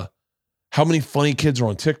 how many funny kids are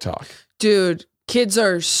on TikTok. Dude, kids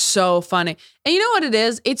are so funny. And you know what it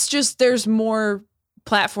is? It's just, there's more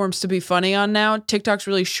platforms to be funny on now. TikTok's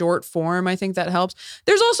really short form. I think that helps.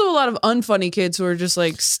 There's also a lot of unfunny kids who are just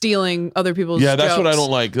like stealing other people's jokes. That's what I don't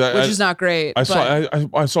like. Which is not great. I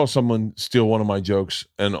saw someone steal one of my jokes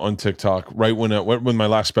and on TikTok right when my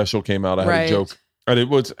last special came out. I had a joke. I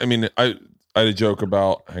had a joke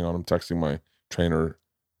about. Hang on, I'm texting my trainer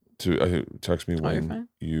to text me when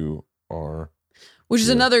you are. Which is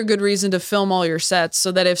another good reason to film all your sets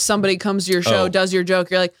so that if somebody comes to your show, does your joke,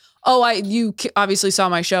 you're like, oh, you obviously saw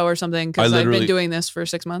my show or something because I've been doing this for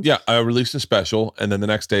 6 months. Yeah, I released a special and then the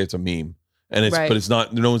next day it's a meme. And but it's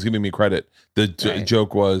not, no one's giving me credit. The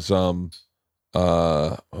joke was, oh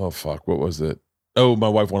fuck, what was it? Oh, my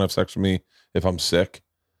wife won't have sex with me if I'm sick.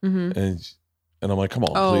 Mm-hmm. And I'm like, come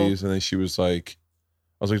on, please. And then she was like,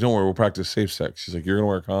 was like, don't worry, we'll practice safe sex. She's like, you're going to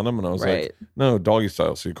wear a condom? And I was like, no, doggy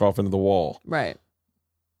style. So you cough into the wall. Right.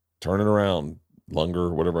 Turn it around.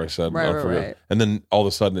 Lunger, whatever I said. Right. And then all of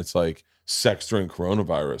a sudden it's like sex during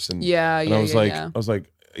coronavirus. And I was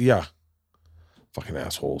like, yeah, fucking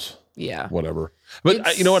assholes. Yeah. Whatever.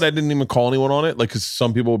 But you know what? I didn't even call anyone on it. Like, cause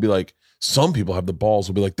some people will be like, some people have the balls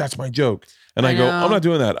will be like, that's my joke. And I go, I'm not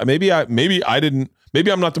doing that. Maybe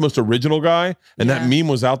I'm not the most original guy. And that meme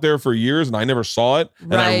was out there for years and I never saw it.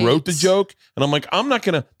 And I wrote the joke and I'm like, I'm not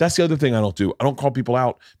going to, that's the other thing I don't do. I don't call people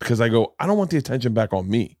out because I go, I don't want the attention back on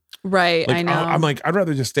me. Right. Like, I know. I'm like, I'd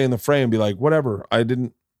rather just stay in the fray and be like, whatever. I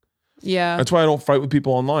didn't. Yeah. That's why I don't fight with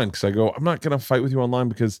people online. Cause I go, I'm not going to fight with you online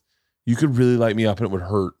because you could really light me up and it would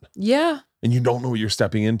hurt. Yeah. And you don't know what you're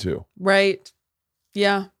stepping into. Right.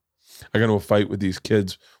 Yeah. I got into a fight with these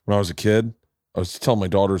kids when I was a kid. I was telling my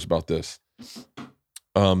daughters about this.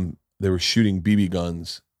 They were shooting BB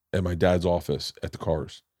guns at my dad's office at the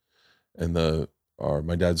cars. And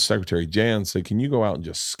my dad's secretary, Jan, said, can you go out and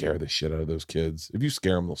just scare the shit out of those kids? If you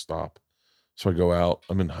scare them, they'll stop. So I go out.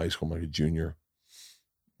 I'm in high school. I'm like a junior.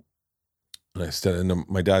 And I said, and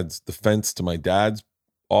the fence to my dad's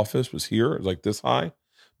office was here. It was like this high,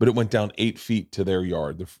 but it went down 8 feet to their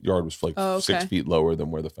yard. The yard was like 6 feet lower than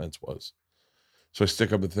where the fence was. So I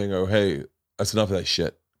stick up the thing. Oh, hey, that's enough of that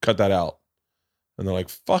shit. Cut that out. And they're like,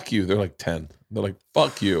 fuck you. They're like 10. They're like,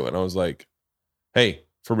 fuck you. And I was like, hey,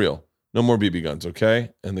 for real, no more BB guns,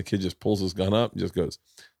 okay? And the kid just pulls his gun up and just goes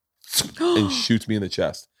and shoots me in the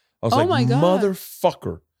chest. I was like,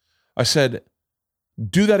 motherfucker. I said,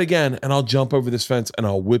 do that again and I'll jump over this fence and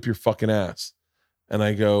I'll whip your fucking ass. And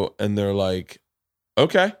I go, and they're like,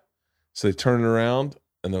 okay. So they turn it around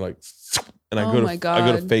and they're like, and I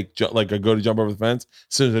go to fake jump, like I go to jump over the fence.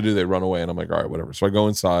 As soon as I do, they run away and I'm like, all right, whatever. So I go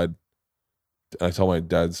inside and I tell my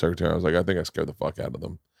dad's secretary, I was like, I think I scared the fuck out of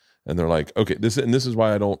them. And they're like, okay, this is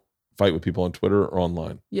why I don't fight with people on Twitter or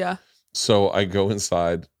online. Yeah. So I go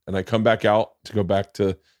inside and I come back out to go back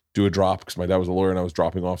to do a drop because my dad was a lawyer and I was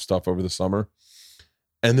dropping off stuff over the summer.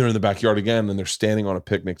 And they're in the backyard again and they're standing on a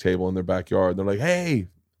picnic table in their backyard. They're like, hey,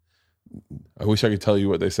 I wish I could tell you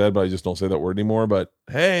what they said, but I just don't say that word anymore. But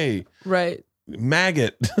hey, right,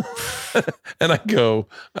 maggot. And I go,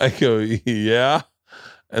 yeah.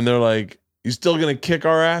 And they're like, you still gonna kick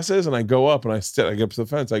our asses? And I go up and I get up to the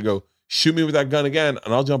fence. I go, shoot me with that gun again,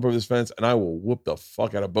 and I'll jump over this fence and I will whoop the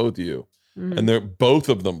fuck out of both of you. Mm-hmm. And they're both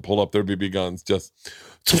of them pull up their BB guns just,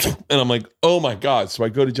 and I'm like, oh my God. So I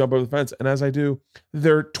go to jump over the fence, and as I do,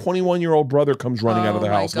 their 21-year-old brother comes running out of the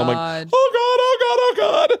house. And I'm like, oh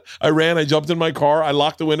God. I ran, I jumped in my car, I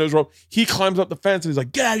locked the windows. He climbs up the fence and he's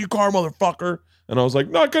like, get out of your car, motherfucker. And I was like,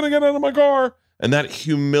 not gonna get out of my car. And that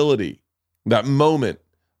humility, that moment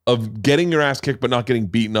of getting your ass kicked but not getting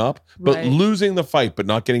beaten up, but losing the fight but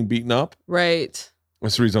not getting beaten up. Right.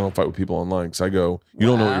 That's the reason I don't fight with people online, because I go, you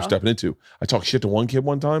don't know what you're stepping into. I talked shit to one kid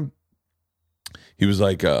one time. He was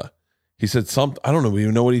like, he said something, I don't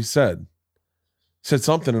even know what he said. He said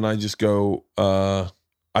something and I just go,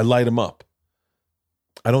 I light him up.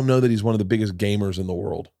 I don't know that he's one of the biggest gamers in the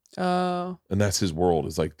world. Oh. And that's his world.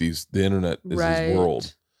 It's like the internet is his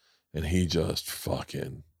world. And he just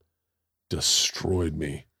fucking destroyed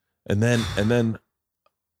me. And then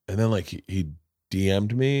like he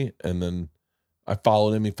DM'd me, and then I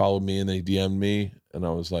followed him, he followed me, and then he DM'd me, and I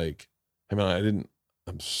was like, hey man,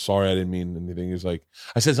 I'm sorry, I didn't mean anything. He was like,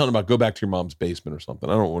 I said something about go back to your mom's basement or something.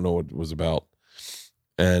 I don't know what it was about.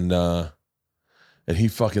 And he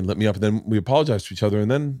fucking lit me up, and then we apologized to each other,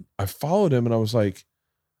 and then I followed him, and I was like,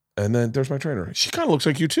 and then there's my trainer. She kind of looks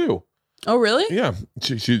like you too. Oh, really? Yeah.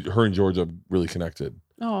 Her and Georgia really connected.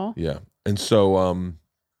 Oh. Yeah. And so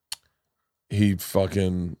he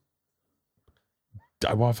fucking,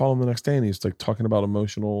 I followed him the next day, and he's like talking about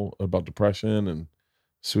depression and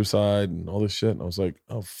suicide and all this shit. And I was like,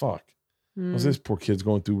 oh fuck. I was, this poor kid's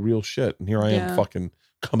going through real shit. And here I am fucking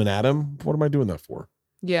coming at him. What am I doing that for?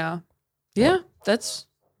 Yeah. Yeah. That's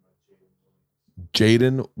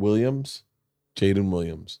Jaden Williams.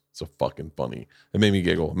 It's so fucking funny. It made me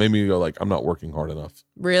giggle. It made me go like, I'm not working hard enough.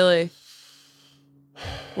 Really?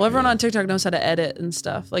 Well, everyone on TikTok knows how to edit and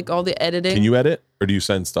stuff. Like all the editing. Can you edit, or do you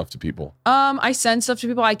send stuff to people? I send stuff to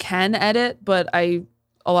people. I can edit, but a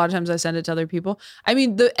lot of times I send it to other people. I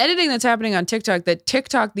mean, the editing that's happening on TikTok,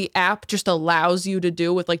 the app just allows you to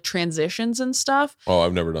do with like transitions and stuff. Oh,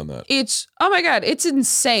 I've never done that. Oh my God, it's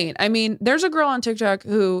insane. I mean, there's a girl on TikTok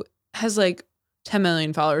who has like 10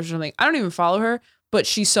 million followers or something. I don't even follow her, but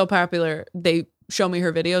she's so popular. They show me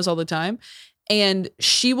her videos all the time. And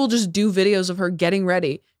she will just do videos of her getting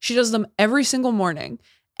ready. She does them every single morning.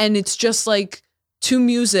 And it's just like to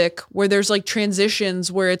music where there's like transitions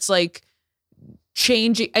where it's like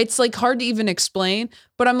changing. It's like hard to even explain,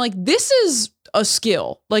 but I'm like, this is a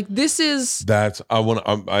skill. Like this is. I want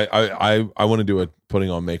to do a putting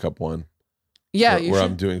on makeup one. Yeah, where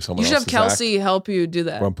I'm doing someone else's act. You should have Kelsey help you do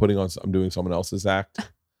that. Where I'm doing someone else's act.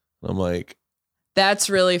 I'm like, that's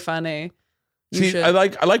really funny. I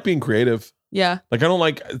like being creative. Yeah. Like I don't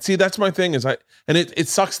like, that's my thing is it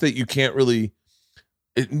sucks that you can't really,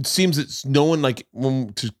 it seems it's no one like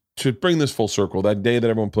to bring this full circle, that day that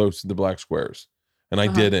everyone posted the black squares and I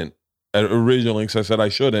didn't originally, because I said I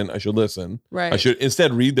should listen. Right. I should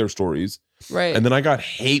instead read their stories. Right. And then I got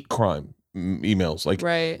hate crime emails. Like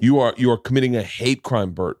right. you are committing a hate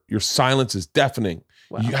crime, Bert. Your silence is deafening.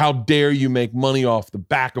 Wow. How dare you make money off the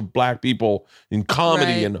back of black people in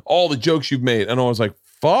comedy and all the jokes you've made. And I was like,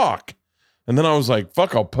 fuck. And then I was like,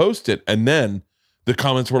 fuck, I'll post it. And then the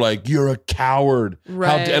comments were like, you're a coward.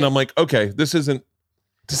 Right. And I'm like, okay, this isn't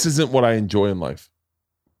what I enjoy in life.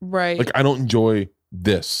 Right. Like I don't enjoy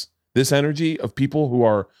this energy of people who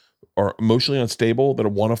are emotionally unstable, that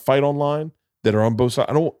want to fight online, that are on both sides.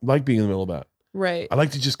 I don't like being in the middle of that. Right. I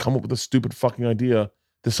like to just come up with a stupid fucking idea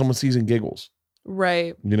that someone sees and giggles.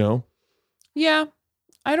 Right. You know? Yeah.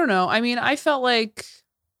 I don't know. I mean, I felt like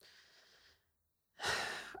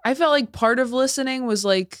part of listening was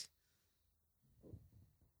like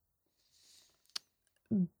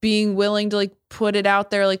being willing to like put it out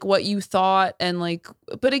there, like what you thought. And like,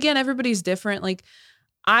 but again, everybody's different. Like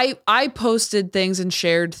I posted things and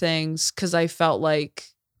shared things because I felt like,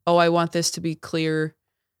 oh, I want this to be clear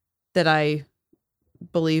that I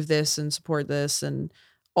believe this and support this. And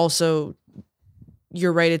also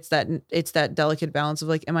you're right. It's that delicate balance of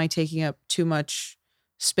like, am I taking up too much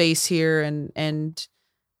space here and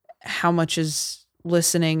how much is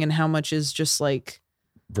listening and how much is just like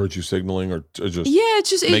virtue signaling or just it's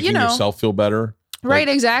just making yourself feel better. Right.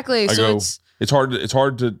 Like, exactly. So it's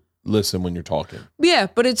hard to listen when you're talking. Yeah.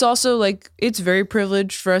 But it's also like, it's very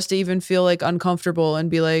privileged for us to even feel like uncomfortable and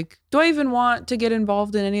be like, do I even want to get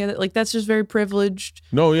involved in any of that? Like, that's just very privileged.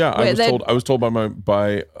 No. Yeah. I was told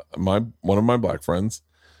by one of my black friends,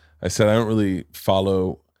 I said, I don't really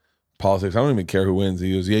follow politics. I don't even care who wins.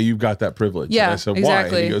 He goes, yeah, you've got that privilege. Yeah, and I said,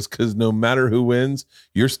 exactly. Why? And he goes, because no matter who wins,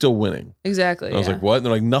 you're still winning. Exactly. And I was like, what? And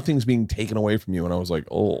they're like, nothing's being taken away from you. And I was like,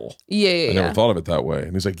 oh. Yeah. I never thought of it that way.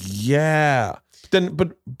 And he's like, yeah. Then,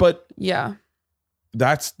 but yeah,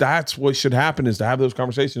 that's what should happen, is to have those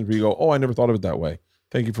conversations where you go, oh, I never thought of it that way.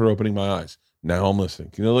 Thank you for opening my eyes. Now I'm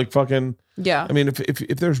listening. You know, like fucking. Yeah. I mean,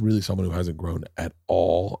 if there's really someone who hasn't grown at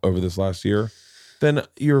all over this last year, then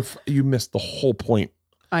you missed the whole point.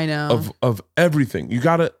 I know. Of everything. You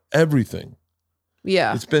got everything.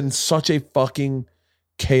 Yeah. It's been such a fucking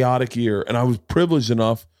chaotic year. And I was privileged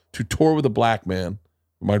enough to tour with a black man,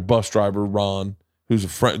 my bus driver, Ron,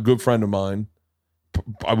 who's a good friend of mine.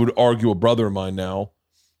 I would argue a brother of mine now.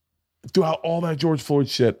 Throughout all that George Floyd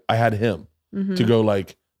shit, I had him to go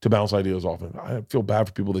like to bounce ideas off of. I feel bad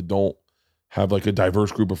for people that don't have like a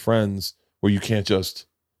diverse group of friends where you can't just,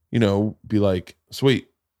 be like, sweet,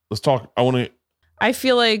 let's talk. I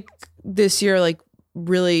feel like this year like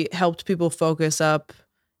really helped people focus up,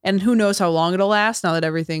 and who knows how long it'll last now that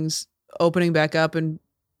everything's opening back up and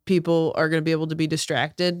people are going to be able to be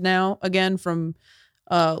distracted now again from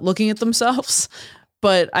looking at themselves.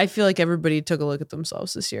 But I feel like everybody took a look at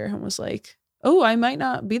themselves this year and was like, oh, I might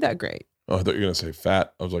not be that great. Oh, I thought you were going to say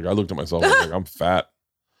fat. I was like, I looked at myself. I was like, I'm fat.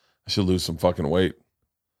 I should lose some fucking weight.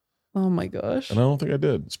 Oh my gosh. And I don't think I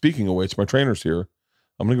did. Speaking of which, my trainer's here.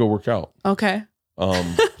 I'm going to go work out. Okay.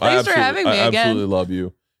 Thanks for having me again. I absolutely love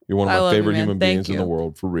you. You're one of my favorite human beings in the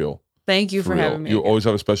world, for real. Thank you for having me. You always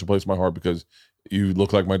have a special place in my heart because you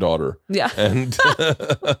look like my daughter. Yeah. And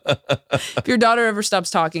if your daughter ever stops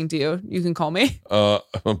talking to you, you can call me. By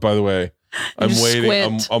the way, I'm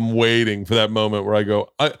waiting. I'm waiting for that moment where I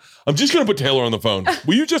go, I'm just going to put Taylor on the phone.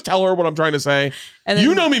 Will you just tell her what I'm trying to say? And then,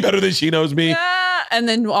 you know me better than she knows me. Yeah. And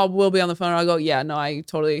then we'll be on the phone and I'll go, yeah, no, I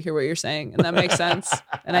totally hear what you're saying. And that makes sense.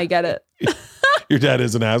 And I get it. Your dad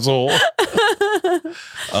is an asshole.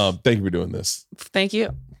 Thank you for doing this. Thank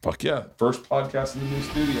you. Fuck yeah. First podcast in the new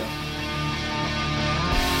studio.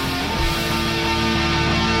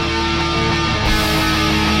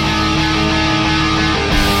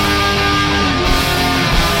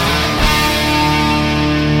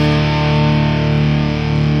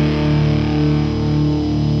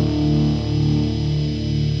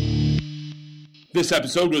 This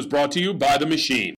episode was brought to you by The Machine.